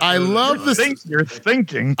Mario's made. after I the love the... You're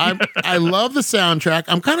thinking. I love the soundtrack.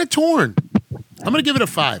 I'm kind of torn. I'm going to give it a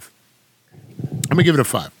 5.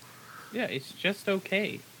 Yeah, it's just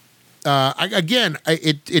okay.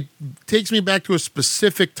 It takes me back to a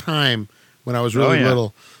specific time when I was really yeah.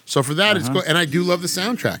 little. So for that, it's Uh-huh. cool. And I do love the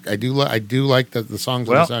soundtrack. I do like the songs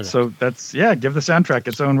Well, on the soundtrack. so that's, give the soundtrack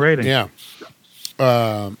its own rating. Yeah.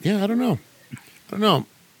 I don't know.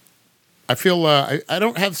 I feel I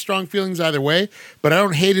don't have strong feelings either way, but I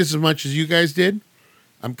don't hate it as much as you guys did.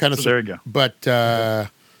 I'm kind of So there you go. But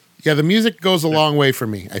the music goes a long way for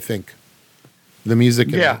me, I think. The music.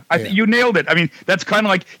 You nailed it. I mean, that's kind of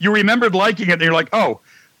like you remembered liking it, and you're like, oh,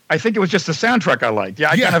 I think it was just the soundtrack I liked. Yeah,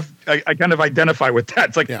 I kind of identify with that.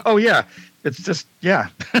 It's like, oh yeah, it's just the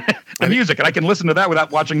music, and I can listen to that without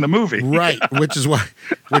watching the movie. Right, which is why.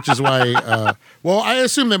 Well, I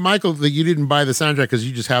assume that Michael, that you didn't buy the soundtrack because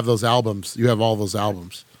you just have those albums. You have all those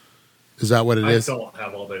albums. Is that what it is? I don't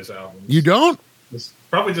have all those albums. You don't? There's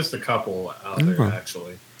probably just a couple out there,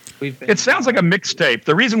 actually. It sounds like a mixtape.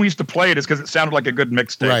 The reason we used to play it is because it sounded like a good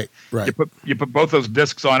mixtape. Right. You put both those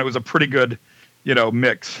discs on. It was a pretty good,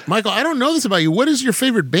 mix. Michael, I don't know this about you. What is your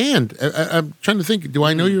favorite band? I'm trying to think. Do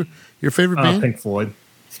I know your favorite band? Pink Floyd.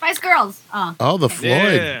 Spice Girls. Oh, the Floyd.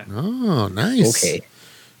 Yeah. Oh, nice. Okay.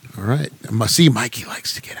 All right. See, Mikey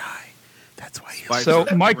likes to get high. That's why he's So,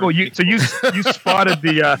 Michael, you spotted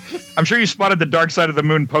the. I'm sure you spotted the Dark Side of the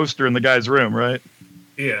Moon poster in the guy's room, right?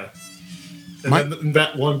 Yeah. And then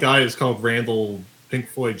that one guy is called Randall Pink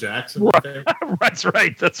Floyd Jackson. That's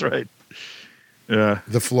right. That's right. Yeah.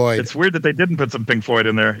 the Floyd. It's weird that they didn't put some Pink Floyd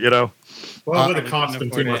in there, you know? Well, it would have cost them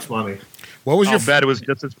too much money. What was I'll bet it was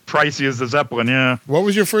just as pricey as the Zeppelin, yeah. What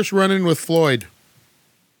was your first run-in with Floyd?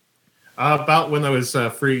 About when I was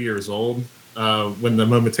 3 years old, when the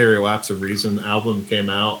Momentary Lapse of Reason album came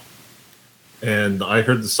out, and I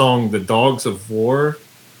heard the song "The Dogs of War"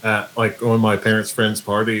 at on my parents' friend's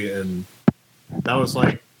party, and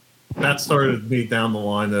that started me down the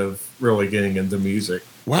line of really getting into music.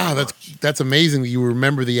 Wow, that's amazing that you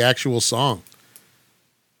remember the actual song.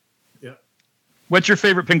 Yeah. What's your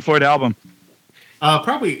favorite Pink Floyd album?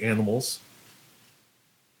 Probably Animals.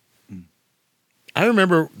 I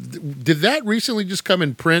remember, did that recently just come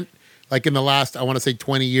in print, like in the last, I want to say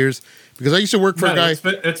 20 years? Because I used to work for a guy. It's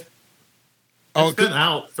been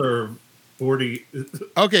out for 40.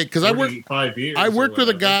 Okay, because I worked 5 years. I worked with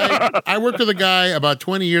a guy. I worked with a guy about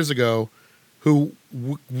 20 years ago, who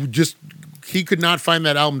he could not find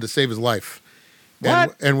that album to save his life.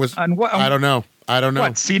 What? And was On what? I don't know.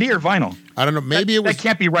 What, CD or vinyl? I don't know. Maybe it was. That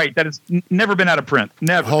can't be right. That has never been out of print.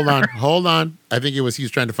 Never. Hold on. I think he was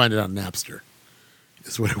trying to find it on Napster.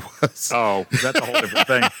 Is what it was. Oh, that's a whole different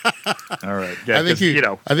thing. All right. Yeah, I think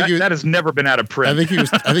that has never been out of print. I think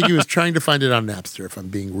he was trying to find it on Napster. If I'm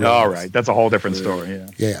being real. All right, that's a whole different story. Yeah.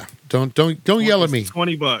 Yeah. Don't yell at me.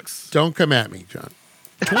 $20. Don't come at me, John.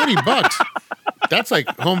 $20. That's like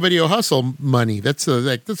home video hustle money. That's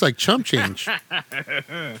like chump change.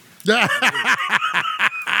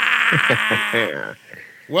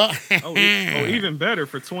 Well, even better,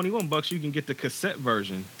 for $21 you can get the cassette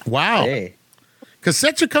version. Wow. Hey.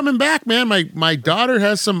 Cassettes are coming back, man. My daughter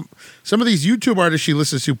has some of these YouTube artists she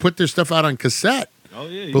listens to put their stuff out on cassette. Oh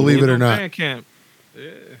yeah, believe it or not. Bandcamp.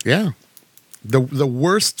 Yeah. The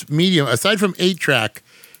worst medium aside from 8-track,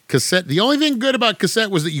 cassette. The only thing good about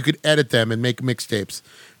cassette was that you could edit them and make mixtapes.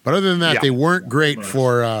 But other than that, they weren't great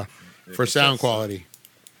for sound quality.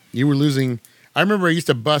 You were losing. I remember I used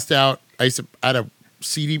to bust out. I used to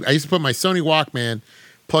put my Sony Walkman,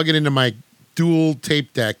 plug it into my dual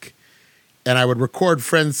tape deck, and I would record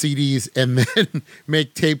friends' CDs and then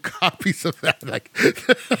make tape copies of that.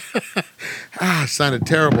 It sounded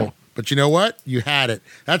terrible. But you know what? You had it.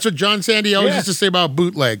 That's what John Sandy always used to say about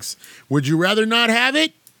bootlegs. Would you rather not have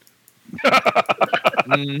it?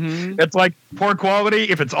 It's like poor quality.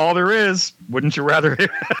 If it's all there is, wouldn't you rather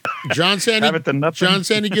John Sandy have it than nothing? John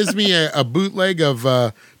Sandy gives me a bootleg of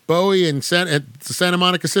Bowie at the Santa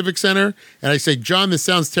Monica Civic Center, and I say, John, this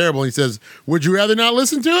sounds terrible. And he says, would you rather not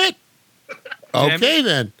listen to it? Okay,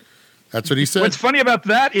 then. That's what he said. What's funny about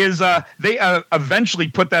that is they eventually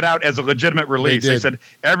put that out as a legitimate release. They said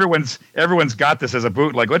everyone's got this as a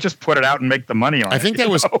bootleg. Let's just put it out and make the money on it. I think that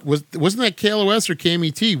wasn't that KLOS or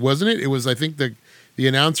KMET, wasn't it? It was, I think the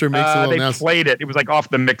announcer makes a little announcement. Played it. It was like off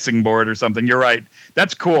the mixing board or something. You're right.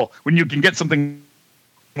 That's cool when you can get something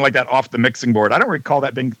like that off the mixing board. I don't recall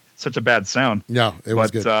that being such a bad sound. No, it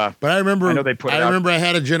was good. But I remember, I know they put it out. remember I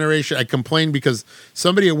had a generation. I complained because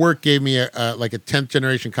somebody at work gave me a 10th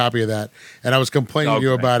generation copy of that, and I was complaining to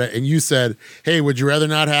you about it. And you said, "Hey, would you rather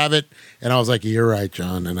not have it?" And I was like, "You're right,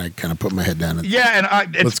 John." And I kind of put my head down. And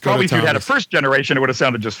it's probably if you had a first generation, it would have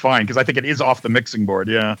sounded just fine because I think it is off the mixing board.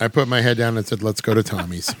 Yeah, I put my head down and said, "Let's go to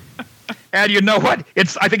Tommy's." And you know what?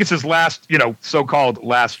 I think it's his last, so-called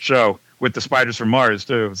last show with the Spiders from Mars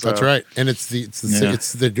too. So. That's right, and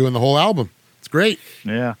they're doing the whole album. It's great.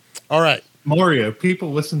 Yeah. All right, Mario.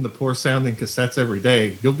 People listen to poor sounding cassettes every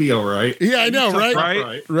day. You'll be all right. Yeah, I know,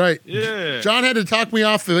 right? Right. Yeah. John had to talk me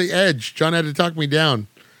off the edge. John had to talk me down.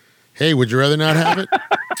 Hey, would you rather not have it?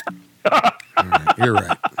 All right, you're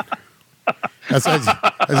right. I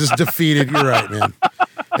just defeated. You're right, man.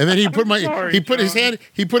 And then he put his hand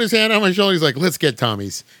on my shoulder. He's like, "Let's get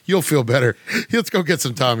Tommy's. You'll feel better. Let's go get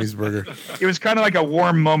some Tommy's burger." It was kind of like a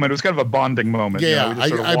warm moment. It was kind of a bonding moment. Yeah,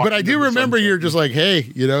 but I do remember you're just like,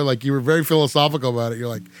 "Hey," like you were very philosophical about it. You're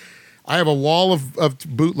like, "I have a wall of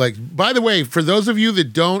bootlegs." By the way, for those of you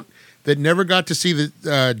that never got to see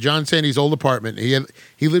the John Sandy's old apartment,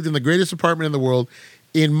 he lived in the greatest apartment in the world.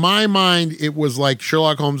 In my mind, it was like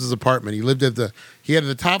Sherlock Holmes' apartment. He lived he had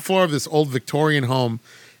the top floor of this old Victorian home.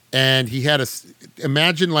 And he had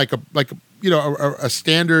imagine like a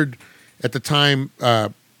standard at the time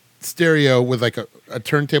stereo with like a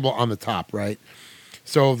turntable on the top, right?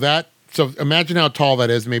 So imagine how tall that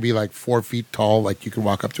is, maybe like 4 feet tall, like you can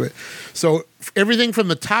walk up to it. So everything from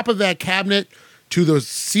the top of that cabinet to the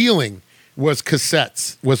ceiling was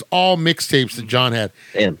cassettes, was all mixtapes that John had.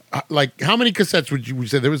 Damn. Like, how many cassettes would you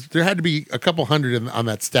say? There had to be a couple hundred on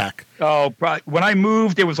that stack. Oh, probably, when I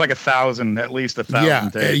moved, it was like 1,000, at least 1,000. Yeah,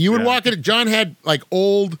 tapes. you would walk in. John had like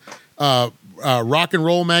old rock and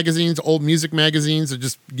roll magazines, old music magazines, that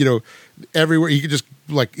just everywhere. You could just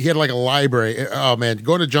he had like a library. Oh man,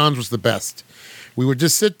 going to John's was the best. We would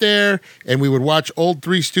just sit there and we would watch old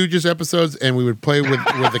Three Stooges episodes, and we would play with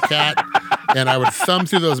the cat. And I would thumb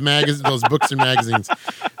through those books and magazines.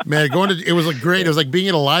 Man, it was like great. It was like being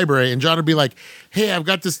in a library, and John would be like, "Hey, I've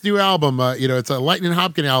got this new album. It's a Lightning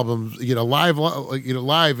Hopkins album. Live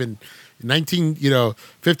in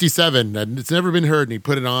 1957, and it's never been heard." And he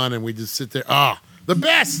put it on, and we just sit there. The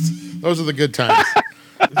best. Those are the good times.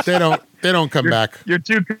 They don't come back. You're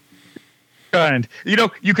too kind.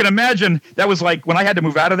 You can imagine that was like when I had to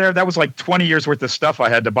move out of there. That was like 20 years worth of stuff I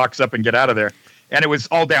had to box up and get out of there. And it was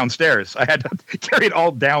all downstairs. I had to carry it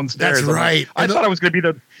all downstairs. That's right. I thought I was going to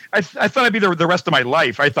be I thought I'd be there the rest of my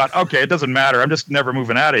life. I thought, okay, it doesn't matter. I'm just never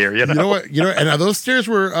moving out of here. You know what? And those stairs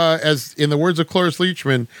were, as in the words of Cloris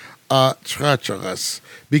Leachman, treacherous,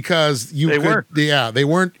 because they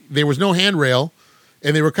weren't. There was no handrail,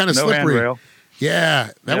 and they were kind of slippery. Handrail. Yeah,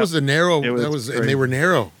 that was a narrow. And they were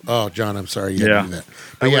narrow. Oh, John, I'm sorry you had to do that.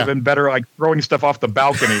 But I would have been better like throwing stuff off the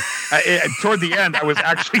balcony. Toward the end, I was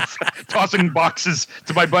actually tossing boxes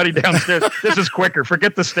to my buddy downstairs. This is quicker.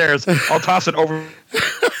 Forget the stairs. I'll toss it over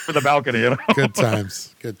the balcony. Good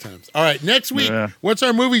times. Good times. All right, next week, what's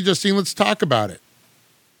our movie, Justine? Let's talk about it.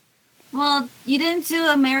 Well, you didn't do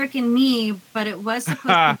American Me, but it was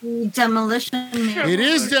supposed to be Demolition Man. It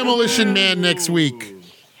is Demolition Man next week.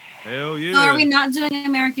 Hell yeah. So are we not doing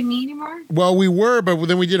American Me anymore? Well, we were, but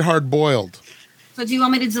then we did Hard Boiled. So do you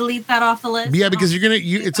want me to delete that off the list? Yeah, because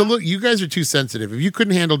you guys are too sensitive. If you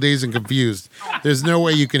couldn't handle Dazed and Confused, there's no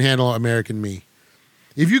way you can handle American Me.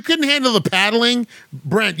 If you couldn't handle the paddling,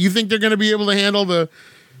 Brent, you think they're going to be able to handle the...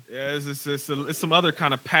 Yeah, it's some other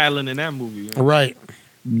kind of paddling in that movie. Right.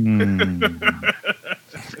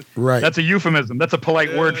 Right. That's a euphemism. That's a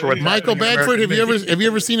polite word for what. Michael Bagford, have you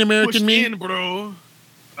ever seen American Me? Bro.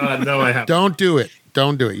 No, I haven't. Don't do it.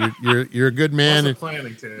 Don't do it. You're a good man. Wasn't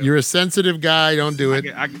planning to. You're a sensitive guy. Don't do it.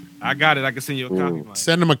 I got it. I can send you a copy. Mike.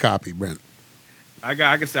 Send him a copy, Brent. I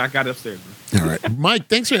got it upstairs. Bro. All right, Mike.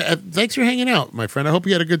 Thanks for hanging out, my friend. I hope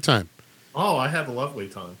you had a good time. Oh, I had a lovely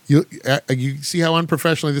time. You see how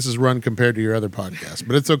unprofessionally this is run compared to your other podcast,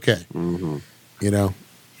 but it's okay. Mm-hmm.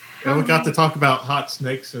 And we got to talk about hot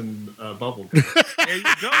snakes and bubble gum. There you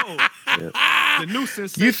go. The new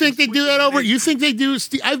sensation. You think they do that over? You think they do?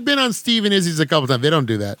 I've been on Steve and Izzy's a couple times. They don't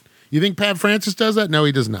do that. You think Pat Francis does that? No,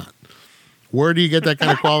 he does not. Where do you get that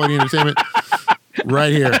kind of quality entertainment?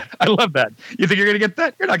 Right here. I love that. You think you're going to get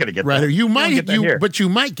that? You're not going to get right that. Here. You might, but you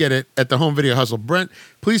might get it at the Home Video Hustle. Brent,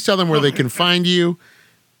 please tell them where they can find you.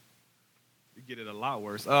 You get it a lot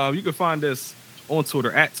worse. You can find this on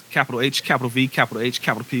Twitter at capital H, capital V, capital H,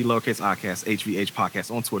 capital P, lowercase I-cast, HVH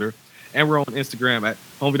podcast on Twitter. And we're on Instagram at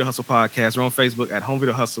Home Video Hustle Podcast. We're on Facebook at Home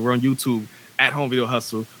Video Hustle. We're on YouTube at Home Video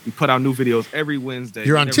Hustle. We put out new videos every Wednesday.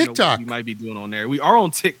 You're on TikTok. We might be doing on there. We are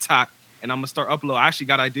on TikTok, and I'm going to start uploading. I actually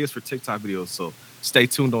got ideas for TikTok videos, so stay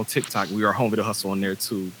tuned on TikTok. We are Home Video Hustle on there,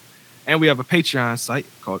 too. And we have a Patreon site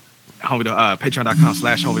called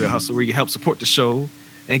patreon.com/Home Video Hustle, where you can help support the show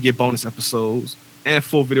and get bonus episodes and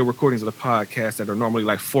full video recordings of the podcast that are normally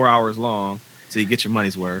like 4 hours long, so you get your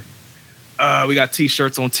money's worth. We got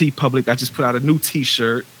t-shirts on TeePublic. I just put out a new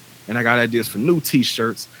t-shirt, and I got ideas for new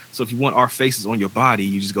t-shirts. So if you want our faces on your body,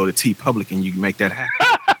 you just go to TeePublic and you can make that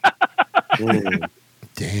happen.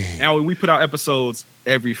 Dang. And we put out episodes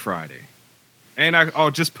every Friday. And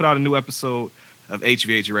I'll just put out a new episode of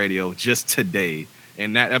HVH Radio just today.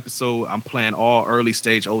 In that episode, I'm playing all early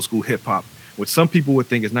stage old school hip hop, which some people would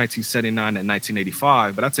think is 1979 and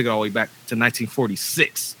 1985, but I took it all the way back to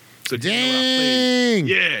 1946. So dang.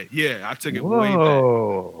 I took it way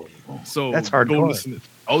back. So that's hardcore.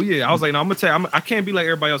 Oh yeah, I was like, no, I'm gonna tell you, I can't be like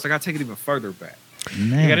everybody else. I gotta take it even further back.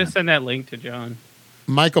 Man. You gotta send that link to John.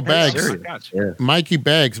 Michael Baggs, Yeah. Mikey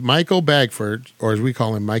Baggs, Michael Bagford, or as we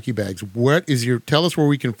call him, Mikey Baggs. Tell us where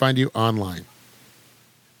we can find you online.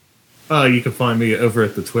 You can find me over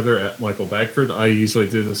at the Twitter at Michael Bagford. I usually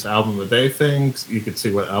do this album a day thing. You can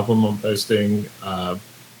see what album I'm posting.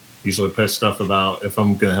 Usually post stuff about if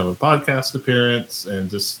I'm going to have a podcast appearance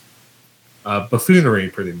and just buffoonery,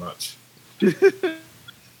 pretty much.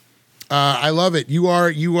 I love it. You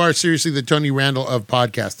are seriously the Tony Randall of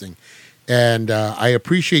podcasting, and I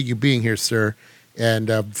appreciate you being here, sir.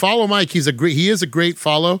 And follow Mike. He is a great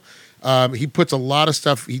follow. He puts a lot of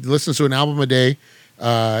stuff. He listens to an album a day.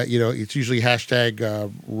 It's usually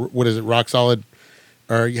hashtag what is it? Rock Solid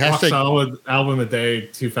Or Rock hashtag. solid album a day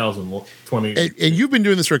 2020. And you've been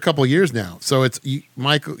doing this for a couple of years now. So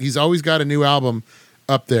Michael, he's always got a new album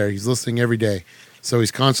up there. He's listening every day. So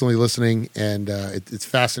he's constantly listening, and it's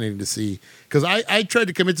fascinating to see. Because I tried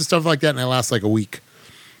to commit to stuff like that, and I last like a week.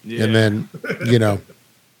 Yeah. And then, you know,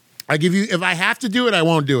 I give you, if I have to do it, I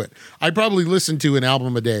won't do it. I probably listen to an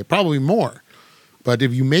album a day, probably more. But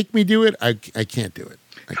if you make me do it, I can't do it.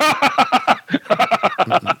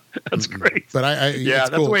 That's great. But Yeah, that's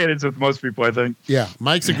cool. the way it is with most people, I think. Yeah,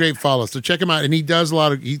 Mike's a great follow. So check him out, and he does a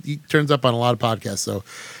lot of. He turns up on a lot of podcasts.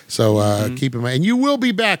 So keep him. And you will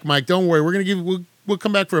be back, Mike. Don't worry. We're gonna we'll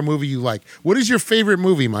come back for a movie you like. What is your favorite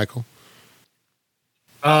movie, Michael?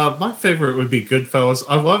 My favorite would be Goodfellas.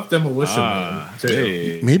 I love Demolition Man too.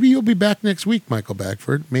 Hey. Maybe you'll be back next week, Michael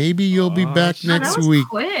Bagford. Maybe you'll be back Oh, that next was week.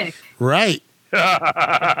 quick. Right.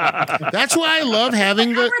 That's why I love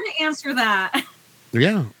having How the. to answer that?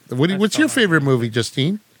 Yeah. What's your favorite movie,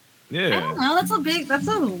 Justine? I don't Yeah. know. That's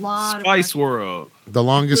a lot. Spice World. The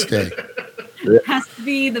Longest Day. It has to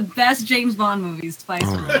be the best James Bond movies. Spice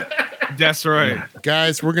Oh. World. That's right.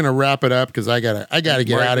 Guys, we're gonna wrap it up because I gotta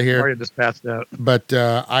get out of here. Mario just passed out. But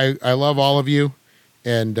I love all of you,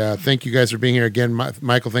 and thank you guys for being here again.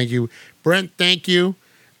 Michael, thank you. Brent, thank you.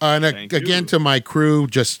 And Thank again you. to my crew,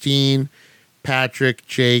 Justine, Patrick,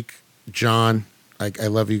 Jake, John. I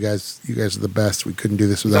love you guys. You guys are the best. We couldn't do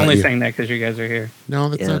this He's without only you. saying that because you guys are here. No,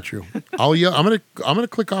 that's Yeah. not true. I'll yell. I'm gonna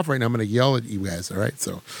click off right now. I'm gonna yell at you guys. All right.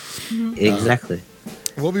 So Exactly.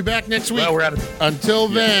 we'll be back next week. Well, we're out of Until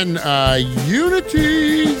then,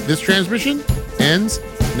 unity. This transmission ends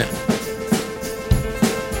now.